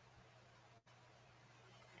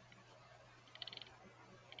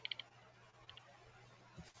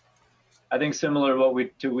 I think similar to what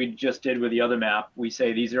we just did with the other map, we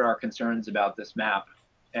say these are our concerns about this map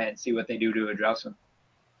and see what they do to address them.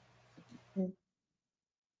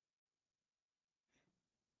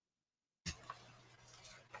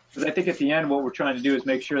 Because I think at the end, what we're trying to do is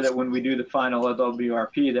make sure that when we do the final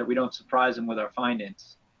LWRP, that we don't surprise them with our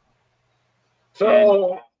findings.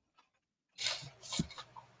 So,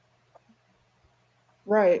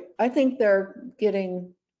 Right. I think they're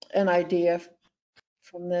getting an idea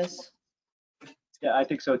from this. Yeah, I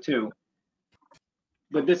think so too.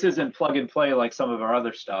 But this isn't plug and play like some of our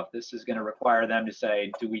other stuff. This is going to require them to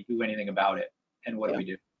say, do we do anything about it? And what do we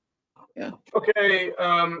do? okay,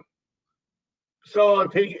 so on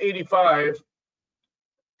page 85,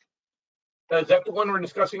 is that the one we're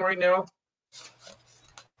discussing right now?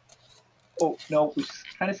 Oh, no, we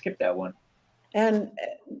kind of skipped that one. And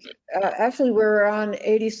actually, we're on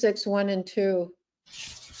 86, 1 and 2.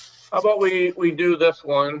 How about we do this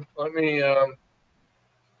one? Let me,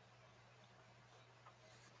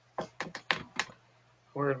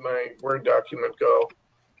 where did my Word document go?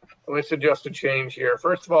 Let me suggest a change here.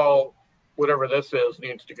 First of all, whatever this is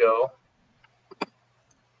needs to go.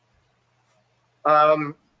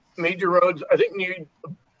 Major roads, I think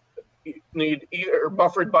need either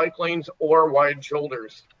buffered bike lanes or wide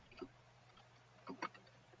shoulders.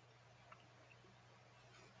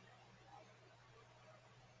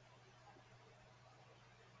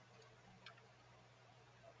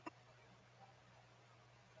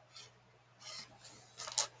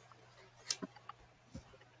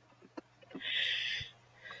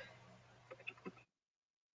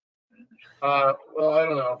 Well, I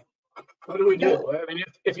don't know. What do we do? I mean,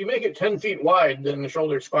 if you make it 10 feet wide, then the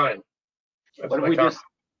shoulder's fine. That's What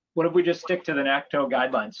if we just stick to the NACTO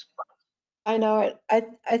guidelines? I know it.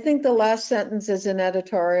 I think the last sentence is an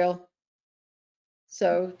editorial.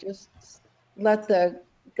 So just let the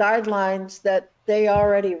guidelines that they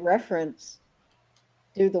already reference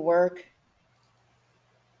do the work.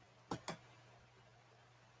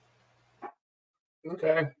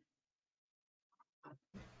 Okay.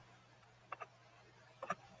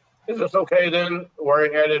 Is this okay then, where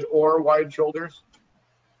I added or wide shoulders?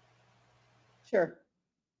 Sure.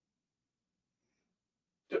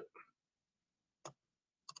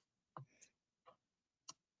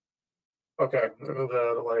 Okay, move that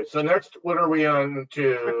out of the way. So next, what are we on Quick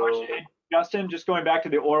to? question, Justin, just going back to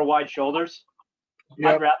the or wide shoulders. Yep.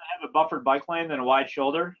 I'd rather have a buffered bike lane than a wide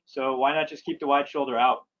shoulder. So why not just keep the wide shoulder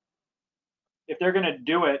out? If they're going to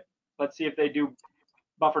do it, let's see if they do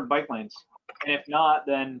buffered bike lanes. And if not,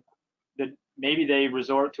 then maybe they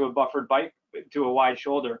resort to a wide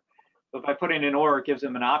shoulder. But by putting in or, it gives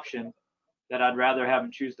them an option that I'd rather have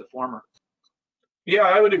them choose the former. Yeah,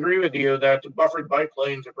 I would agree with you that buffered bike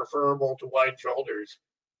lanes are preferable to wide shoulders.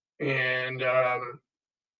 And I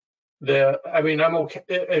mean, I'm okay.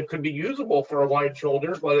 It could be usable for a wide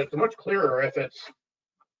shoulder, but it's much clearer if it's,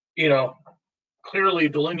 clearly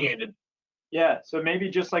delineated. Yeah, so maybe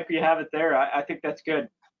just like we have it there, I think that's good.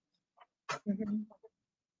 Mhm.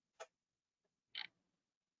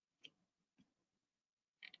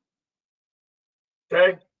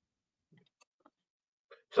 Okay.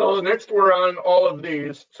 So next we're on all of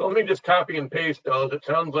these. So let me just copy and paste those. It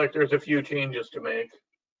sounds like there's a few changes to make.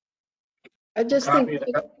 I just Copy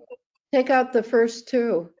think that. take out the first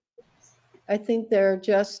two. I think they're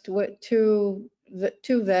just too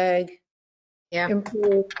vague. Yeah.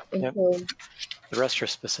 Improve. The rest are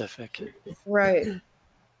specific. Right.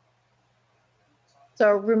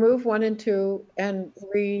 So remove 1 and 2 and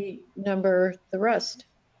renumber the rest.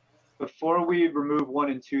 Before we remove 1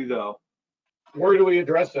 and 2, though. Where do we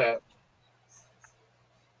address that?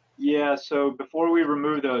 Yeah, so before we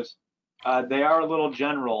remove those, they are a little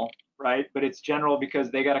general, right? But it's general because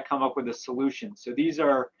they got to come up with a solution. So these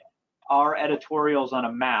are our editorials on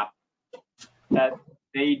a map that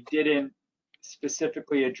they didn't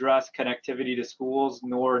specifically address connectivity to schools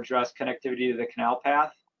nor address connectivity to the canal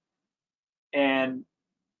path. And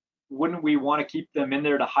wouldn't we want to keep them in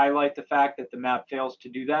there to highlight the fact that the map fails to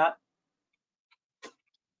do that?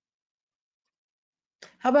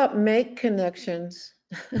 How about make connections?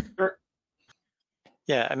 Sure.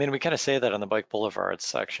 Yeah, I mean, we kind of say that on the bike boulevards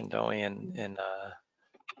section, don't we?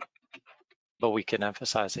 But we can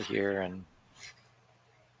emphasize it here. And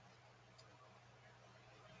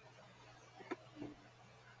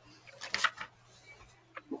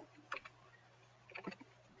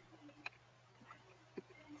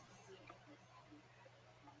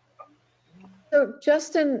So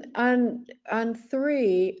Justin, on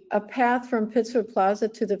 3, a path from Pittsford Plaza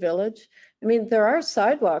to the village. I mean, there are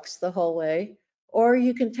sidewalks the whole way, or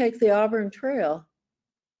you can take the Auburn Trail.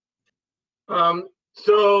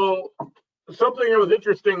 So something that was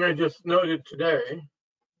interesting I just noted today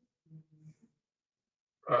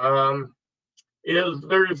is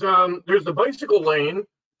there's the bicycle lane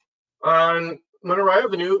on Monroe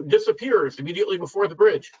Avenue disappears immediately before the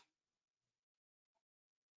bridge,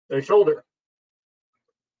 the shoulder.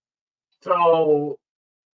 So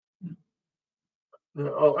I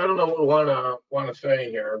don't know what I want to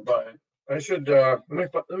say here, but I should let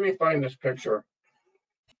me find this picture.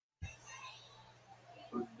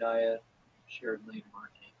 Food diet, shared lane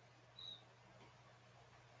marking.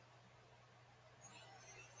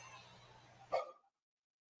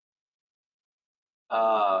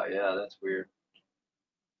 Yeah, that's weird.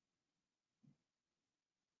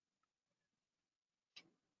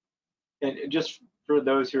 And just for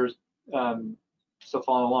those who are still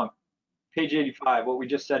following along, page 85, what we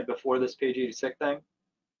just said before this page 86 thing,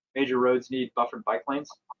 major roads need buffered bike lanes.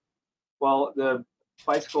 Well, the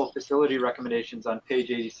bicycle facility recommendations on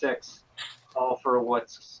page 86 call for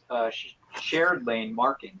what's shared lane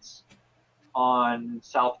markings on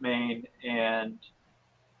South Main and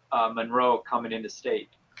Monroe coming into State,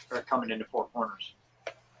 or coming into Four Corners.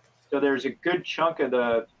 So there's a good chunk of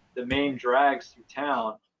the main drags through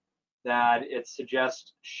town that it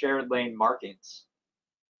suggests shared lane markings.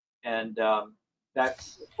 And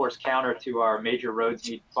that's, of course, counter to our major roads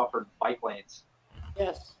need buffered bike lanes.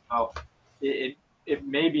 Yes. So it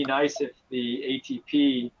may be nice if the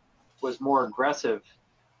ATP was more aggressive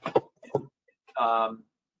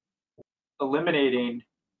eliminating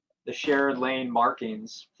the shared lane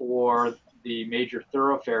markings for the major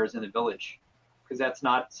thoroughfares in the village, because that's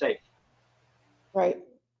not safe. Right.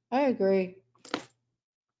 I agree.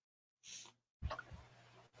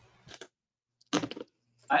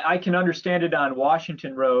 I can understand it on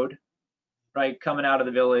Washington Road, right, coming out of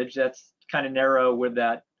the village. That's kind of narrow with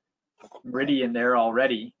that meridian there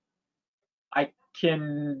already. I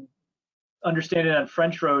can understand it on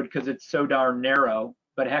French Road because it's so darn narrow,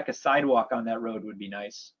 but heck, a sidewalk on that road would be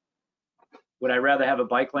nice. Would I rather have a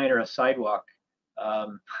bike lane or a sidewalk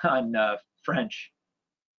on French?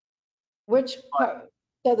 Which part?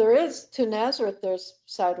 So there is to Nazareth, there's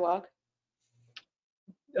sidewalk.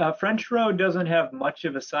 French Road doesn't have much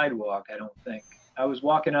of a sidewalk, I don't think. I was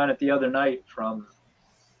walking on it the other night from,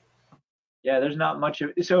 yeah, there's not much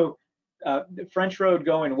of, so the French Road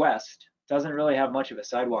going west doesn't really have much of a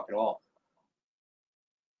sidewalk at all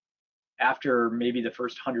after maybe the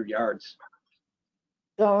first 100 yards.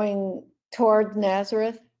 Going toward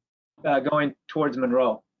Nazareth? Going towards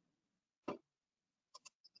Monroe.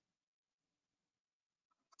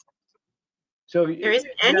 So There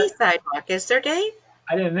isn't any sidewalk, is there, Dave?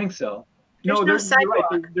 I didn't think so. There's no you're right.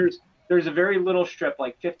 sidewalk. There's a very little strip,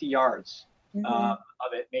 like 50 yards of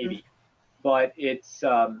it, maybe. But it's,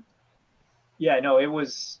 yeah, no, it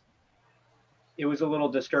was a little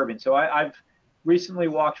disturbing. So I've recently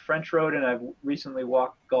walked French Road and I've recently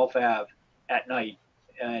walked Gulf Ave at night,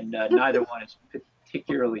 and neither one is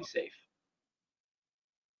particularly safe.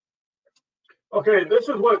 Okay, this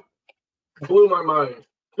is what blew my mind.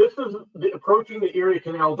 This is approaching the Erie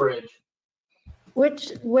Canal Bridge.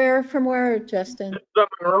 From where, Justin? This is up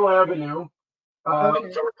Monroe Avenue.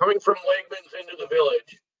 Okay. So we're coming from Wegmans into the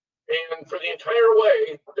village. And for the entire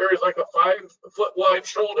way, there is like a 5-foot wide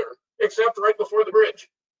shoulder, except right before the bridge.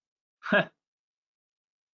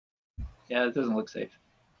 Yeah, it doesn't look safe.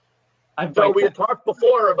 So we had talked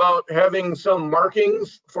before about having some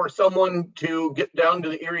markings for someone to get down to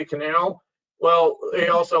the Erie Canal. Well, they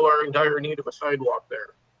also are in dire need of a sidewalk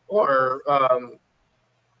there. Or,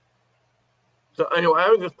 so anyway, I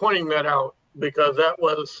was just pointing that out because that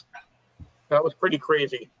was pretty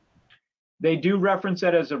crazy. They do reference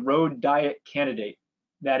it as a road diet candidate,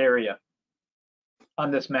 that area, on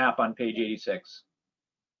this map on page 86.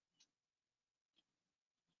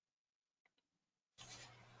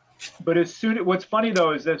 But what's funny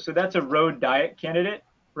though is that, so that's a road diet candidate,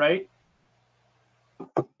 right?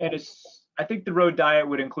 And I think the road diet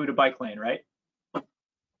would include a bike lane, right?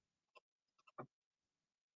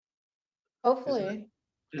 Hopefully.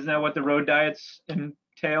 Isn't that what the road diets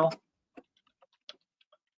entail?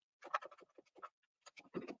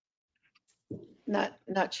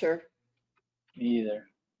 Not sure. Me either.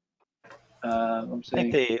 I'm I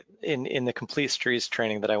think saying, in the complete streets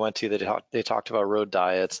training that I went to, they talked about road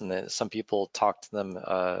diets, and that some people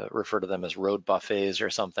refer to them as road buffets or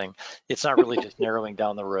something. It's not really just narrowing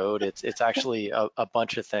down the road. It's actually a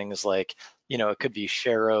bunch of things like, it could be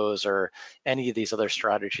sharrows or any of these other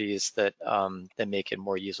strategies that make it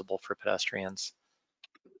more usable for pedestrians.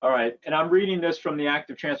 all right, and I'm reading this from the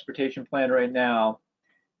active transportation plan right now.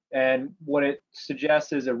 And what it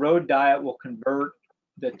suggests is a road diet will convert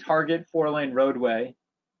the target 4-lane roadway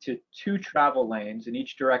to 2 travel lanes in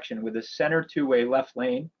each direction with a center 2-way left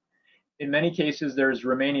lane. In many cases, there's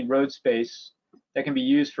remaining road space that can be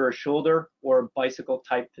used for a shoulder or a bicycle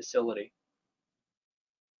type facility.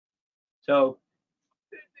 So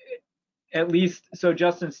at least, so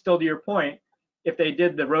Justin, still to your point, if they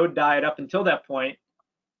did the road diet up until that point,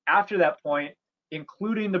 after that point,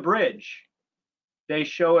 including the bridge, they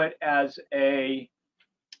show it as a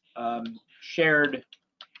shared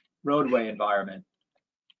roadway environment.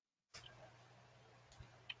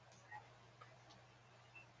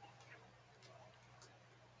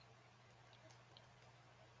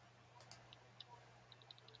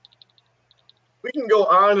 We can go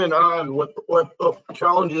on and on with what the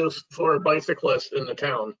challenges for bicyclists in the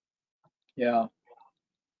town. Yeah.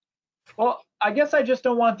 Well, I guess I just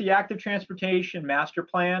don't want the active transportation master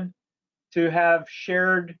plan to have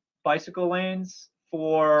shared bicycle lanes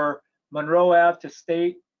for Monroe Ave to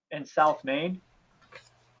State and South Main.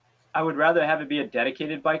 I would rather have it be a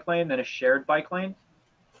dedicated bike lane than a shared bike lane.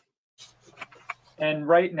 And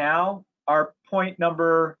right now, our point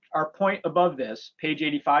above this, page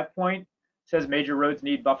 85 point, says major roads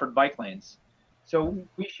need buffered bike lanes. So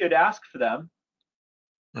we should ask for them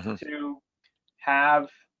to have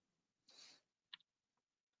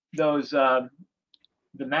those, the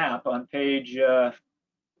map on page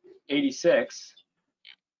 86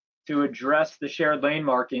 to address the shared lane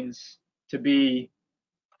markings to be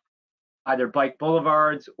either bike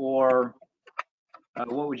boulevards or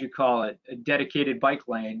what would you call it? A dedicated bike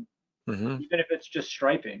lane, even if it's just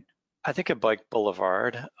striping. I think a bike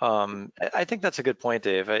boulevard. I think that's a good point,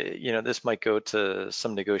 Dave. This might go to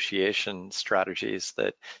some negotiation strategies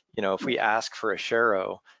that, if we ask for a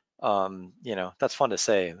sharrow, that's fun to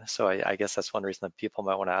say. So I guess that's one reason that people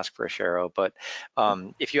might want to ask for a sharrow. But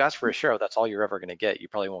if you ask for a sharrow, that's all you're ever going to get. You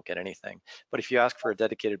probably won't get anything. But if you ask for a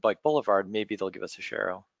dedicated bike boulevard, maybe they'll give us a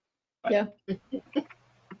sharrow. Yeah.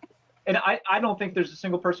 And I don't think there's a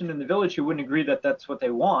single person in the village who wouldn't agree that that's what they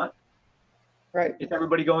want. Right. It's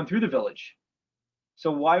everybody going through the village. So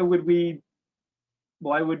why would we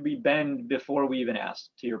bend before we even ask,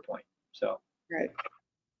 to your point? So. Right.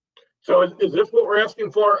 So is this what we're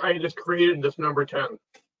asking for? I just created this number 10.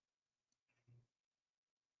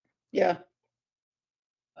 Yeah.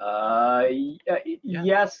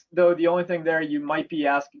 Yes, though the only thing there you might be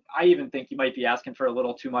asking, I even think you might be asking for a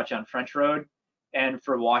little too much on French Road and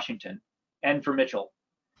for Washington and for Mitchell,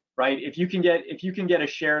 right? If you can get a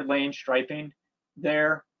shared lane striping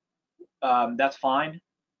there, that's fine.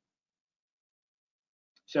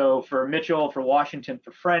 So for Mitchell, for Washington,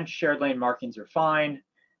 for French, shared lane markings are fine,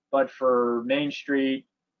 but for Main Street,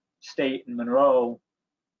 State, and Monroe,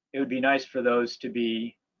 it would be nice for those to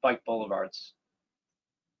be bike boulevards.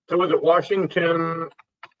 So was it Washington?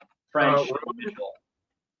 French, Mitchell.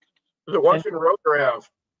 Is it Washington Road or Ave?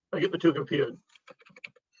 I get the two confused.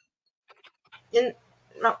 In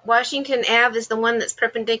Washington Ave is the one that's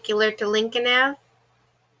perpendicular to Lincoln Ave.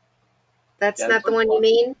 That's not the one you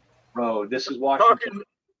mean? Road. This is Washington.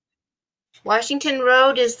 Washington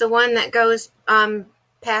Road is the one that goes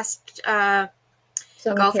past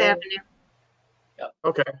Gulf Avenue. Yep.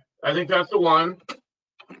 Okay, I think that's the one.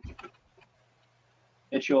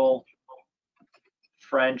 Mitchell,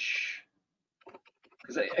 French.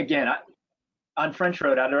 Because again, on French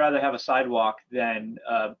Road, I'd rather have a sidewalk than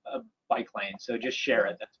a bike lane. So just share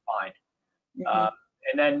it. That's fine.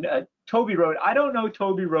 And then Toby Road. I don't know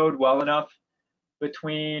Toby Road well enough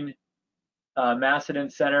between Macedon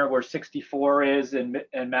Center, where 64 is, and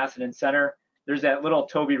Macedon Center. There's that little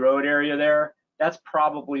Toby Road area there. That's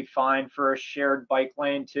probably fine for a shared bike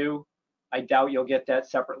lane too. I doubt you'll get that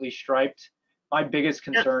separately striped. My biggest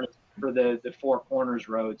concern is for the Four Corners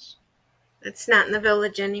roads. It's not in the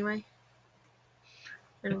village anyway,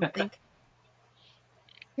 I don't think.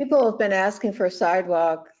 People have been asking for a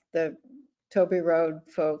sidewalk, the Toby Road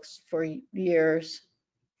folks, for years.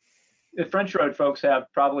 The French Road folks have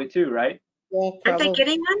probably too, right? Yeah, Aren't they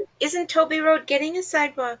getting one? Isn't Toby Road getting a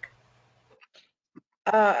sidewalk?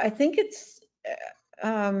 I think it's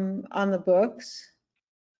on the books.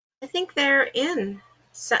 I think they're in.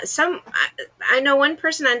 I know one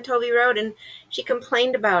person on Toby Road, and she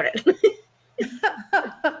complained about it.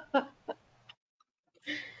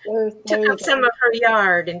 Took up some of her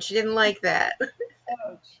yard, and she didn't like that.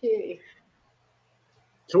 Oh, gee.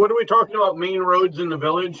 So what are we talking about? Main roads in the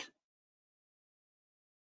village?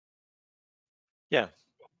 Yeah.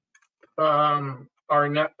 Are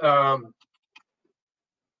not,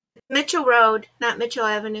 Mitchell Road, not Mitchell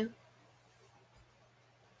Avenue.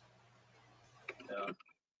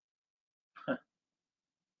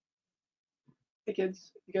 Hey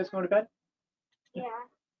kids, you guys going to bed? Yeah,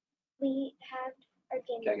 we have our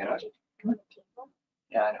game Can I of get out? Magic on the table.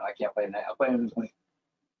 Yeah, I know. I can't play tonight. I'll play on the 20.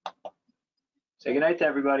 Say goodnight to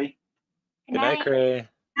everybody. Good night, Cray.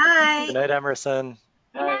 Hi. Good night, Emerson.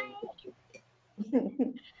 Good night.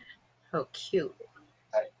 Oh, cute.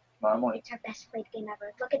 Tomorrow morning. It's our best played game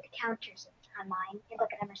ever. Look at the counters on mine and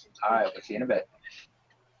look at Emerson's. All right, we'll see you in a bit.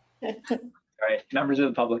 All right, members of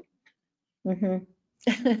the public. Mhm.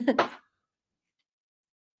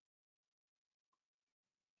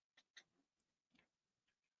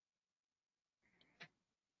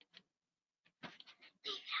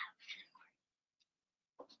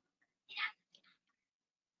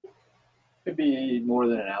 Could be more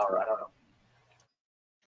than an hour. I don't know.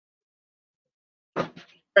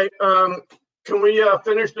 right, can we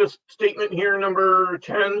finish this statement here, number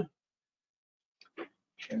 10?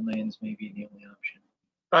 Shared lanes may be the only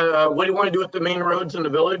option. What do you want to do with the main roads in the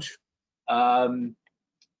village?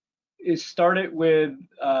 Is start it with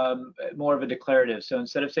more of a declarative. So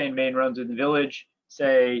instead of saying main roads in the village,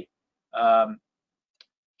 say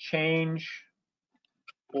change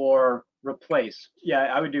or replace. Yeah,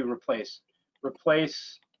 I would do replace.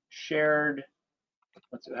 Replace shared.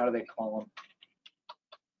 How do they call them?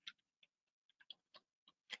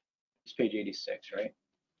 It's page 86, right?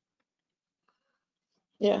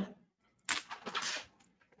 Yeah.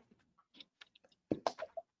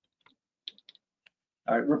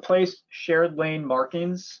 All right, replace shared lane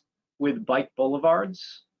markings with bike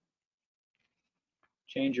boulevards.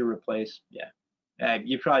 Change or replace, yeah.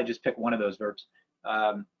 You probably just pick one of those verbs.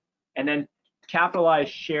 And then capitalize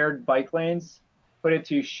shared bike lanes, put it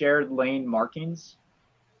to shared lane markings.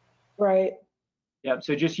 Right. Yep,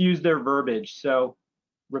 so just use their verbiage. So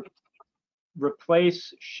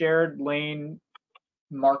replace shared lane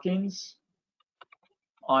markings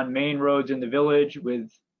on main roads in the village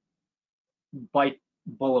with bike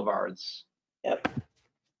boulevards. Yep.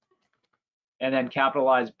 And then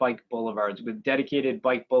capitalize bike boulevards with dedicated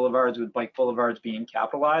bike boulevards with bike boulevards being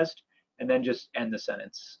capitalized, and then just end the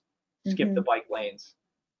sentence. Skip the bike lanes.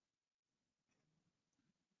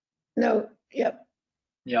 No, yep.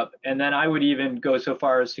 Yep, and then I would even go so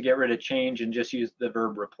far as to get rid of change and just use the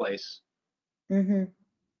verb replace. Mm-hmm.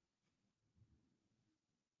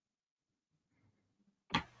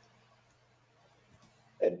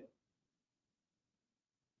 Good.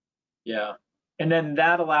 Yeah, and then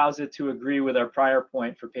that allows it to agree with our prior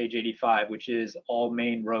point for page 85, which is all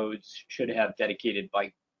main roads should have dedicated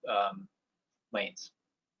bike lanes.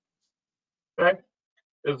 Okay.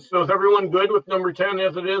 So is everyone good with number 10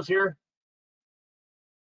 as it is here?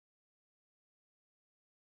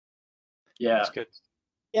 Yeah. That's good.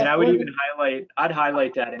 And Yep, I would we're- even I'd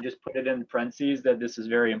highlight that and just put it in parentheses that this is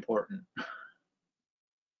very important.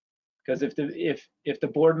 Because if the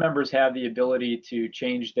board members have the ability to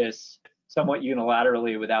change this somewhat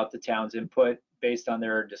unilaterally without the town's input based on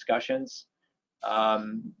their discussions,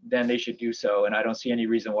 then they should do so. And I don't see any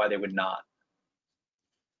reason why they would not.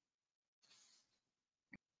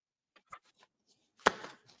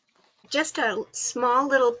 Just a small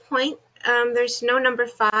little point. There's no number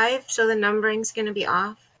 5, so the numbering's going to be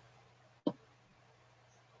off.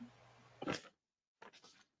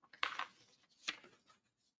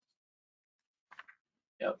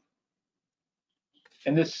 Yep.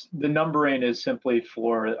 And the numbering is simply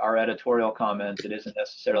for our editorial comments. It isn't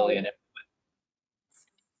necessarily an input.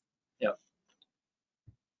 Yep.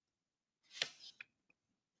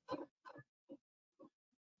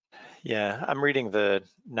 Yeah, I'm reading the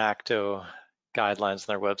NACTO guidelines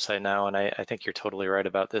on their website now, and I think you're totally right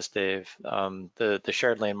about this, Dave. The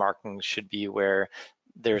shared lane markings should be where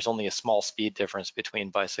there's only a small speed difference between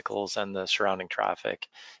bicycles and the surrounding traffic,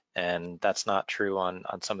 and that's not true on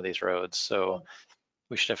some of these roads. So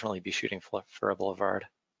we should definitely be shooting for a boulevard.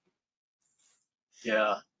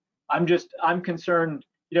 Yeah, I'm concerned,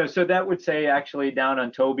 so that would say actually down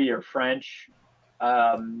on Toby or French,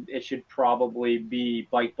 it should probably be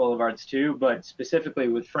bike boulevards too, but specifically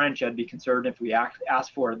with French, I'd be concerned if we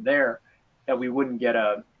asked for it there, that we wouldn't get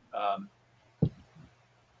a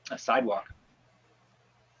sidewalk.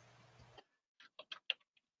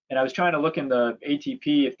 And I was trying to look in the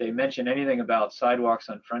ATP if they mention anything about sidewalks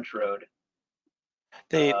on French Road.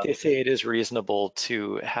 They say it is reasonable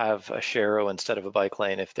to have a sharrow instead of a bike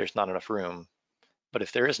lane if there's not enough room. But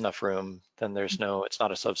if there is enough room, then it's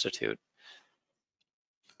not a substitute.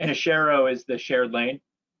 And a sharrow is the shared lane.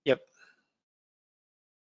 Yep.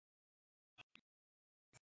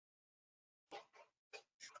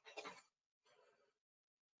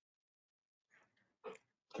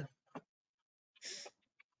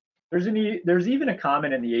 There's even a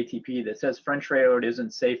comment in the ATP that says French Road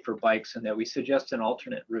isn't safe for bikes and that we suggest an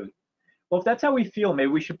alternate route. Well, if that's how we feel, maybe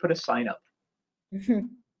we should put a sign up.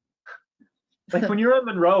 Like when you're on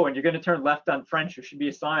Monroe and you're going to turn left on French, there should be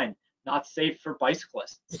a sign, not safe for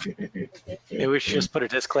bicyclists. Maybe we should just put a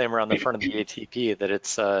disclaimer on the front of the ATP that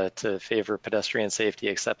it's to favor pedestrian safety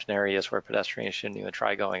except in areas where pedestrians shouldn't even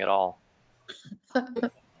try going at all.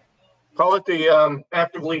 Call it the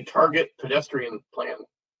actively target pedestrian plan.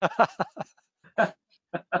 I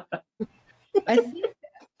think,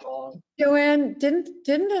 Joanne,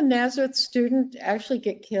 didn't a Nazareth student actually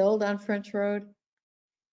get killed on French Road?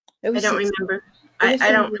 I don't remember.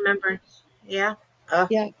 I don't remember. Yeah.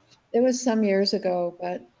 Yeah, it was some years ago,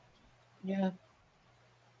 but yeah.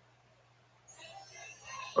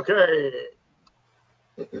 Okay.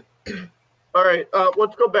 All right,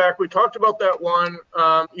 let's go back. We talked about that one.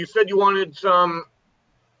 You said you wanted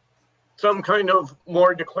some kind of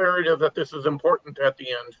more declarative that this is important at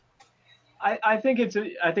the end. I think it's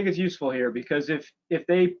useful here because if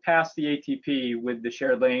they pass the ATP with the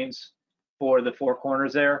shared lanes for the four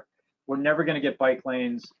corners there, we're never going to get bike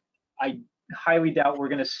lanes. I highly doubt we're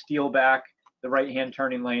going to steal back the right-hand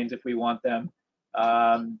turning lanes if we want them.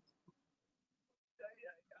 I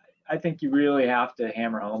think you really have to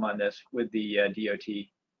hammer home on this with the DOT.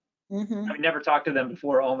 I've never talked to them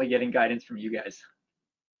before, only getting guidance from you guys.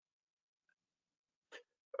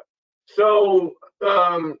 So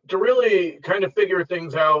to really kind of figure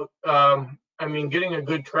things out, I mean, getting a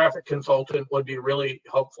good traffic consultant would be really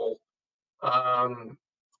helpful. I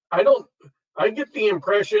get the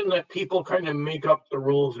impression that people kind of make up the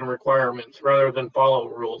rules and requirements rather than follow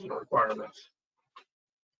rules and requirements.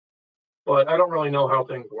 But I don't really know how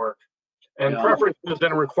things work. And preferences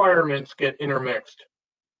and requirements get intermixed.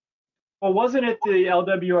 Well, wasn't it the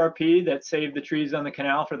LWRP that saved the trees on the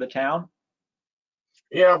canal for the town?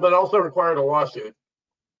 Yeah, but also required a lawsuit.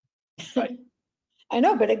 Right. I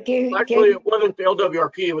know, but it gave. Actually, it wasn't the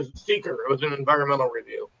LWRP, it was Seeker. It was an environmental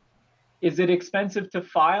review. Is it expensive to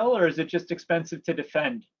file or is it just expensive to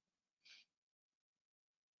defend?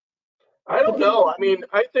 I don't know. I mean,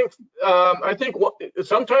 I think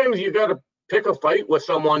sometimes you got to pick a fight with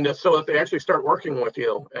someone just so that they actually start working with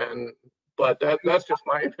you. But that's just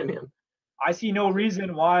my opinion. I see no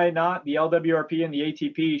reason why not the LWRP and the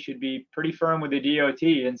ATP should be pretty firm with the DOT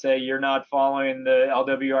and say you're not following the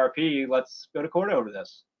LWRP. Let's go to court over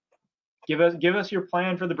this. Give us your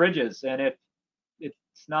plan for the bridges, and if it's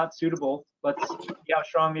not suitable, let's see how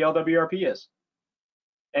strong the LWRP is.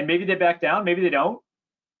 And maybe they back down, maybe they don't.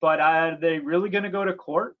 But are they really going to go to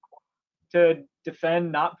court to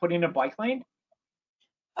defend not putting a bike lane?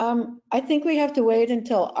 I think we have to wait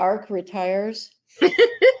until ARC retires.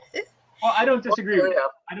 Well, I don't disagree with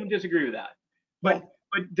that. I don't disagree with that. But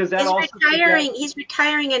does that also He's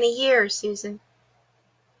retiring in a year, Susan.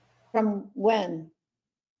 From when?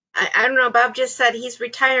 I don't know. Bob just said he's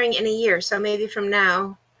retiring in a year, so maybe from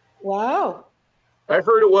now. Wow. I've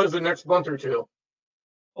heard it was the next month or two.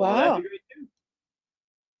 Well, Wow. that'd be great too.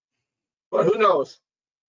 But who knows?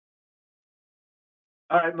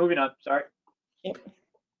 All right, moving on. Sorry. Yep.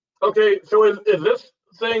 Okay, so is this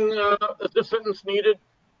thing, is this sentence needed?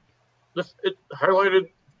 It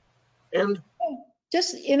highlighted end?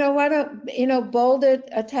 Just, why don't, bold it,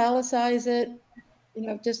 italicize it,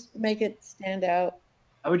 just make it stand out.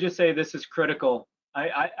 I would just say this is critical.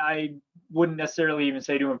 I wouldn't necessarily even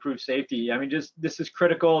say to improve safety. I mean, just this is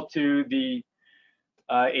critical to the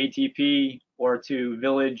ATP or to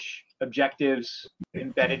village objectives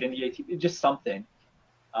embedded in the ATP, just something.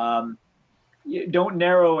 You don't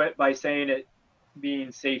narrow it by saying it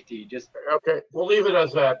being safety, just. Okay, we'll leave it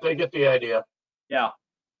as that. They get the idea. Yeah.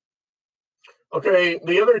 Okay,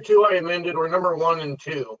 the other two I amended were number 1 and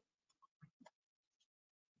 2.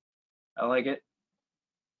 I like it.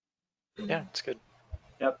 Yeah, it's good.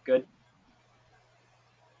 Yep, good.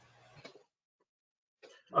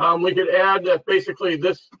 We could add that basically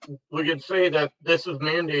we could say that this is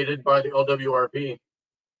mandated by the LWRP.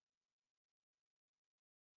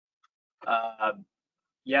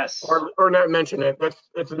 Yes. Or not mention it.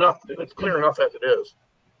 It's enough. It's clear enough as it is.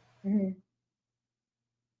 Mhm.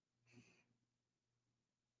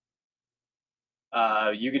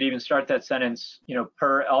 You could even start that sentence,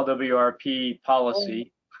 per LWRP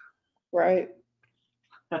policy. Right.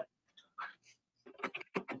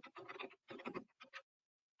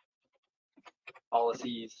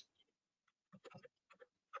 Policies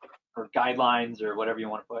or guidelines or whatever you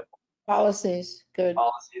want to put. Policies, good.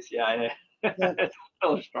 Policies, yeah. Yeah. It's a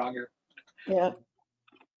little stronger. Yeah.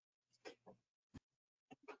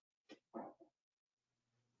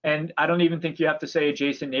 And I don't even think you have to say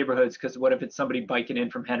adjacent neighborhoods, because what if it's somebody biking in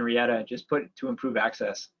from Henrietta? Just put to improve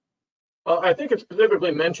access. Well, I think it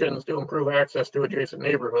specifically mentions to improve access to adjacent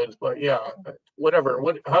neighborhoods, but yeah, whatever.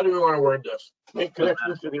 How do we want to word this? Make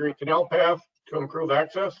connections to the Erie Canal path to improve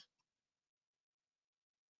access?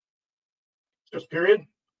 Just period?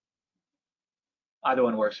 Either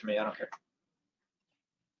one works for me. I don't care.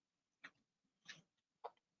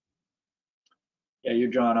 Yeah, you're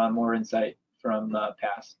drawing on more insight from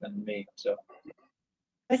past than me, so.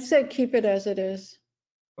 I said keep it as it is.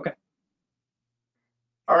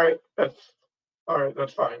 All right,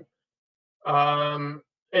 that's fine.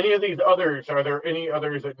 Any of these others, are there any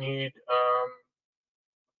others that need,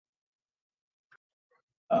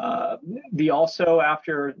 The also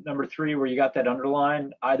after number 3, where you got that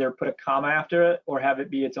underline, either put a comma after it or have it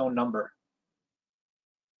be its own number.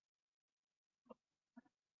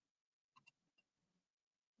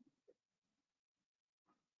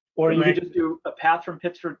 Or you could just do a path from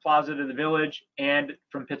Pittsford Plaza to the Village and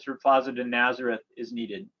from Pittsford Plaza to Nazareth is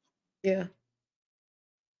needed. Yeah.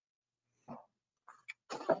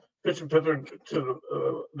 Pittsford to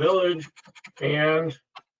the Village and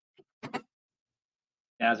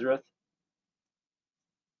Nazareth.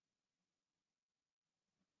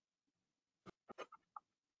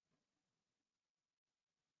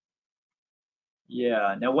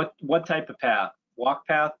 Yeah, now what type of path? Walk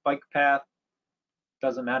path, bike path,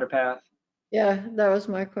 doesn't matter path? Yeah, that was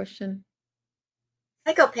my question.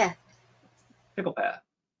 Psychopath. Pickle path.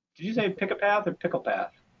 Did you say pick a path or pickle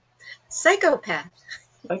path? Psychopath.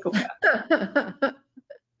 Psychopath.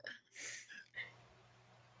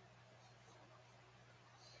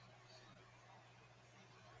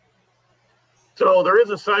 so there is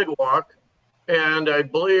a sidewalk, and I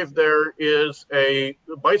believe there is a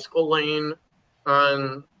bicycle lane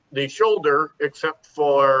on the shoulder, except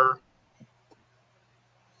for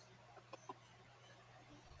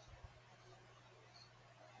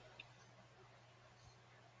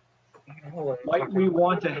Might we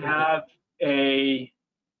want to have a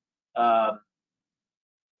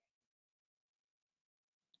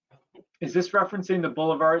is this referencing the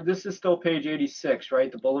boulevard? This is still page 86, right?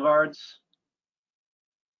 The boulevards.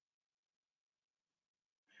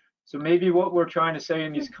 So maybe what we're trying to say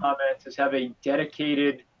in these comments is have a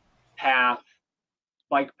dedicated path,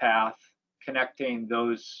 bike path, connecting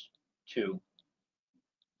those two.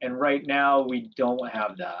 And right now we don't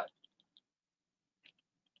have that.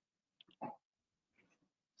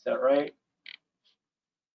 Is that right?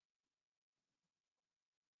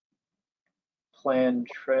 Planned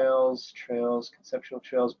trails, conceptual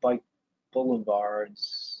trails, bike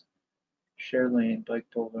boulevards, share lane, bike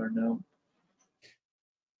boulevard, no.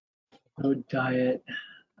 Road diet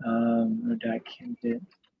candidate.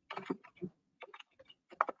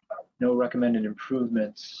 No recommended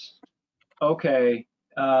improvements. Okay.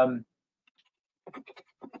 So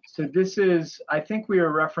this is, I think we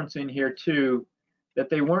are referencing here too, that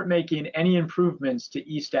they weren't making any improvements to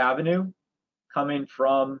East Avenue coming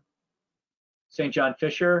from St. John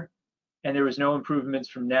Fisher, and there was no improvements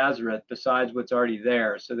from Nazareth besides what's already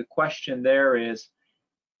there. So the question there is,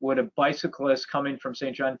 would a bicyclist coming from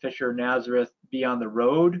St. John Fisher, Nazareth be on the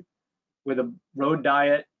road with a road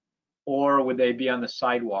diet, or would they be on the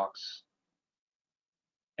sidewalks?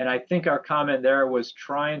 And I think our comment there was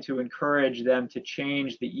trying to encourage them to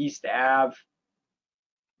change the East Ave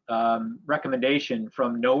recommendation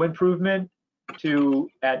from no improvement to,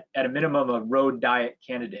 at a minimum, a road diet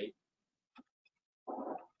candidate.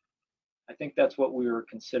 I think that's what we were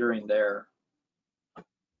considering there.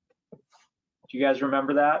 Do you guys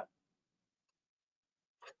remember that?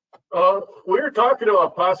 we were talking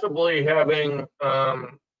about possibly having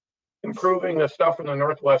improving the stuff in the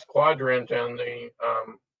northwest quadrant and the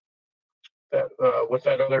what's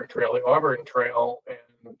that other trail, the Auburn Trail,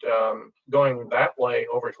 and going that way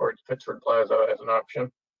over towards Pittsford Plaza as an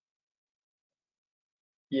option.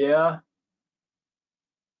 Yeah.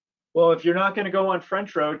 Well, if you're not going to go on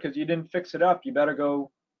French Road because you didn't fix it up, you better go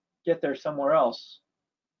get there somewhere else.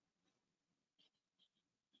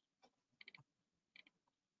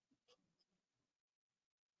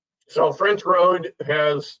 So French Road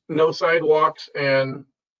has no sidewalks and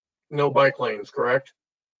no bike lanes, correct?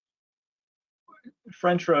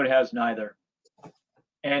 French Road has neither.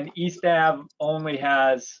 and East Ave only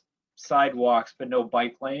has sidewalks but no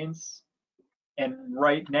bike lanes. And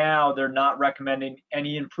right now, they're not recommending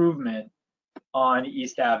any improvement on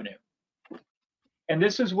East Avenue. And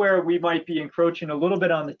this is where we might be encroaching a little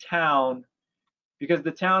bit on the town, because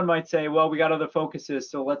the town might say, well, we got other focuses,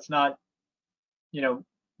 so let's not,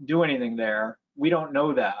 do anything there. We don't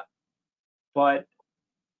know that. But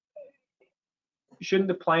shouldn't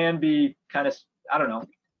the plan be kind of, I don't know.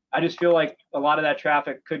 I just feel like a lot of that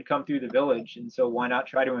traffic could come through the village. And so why not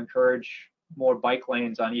try to encourage more bike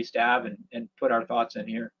lanes on East Ave and put our thoughts in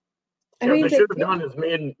here? I What mean, they should have done is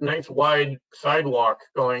made a nice wide sidewalk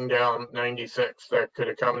going down 96 that could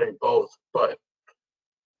accommodate both, but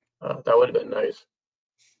that would have been nice.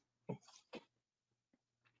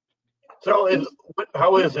 So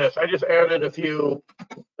how is this? I just added a few,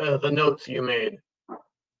 the notes you made.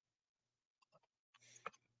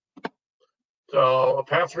 So a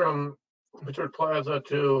path from Pittsburgh Plaza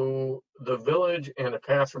to the village and a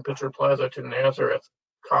path from Pittsburgh Plaza to Nazareth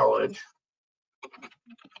College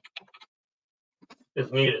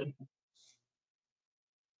is needed.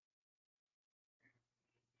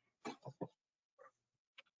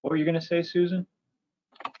 What were you going to say, Susan?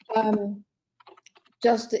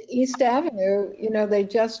 Just East Avenue, they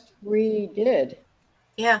just redid.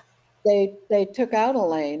 Yeah. They took out a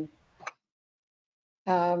lane,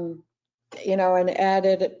 and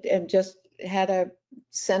added and just had a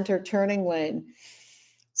center turning lane.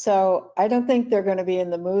 So I don't think they're going to be in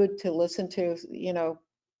the mood to listen to,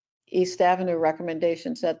 East Avenue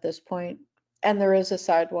recommendations at this point. And there is a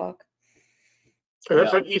sidewalk. So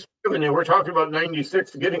that's like East Avenue. We're talking about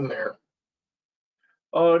 96 getting there.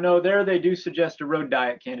 Oh, no, there they do suggest a road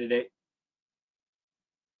diet candidate.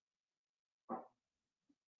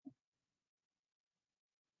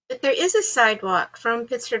 But there is a sidewalk from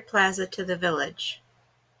Pittsford Plaza to the village.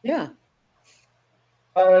 Yeah,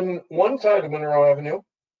 On one side of Monroe Avenue,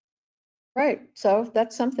 right. So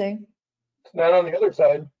that's something. it's not on the other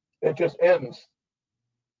side. It just ends.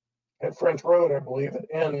 At French Road, I believe it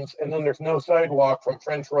ends, and then there's no sidewalk from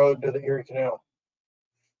French Road to the Erie Canal.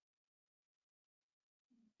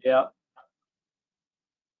 Yeah.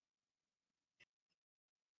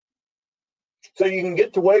 So you can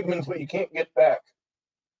get to Wegmans, but you can't get back.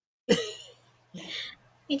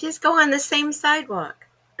 You just go on the same sidewalk.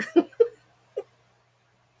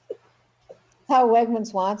 How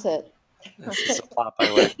Wegmans wants it. This is a plot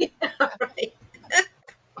by way. Right.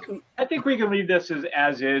 I think we can leave this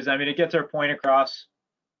as is. I mean, it gets our point across.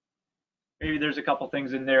 Maybe there's a couple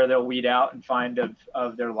things in there they'll weed out and find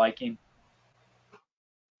of their liking.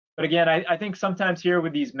 But again, I think sometimes here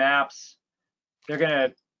with these maps, they're going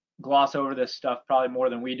to gloss over this stuff probably more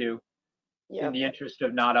than we do in the interest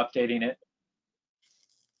of not updating it,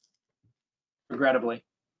 regrettably.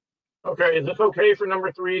 Okay, is this okay for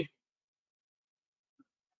number 3?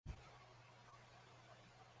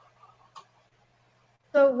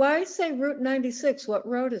 So why say Route 96? What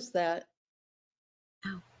road is that?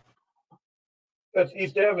 That's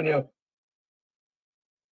East Avenue.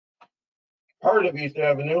 Part of East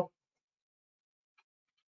Avenue.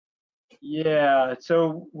 Yeah,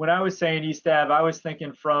 so when I was saying East Ave, I was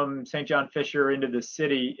thinking from St. John Fisher into the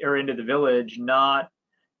city or into the village, not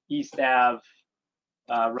East Ave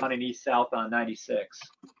running east-south on 96.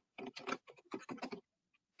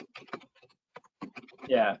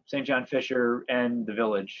 Yeah, St. John Fisher and the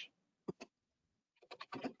village.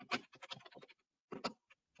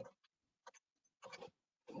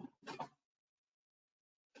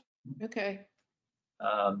 Okay.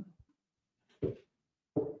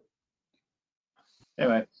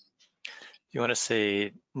 Anyway. You want to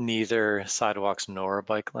say neither sidewalks nor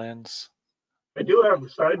bike lanes? I do have the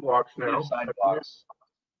sidewalks now. Sidewalks.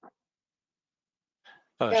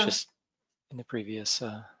 Oh, Yeah. it's just in the previous.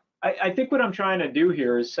 I think what I'm trying to do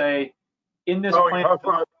here is say, in this Oh, plan, how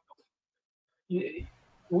far? you,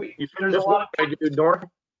 There's there's a lot I do north.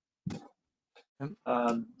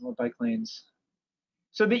 more bike lanes.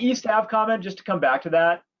 So the East Ave comment, just to come back to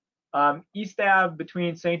that, East Ave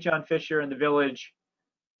between St. John Fisher and the village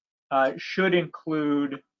should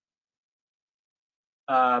include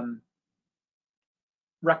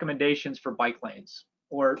recommendations for bike lanes,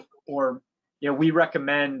 or we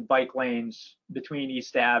recommend bike lanes between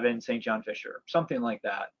East Ave and St. John Fisher, something like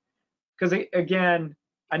that. Because again,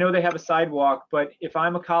 I know they have a sidewalk, but if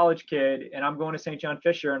I'm a college kid and I'm going to St. John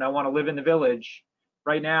Fisher and I want to live in the village,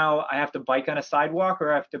 right now I have to bike on a sidewalk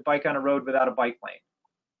or I have to bike on a road without a bike lane.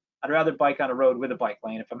 I'd rather bike on a road with a bike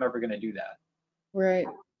lane if I'm ever going to do that. Right.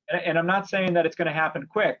 And I'm not saying that it's going to happen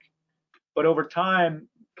quick, but over time,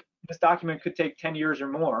 this document could take 10 years or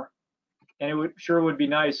more, and it would be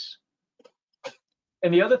nice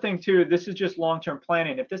And the other thing too, this is just long-term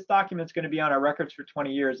planning. If this document's going to be on our records for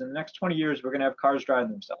 20 years, in the next 20 years, we're going to have cars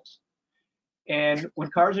driving themselves. And when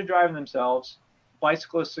cars are driving themselves,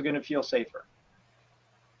 bicyclists are going to feel safer.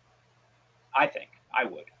 I think I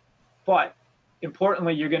would. But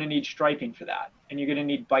importantly, you're going to need striping for that. And you're going to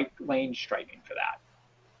need bike lane striping for that.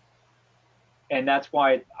 And that's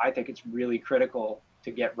why I think it's really critical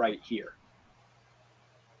to get right here.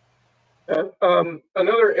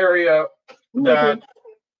 Another area that,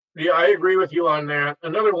 yeah, I agree with you on that.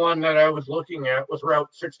 Another one that I was looking at was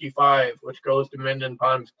Route 65, which goes to Minden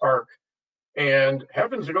Ponds Park and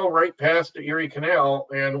happens to go right past the Erie Canal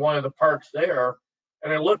and one of the parks there.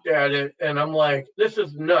 And I looked at it and I'm like, this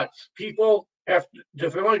is nuts. People have to,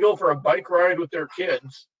 if they want to go for a bike ride with their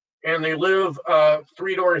kids and they live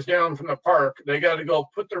 3 doors down from the park, they got to go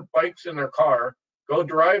put their bikes in their car, go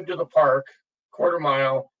drive to the park, quarter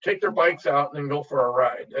mile, take their bikes out and then go for a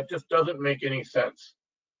ride. That just doesn't make any sense.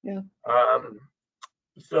 Yeah.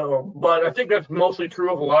 So, but I think that's mostly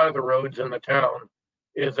true of a lot of the roads in the town,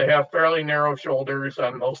 is they have fairly narrow shoulders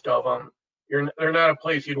on most of them. They're not a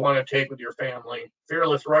place you'd want to take with your family.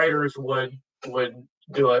 Fearless riders would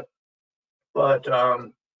do it, but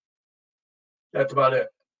that's about it.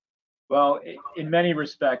 Well, in many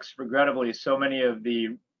respects, regrettably, so many of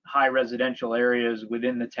the high residential areas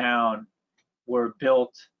within the town were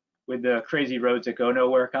built with the crazy roads that go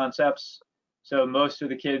nowhere concepts. So most of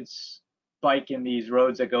the kids bike in these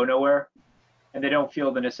roads that go nowhere, and they don't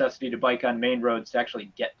feel the necessity to bike on main roads to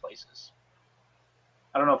actually get places.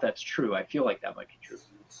 I don't know if that's true. I feel like that might be true.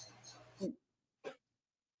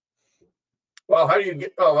 Well, how do you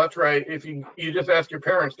get, oh, that's right. If you just ask your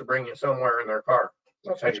parents to bring you somewhere in their car.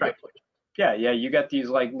 That's how you get places. Yeah, you got these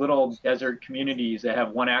like little desert communities that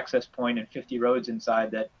have one access point and 50 roads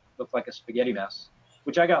inside that look like a spaghetti mess,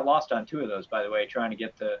 which I got lost on 2 of those, by the way, trying to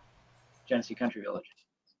get to Genesee Country Village.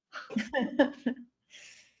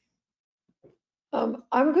 I'm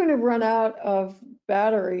going to run out of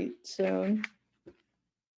battery soon.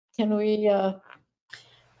 Can we,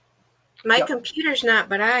 My Yep. computer's not,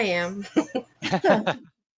 but I am.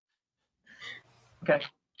 Okay.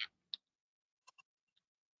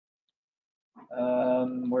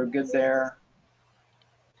 We're good there.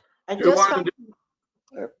 I Do you just want found,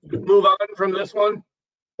 to move on from this one?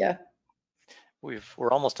 yeah,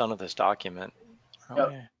 We're almost done with this document. Yep.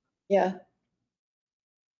 Okay. yeah.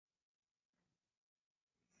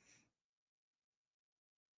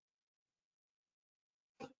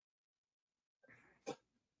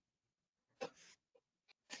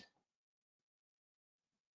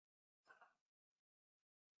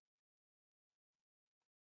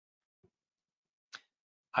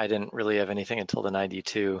 I didn't really have anything until the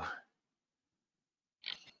 92.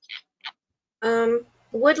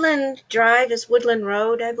 Woodland Drive is Woodland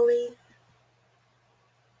Road, I believe.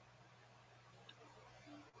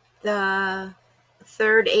 The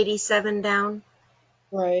third 87 down.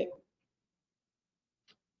 Right.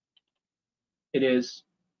 It is.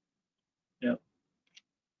 Yep.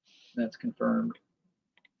 That's confirmed.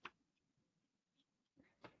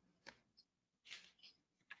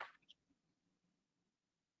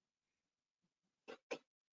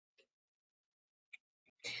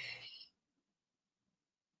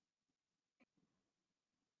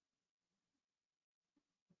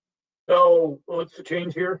 So what's the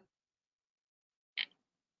change here?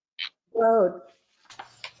 Road.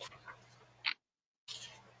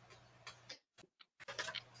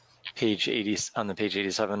 Page 80 on the page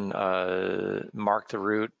 87. Mark the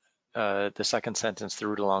route. The second sentence, the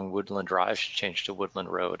route along Woodland Drive, should change to Woodland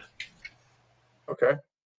Road. Okay.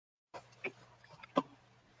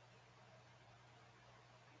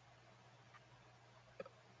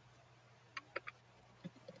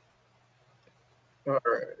 All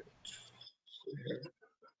right.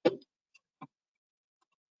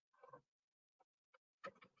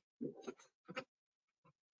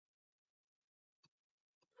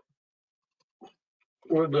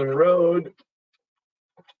 Woodland Road,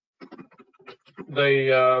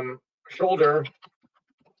 the shoulder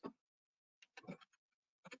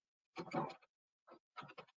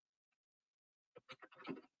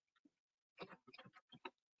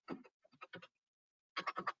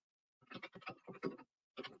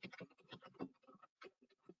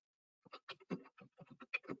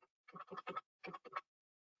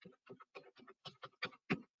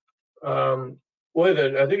what is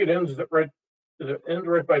it? I think it ends right. Does it end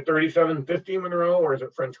right by 3750 Monroe, or is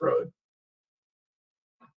it French Road?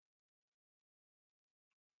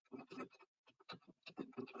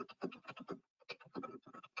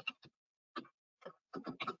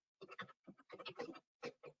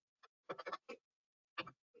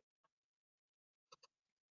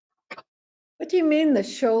 do you mean the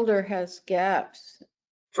shoulder has gaps?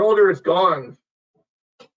 Shoulder is gone.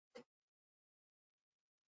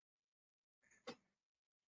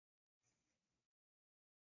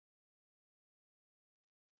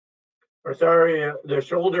 Or sorry, the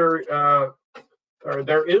shoulder, or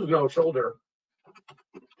there is no shoulder.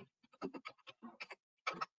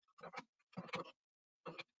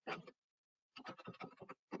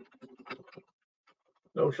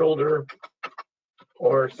 No shoulder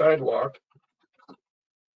or sidewalk.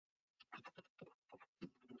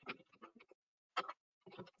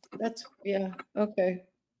 That's, yeah, okay.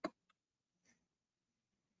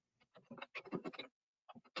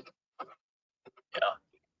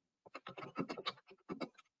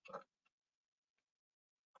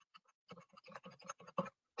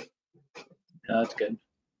 No, that's good.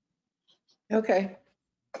 Okay.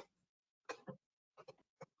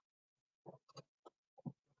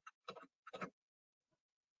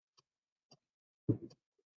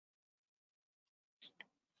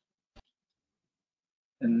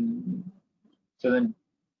 And so then,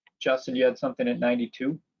 Justin, you had something at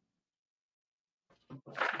 92?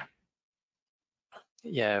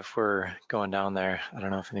 Yeah, if we're going down there, I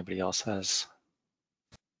don't know if anybody else has.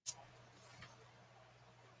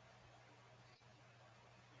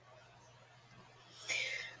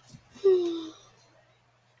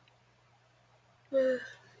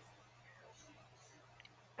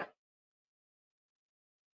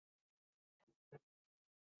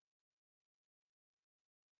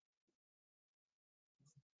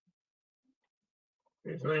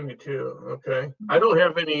 It's 92, okay. I don't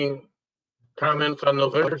have any comments on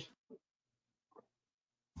those others.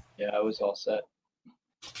 Yeah, I was all set.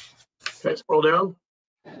 Can I scroll down?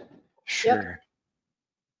 Sure.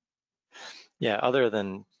 Yeah, other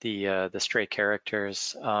than the stray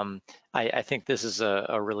characters, I think this is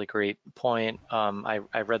a really great point. I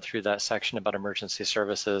read through that section about emergency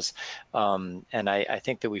services, and I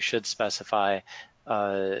think that we should specify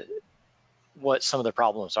what some of the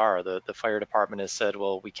problems are. The fire department has said,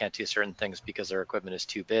 well, we can't do certain things because their equipment is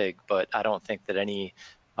too big, but I don't think that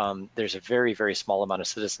there's a very, very small amount of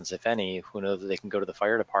citizens, if any, who know that they can go to the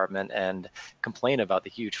fire department and complain about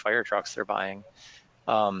the huge fire trucks they're buying.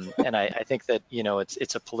 And I think that,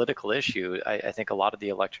 it's a political issue. I think a lot of the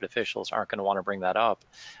elected officials aren't going to want to bring that up.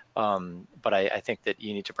 But I think that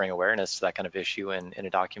you need to bring awareness to that kind of issue in a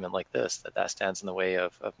document like this, that stands in the way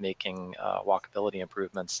of making walkability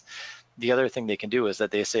improvements. The other thing they can do is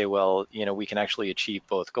that they say, well, we can actually achieve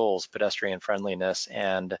both goals, pedestrian friendliness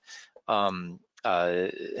and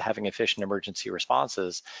having efficient emergency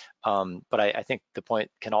responses. But I think the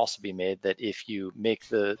point can also be made that if you make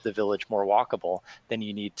the village more walkable, then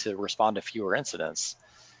you need to respond to fewer incidents.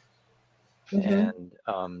 And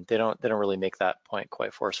they don't really make that point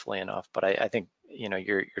quite forcefully enough. But I think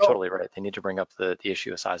you're totally right. They need to bring up the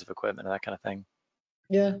issue of size of equipment and that kind of thing.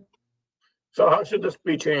 Yeah. So how should this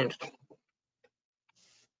be changed?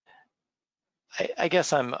 I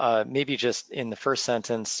guess I'm maybe just in the first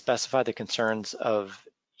sentence, specify the concerns of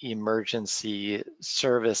emergency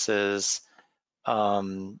services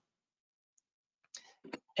and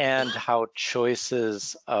how choice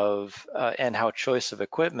of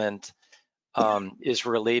equipment is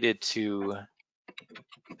related to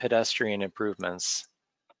pedestrian improvements.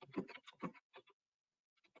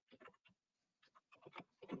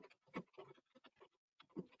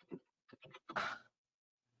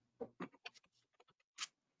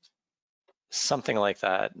 Something like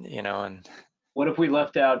that, and What if we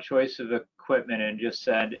left out choice of equipment and just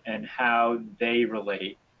said, and how they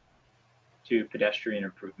relate to pedestrian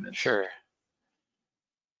improvements? Sure.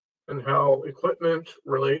 And how equipment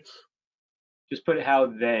relates? Just put how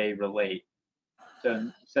they relate.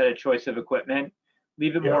 So instead of choice of equipment,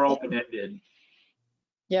 leave it more open-ended.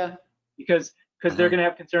 Yeah. Because they're going to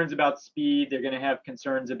have concerns about speed. They're going to have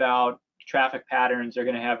concerns about traffic patterns. They're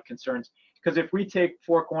going to have concerns. Because if we take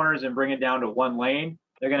 4 corners and bring it down to 1 lane,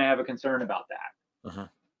 they're going to have a concern about that.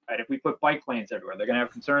 Right? If we put bike lanes everywhere, they're going to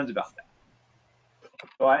have concerns about that.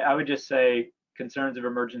 So I would just say concerns of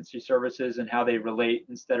emergency services and how they relate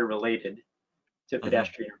instead of related to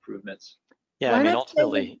pedestrian improvements. Yeah, I mean,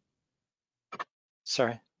 ultimately.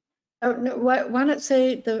 Sorry. Oh, no, why not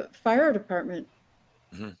say the fire department?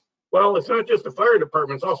 Well, it's not just the fire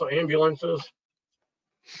department, it's also ambulances.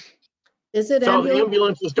 Is it So ambulance? the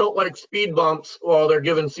ambulances don't like speed bumps while they're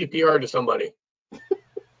giving CPR to somebody.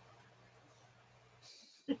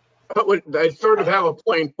 I'd sort of have a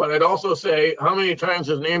point, but I'd also say, how many times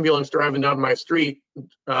is an ambulance driving down my street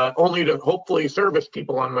only to hopefully service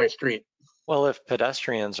people on my street? Well, if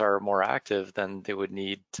pedestrians are more active, then they would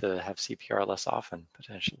need to have CPR less often,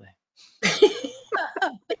 potentially.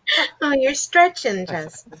 No, you're stretching,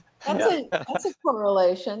 Justin. That's a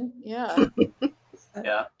correlation, yeah.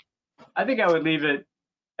 Yeah. I think I would leave it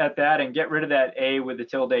at that and get rid of that A with the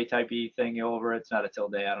tilde type E thing over. It's not a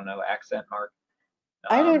tilde, I don't know, accent mark.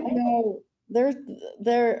 I don't know,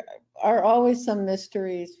 there are always some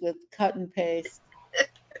mysteries with cut and paste.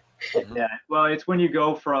 Yeah, well, it's when you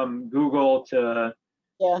go from Google to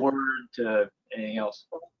Yeah, Word to anything else.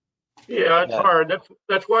 Yeah, it's Yeah. hard.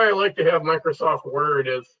 That's why I like to have Microsoft Word.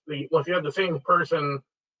 If you have the same person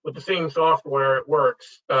with the same software, it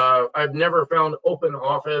works. I've never found Open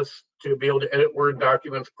Office to be able to edit Word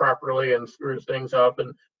documents properly and screws things up.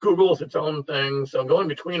 And Google's its own thing, so going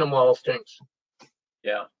between them all stinks.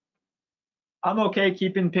 Yeah. I'm okay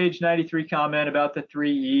keeping page 93 comment about the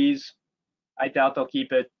 3 E's. I doubt they'll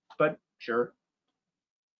keep it, but sure.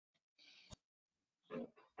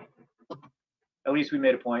 At least we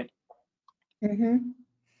made a point. mm-hmm.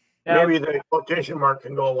 Now, Maybe the quotation mark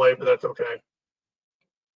can go away, but that's okay.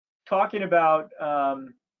 talking about, oh,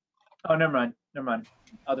 never mind.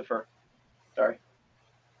 I'll defer. Sorry.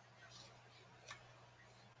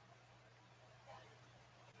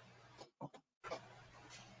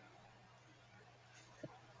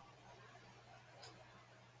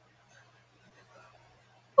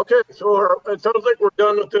 Okay, so it sounds like we're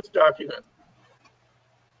done with this document.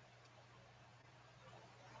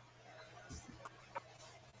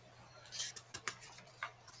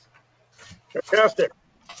 Fantastic.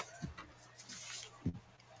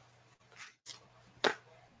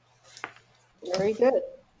 Very good.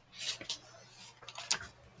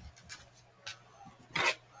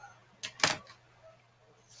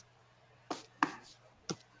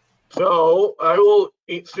 So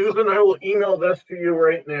Susan, I will email this to you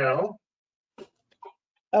right now.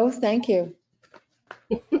 Oh, thank you.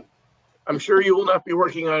 I'm sure you will not be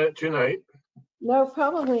working on it tonight. No,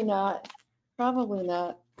 probably not. Probably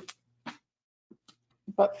not.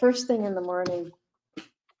 But first thing in the morning.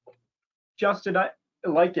 Justin,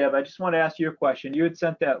 like Deb, I just want to ask you a question. You had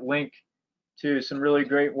sent that link to some really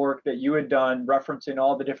great work that you had done referencing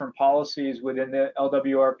all the different policies within the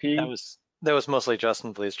LWRP. That was mostly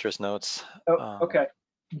Justin Bleester's notes. Oh, okay.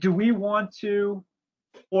 Do we want to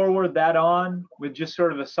forward that on with just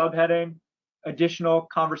sort of a subheading, additional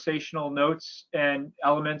conversational notes and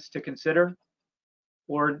elements to consider?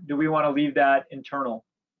 Or do we want to leave that internal?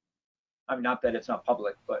 I mean, not that it's not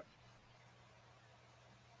public, but.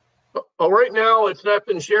 Well, right now it's not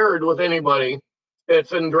been shared with anybody.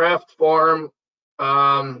 It's in draft form.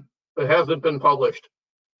 It hasn't been published.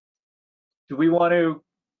 Do we want to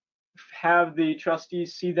have the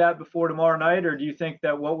trustees see that before tomorrow night, or do you think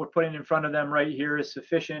that what we're putting in front of them right here is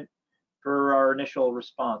sufficient for our initial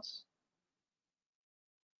response?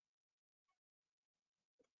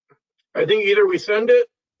 I think either we send it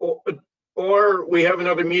or we have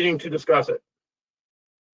another meeting to discuss it.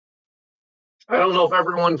 I don't know if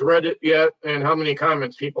everyone's read it yet and how many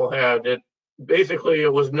comments people had. It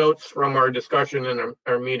was notes from our discussion in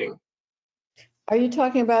our meeting. Are you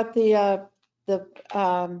talking about the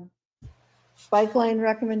bike lane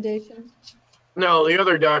recommendations? No, the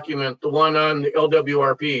other document, the one on the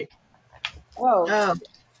LWRP.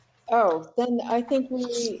 Oh, then I think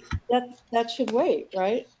that should wait,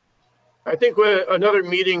 right? I think another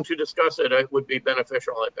meeting to discuss it would be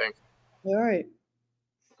beneficial, I think. All right.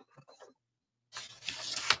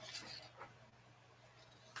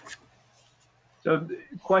 So the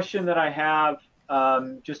question that I have,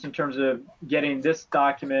 just in terms of getting this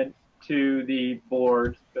document to the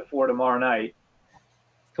board before tomorrow night,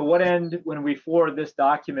 to what end, when we forward this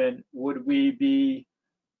document, would we be,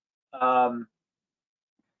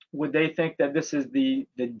 would they think that this is the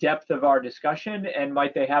depth of our discussion, and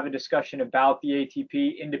might they have a discussion about the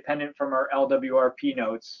ATP independent from our LWRP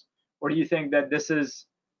notes? Or do you think that this is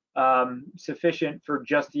sufficient for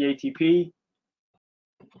just the ATP,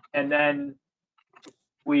 and then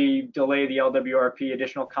we delay the LWRP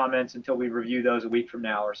additional comments until we review those a week from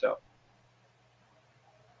now or so?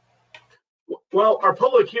 Well, our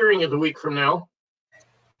public hearing is a week from now.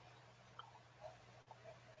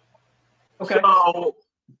 Okay. So,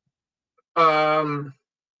 all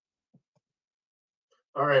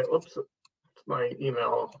right, whoops, it's my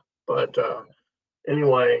email, but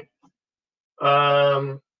anyway,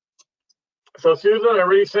 so Susan, I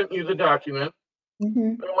already sent you the document.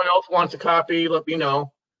 Mm-hmm. If anyone else wants a copy, let me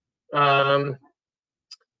know.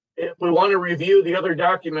 If we want to review the other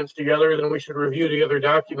documents together, then we should review the other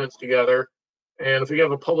documents together. And if we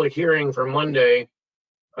have a public hearing for Monday,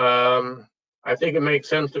 I think it makes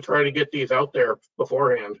sense to try to get these out there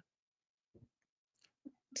beforehand.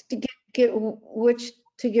 To get which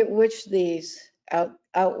these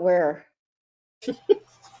out where?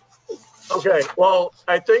 Okay, well,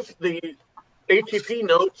 I think the ATP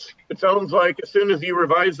notes, it sounds like as soon as you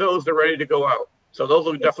revise those, they're ready to go out. So those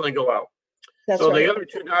will definitely go out. That's So right. the other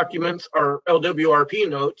two documents are LWRP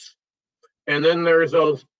notes, and then there's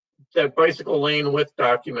that bicycle lane width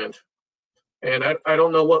document. And I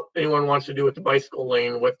don't know what anyone wants to do with the bicycle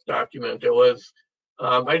lane width document. It was,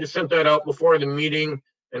 I just sent that out before the meeting,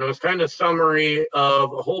 and it was kind of summary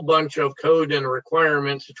of a whole bunch of code and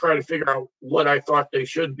requirements to try to figure out what I thought they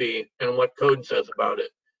should be and what code says about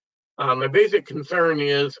it. My basic concern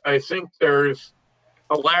is I think there's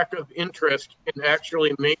a lack of interest in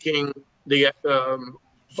actually making the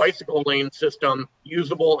bicycle lane system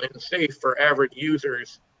usable and safe for average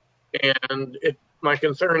users. And my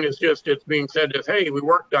concern is just it's being said as, hey, we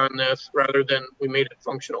worked on this rather than we made it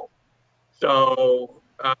functional. So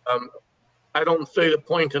I don't see the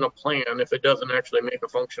point in a plan if it doesn't actually make a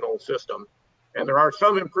functional system. And there are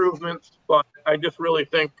some improvements, but I just really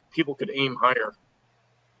think people could aim higher.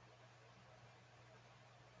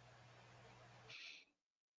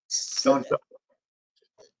 So,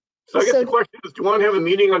 So I guess the question is, do you want to have a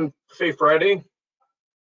meeting on, say, Friday?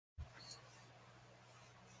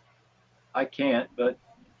 I can't, but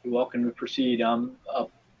you're welcome to proceed. I'm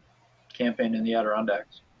up camping in the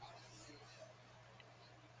Adirondacks.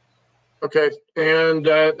 Okay, and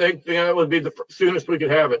I think that would be the soonest we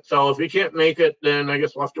could have it. So if we can't make it, then I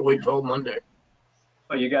guess we'll have to wait till Monday.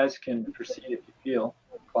 Well, you guys can proceed if you feel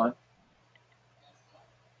inclined.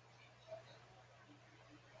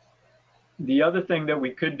 The other thing that we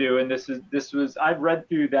could do, and I've read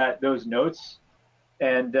through those notes,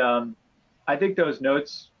 and I think those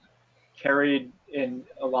notes carried in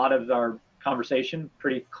a lot of our conversation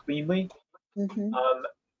pretty cleanly. mhm.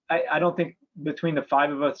 I don't think between the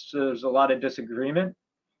five of us there's a lot of disagreement,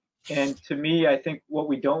 and to me I think what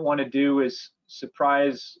we don't want to do is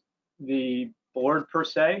surprise the board per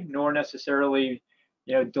se, nor necessarily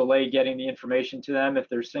delay getting the information to them if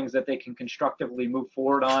there's things that they can constructively move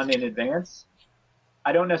forward on in advance.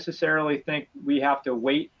 I don't necessarily think we have to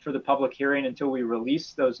wait for the public hearing until we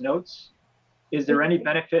release those notes. Is there any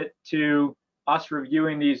benefit to us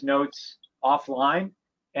reviewing these notes offline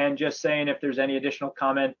and just saying if there's any additional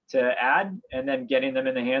comment to add and then getting them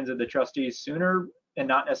in the hands of the trustees sooner and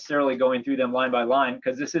not necessarily going through them line by line,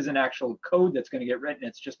 because this isn't actual code that's going to get written,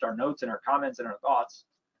 it's just our notes and our comments and our thoughts.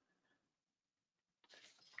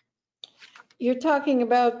 You're talking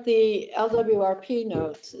about the LWRP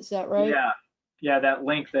notes, is that right? Yeah, that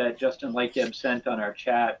link that Justin Lightgeb sent on our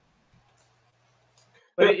chat.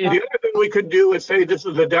 But the other thing we could do is say this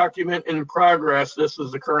is a document in progress. This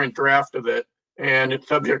is the current draft of it, and it's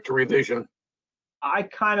subject to revision. I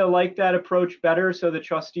kind of like that approach better, so the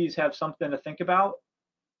trustees have something to think about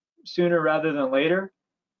sooner rather than later.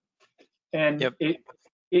 And Yep.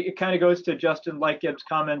 it kind of goes to Justin Lightgeb's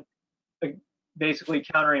comment, basically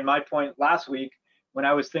countering my point last week when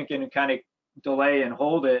I was thinking kind of delay and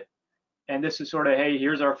hold it. And this is sort of, hey,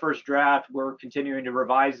 here's our first draft. We're continuing to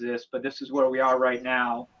revise this, but this is where we are right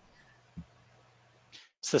now.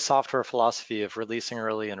 It's the software philosophy of releasing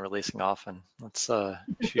early and releasing often. Let's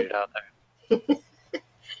shoot it out there.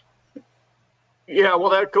 Yeah,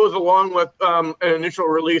 well, that goes along with an initial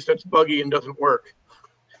release that's buggy and doesn't work.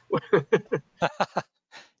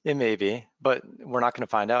 It may be, but we're not going to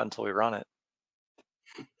find out until we run it.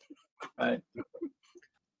 Right.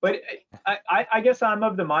 But I guess I'm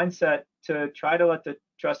of the mindset to try to let the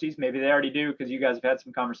trustees, maybe they already do because you guys have had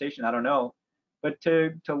some conversation, I don't know, but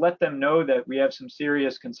to let them know that we have some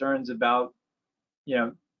serious concerns about,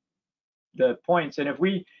 the points. And if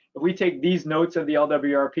we take these notes of the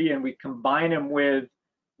LWRP and we combine them with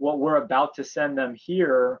what we're about to send them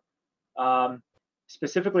here,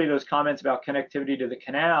 specifically those comments about connectivity to the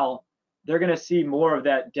canal, they're going to see more of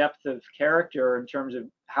that depth of character in terms of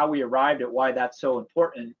how we arrived at why that's so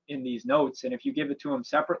important in these notes. And if you give it to them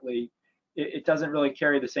separately, it doesn't really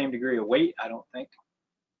carry the same degree of weight, I don't think.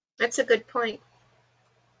 That's a good point.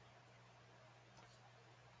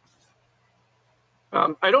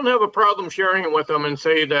 I don't have a problem sharing it with them and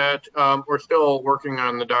say that we're still working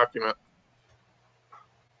on the document.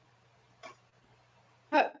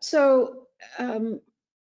 So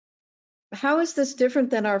how is this different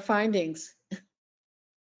than our findings?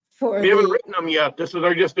 We haven't written them yet. This is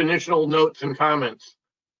our just initial notes and comments.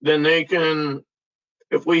 Then they can,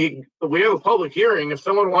 if we have a public hearing, if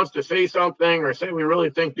someone wants to say something or say we really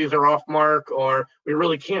think these are off mark or we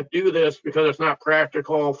really can't do this because it's not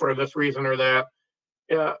practical for this reason or that,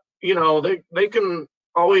 they can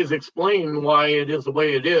always explain why it is the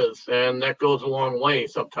way it is, and that goes a long way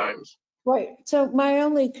sometimes. Right. So my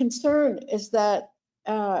only concern is that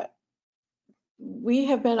we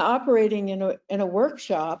have been operating in a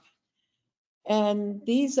workshop And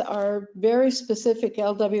these are very specific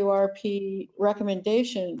LWRP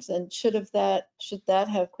recommendations, and should that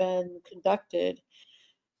have been conducted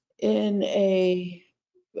in a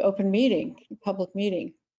open meeting, public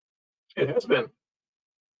meeting? It has been.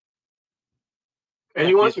 And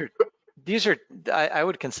you want These are, I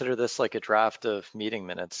would consider this like a draft of meeting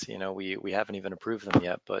minutes. You know, we haven't even approved them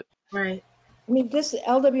yet, but. Right. I mean, this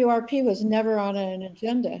LWRP was never on an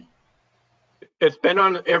agenda. it's been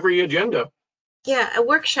on every agenda. Yeah, a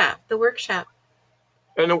workshop, the workshop.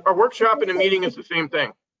 And a workshop and a meeting is the same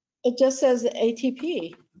thing. It just says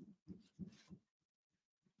ATP,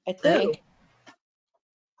 I think.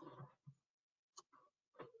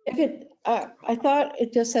 If it, I thought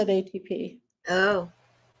it just said ATP. Oh,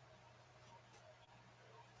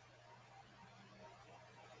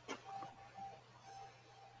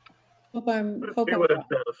 Hope I'm, Let's hope see I'm what it wrong.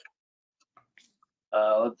 says.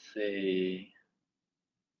 Let's see.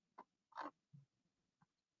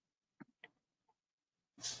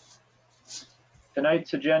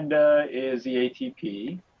 Tonight's agenda is the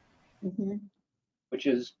ATP, Mhm. which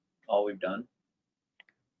is all we've done.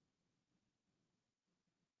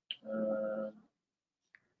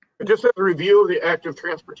 It just says review of the active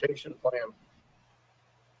transportation plan.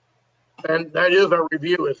 And that is our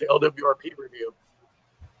review, is the LWRP review.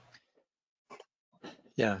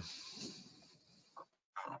 Yeah.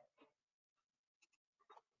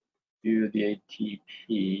 Do the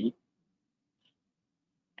ATP.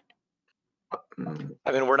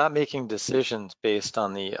 I mean, we're not making decisions based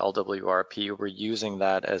on the LWRP. We're using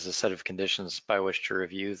that as a set of conditions by which to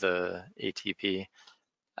review the ATP.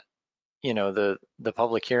 You know, the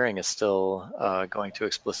public hearing is still going to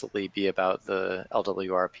explicitly be about the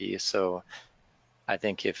LWRP. So I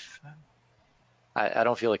think I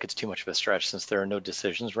don't feel like it's too much of a stretch, since there are no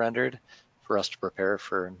decisions rendered, for us to prepare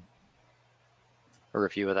for a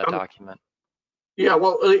review of that document. Yeah,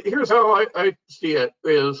 well, here's how I see it,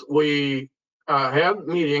 is we have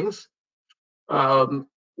meetings.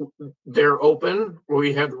 They're open.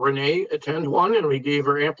 We had Renee attend one, and we gave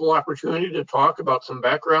her ample opportunity to talk about some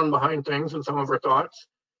background behind things and some of her thoughts.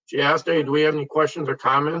 She asked, hey, do we have any questions or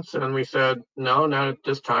comments? And we said, no, not at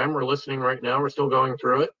this time. We're listening right now. We're still going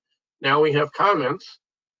through it. Now we have comments,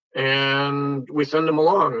 and we send them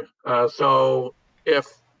along. So if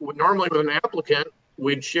normally with an applicant,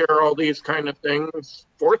 we'd share all these kind of things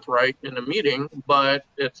forthright in a meeting, but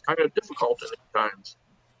it's kind of difficult at times.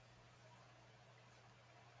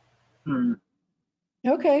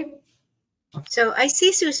 Okay. so I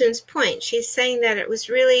see Susan's point. She's saying that it was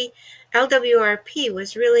really, LWRP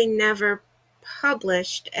was really never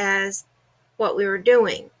published as what we were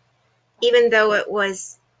doing, even though it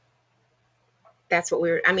was, that's what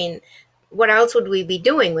we were, I mean, what else would we be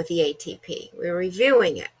doing with the ATP? We were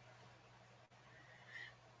reviewing it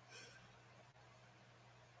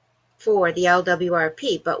for the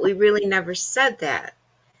LWRP, but we really never said that.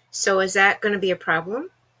 So is that going to be a problem?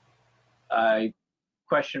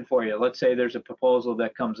 Question for you. Let's say there's a proposal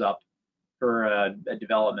that comes up for a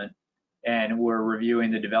development, and we're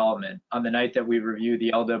reviewing the development. On the night that we review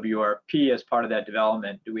the LWRP as part of that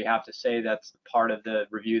development, do we have to say that's part of the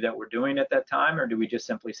review that we're doing at that time, or do we just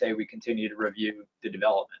simply say we continue to review the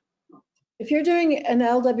development? If you're doing an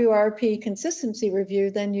LWRP consistency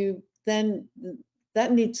review, then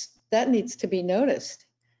that needs to be noticed.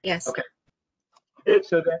 Yes. Okay. It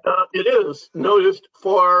is noticed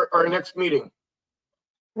for our next meeting.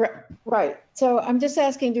 Right. So I'm just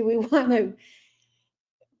asking, do we want to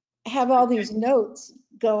have all these notes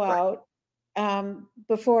go out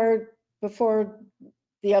before the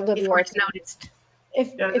LWRP? Before it's noticed.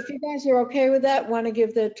 If you guys are okay with that, want to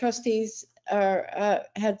give the trustees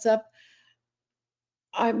heads up,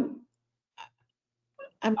 I'm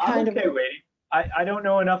kind of okay waiting. I don't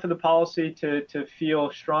know enough of the policy to feel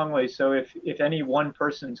strongly. So if any one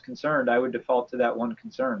person's concerned, I would default to that one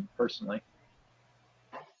concern personally.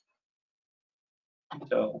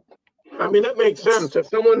 So, I mean, that makes sense. If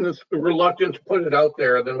someone is reluctant to put it out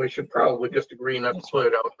there, then we should probably just agree not to put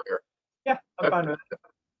it out there. yeah, I'm fine with it.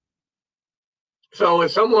 So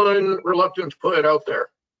is someone reluctant to put it out there?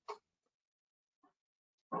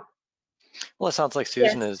 Well, it sounds like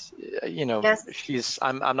Susan is, you know, Yes.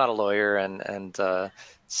 I'm not a lawyer, and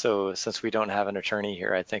so since we don't have an attorney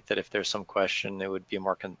here, I think that if there's some question, it would be a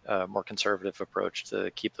more conservative approach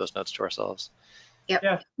to keep those notes to ourselves. Yep.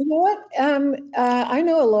 Yeah. You know what? I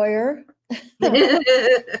know a lawyer.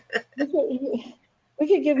 We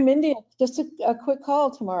could give Mindy just a quick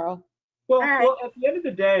call tomorrow. Well, right. well, at the end of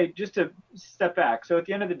the day, just to step back. So at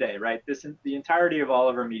the end of the day, right, the entirety of all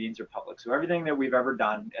of our meetings are public. So everything that we've ever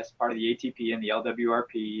done as part of the ATP and the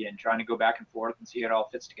LWRP and trying to go back and forth and see how it all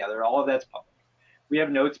fits together, all of that's public. We have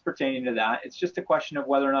notes pertaining to that. It's just a question of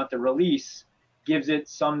whether or not the release gives it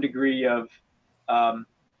some degree of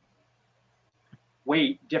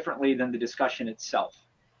weight differently than the discussion itself.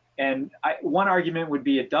 And one argument would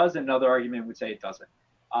be it does, and another argument would say it doesn't.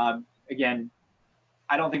 Again,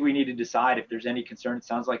 I don't think we need to decide if there's any concern. It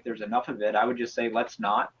sounds like there's enough of it. I would just say let's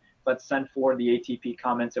not. Let's send forward the ATP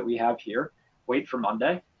comments that we have here, wait for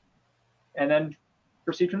Monday, and then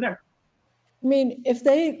proceed from there. I mean, if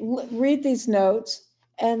they read these notes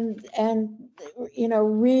and you know,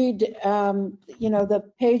 read, you know, the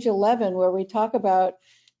page 11 where we talk about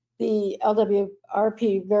the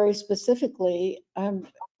LWRP very specifically,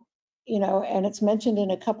 you know, and it's mentioned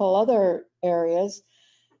in a couple other areas,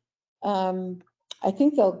 I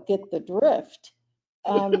think they'll get the drift.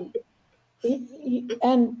 And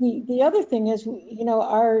the other thing is, you know,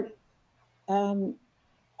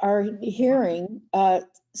 our hearing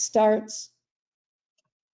starts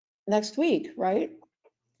next week, right?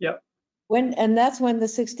 Yep. And that's when the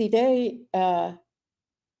 60-day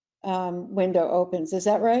window opens. Is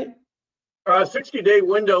that right? 60-day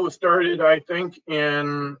window started, I think,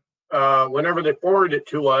 in whenever they forwarded it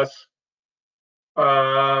to us.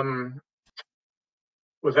 Was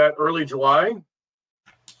that early July?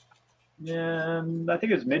 Yeah, I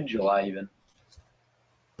think it was mid-July even.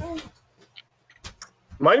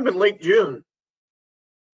 Might have been late June.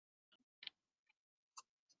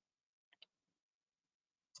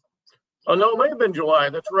 Oh, no, it might have been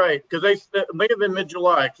July. That's right. Because it may have been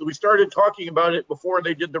mid-July. So we started talking about it before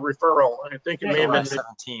they did the referral. I think it may have July been.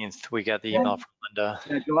 17th, we got the email from Linda.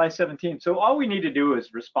 Yeah, July 17th. So all we need to do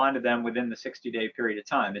is respond to them within the 60-day period of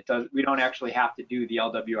time. We don't actually have to do the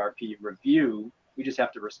LWRP review. We just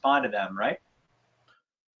have to respond to them, right?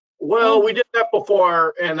 Well, we did that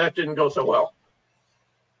before, and that didn't go so well.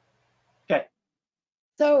 Okay.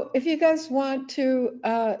 So if you guys want to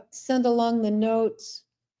send along the notes,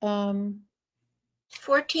 14th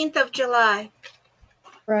of July.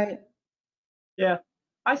 right? Yeah,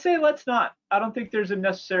 I say let's not. I don't think there's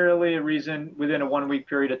necessarily a reason within a 1-week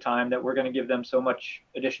period of time that we're going to give them so much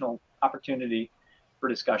additional opportunity for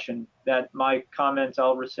discussion that my comments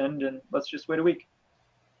I'll rescind, and let's just wait a week.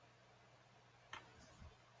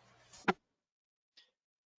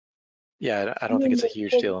 Yeah, I don't think it's a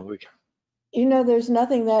huge deal. You know, there's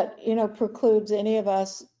nothing that, you know, precludes any of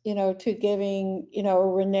us, you know, to giving, you know,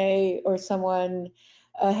 Renee or someone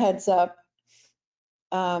a heads up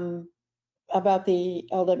about the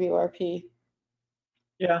LWRP.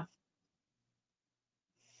 Yeah.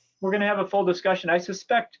 We're going to have a full discussion. I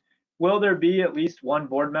suspect, will there be at least one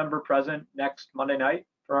board member present next Monday night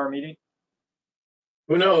for our meeting?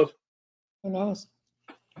 Who knows? Who knows?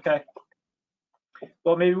 Okay.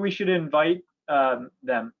 Well, maybe we should invite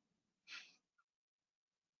them.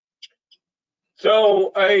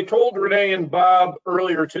 So I told Renee and Bob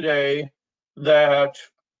earlier today that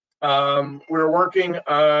we're working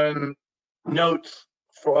on notes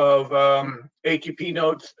of ATP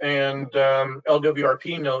notes and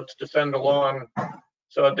LWRP notes to send along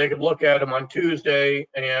so that they could look at them on Tuesday,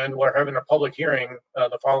 and we're having a public hearing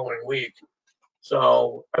the following week.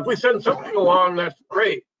 So if we send something along, that's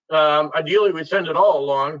great. Ideally, we send it all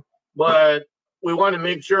along, but we want to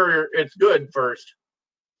make sure it's good first.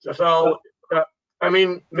 So I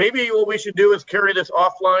mean, maybe what we should do is carry this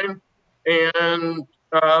offline, and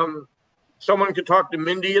someone could talk to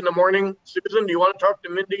Mindy in the morning. Susan, do you want to talk to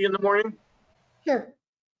Mindy in the morning? Sure.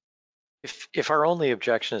 If our only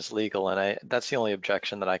objection is legal, and that's the only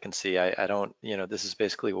objection that I can see, I don't, you know, this is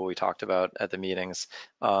basically what we talked about at the meetings.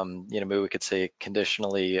 You know, maybe we could say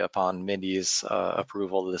conditionally upon Mindy's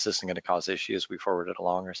approval that this isn't going to cause issues, we forward it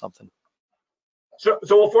along or something. So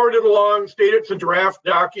we'll forward it along, state it's a draft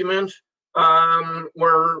document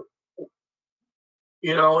where,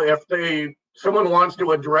 you know, if someone wants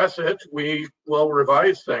to address it, we will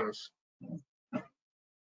revise things.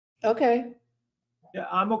 Okay. Yeah,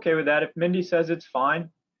 I'm okay with that. If Mindy says it's fine,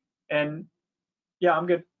 and yeah, I'm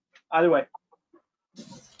good. Either way.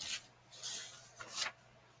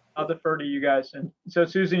 I'll defer to you guys. And so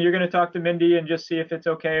Susan, you're going to talk to Mindy and just see if it's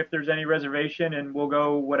okay, if there's any reservation, and we'll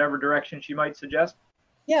go whatever direction she might suggest.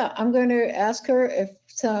 Yeah, I'm going to ask her if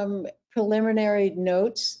some preliminary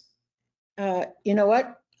notes, you know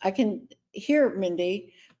what? I can hear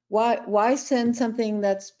Mindy. Why send something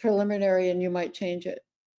that's preliminary and you might change it?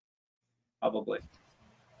 Probably.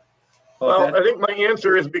 Well, I think my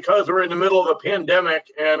answer is because we're in the middle of a pandemic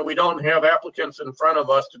and we don't have applicants in front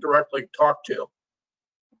of us to directly talk to.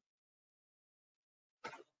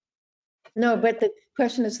 No, but the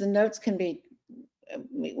question is the notes can be,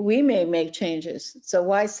 we may make changes. So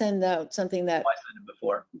why send out something that, I sent it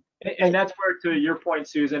before. And that's where, to your point,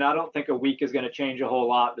 Susan, I don't think a week is going to change a whole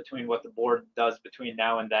lot between what the board does between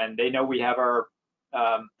now and then. They know we have our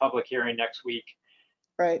public hearing next week.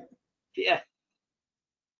 Right. Yeah.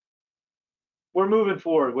 We're moving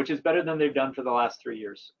forward, which is better than they've done for the last 3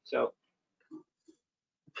 years. So,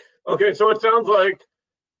 Okay, so it sounds like,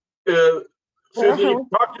 Susan, you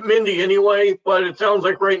talked to Mindy anyway, but it sounds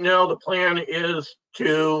like right now the plan is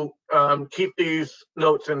to keep these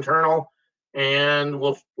notes internal, and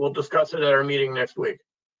we'll discuss it at our meeting next week.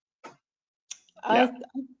 I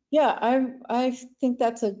think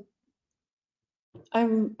that's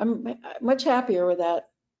I'm much happier with that.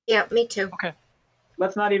 Yeah, me too.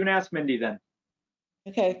 let's not even ask Mindy then.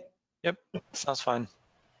 Okay. Yep, sounds fine.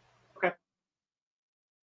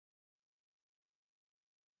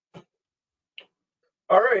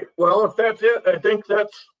 All right, well, if that's it, I think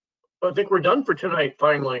we're done for tonight,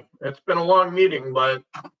 finally. It's been a long meeting, but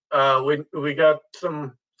we got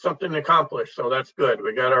something accomplished, so that's good.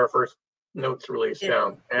 We got our first notes released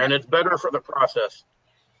down, and it's better for the process.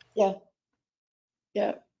 Yeah.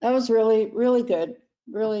 Yeah, that was really, really good.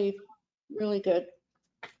 Really, really good.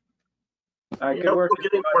 All right, You good know, work. we're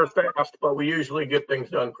getting more fast, but we usually get things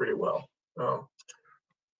done pretty well. So,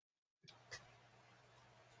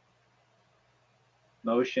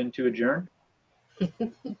 Motion to adjourn.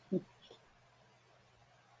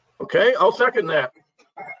 okay, I'll second that.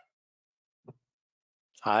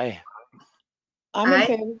 Aye. I'm in Aye.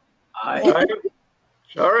 favor. Aye.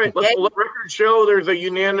 All right, let the record show there's a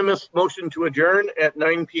unanimous motion to adjourn at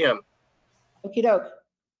 9 p.m. Okey doke.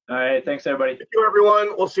 All right, thanks everybody. Thank you,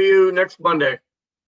 everyone. We'll see you next Monday.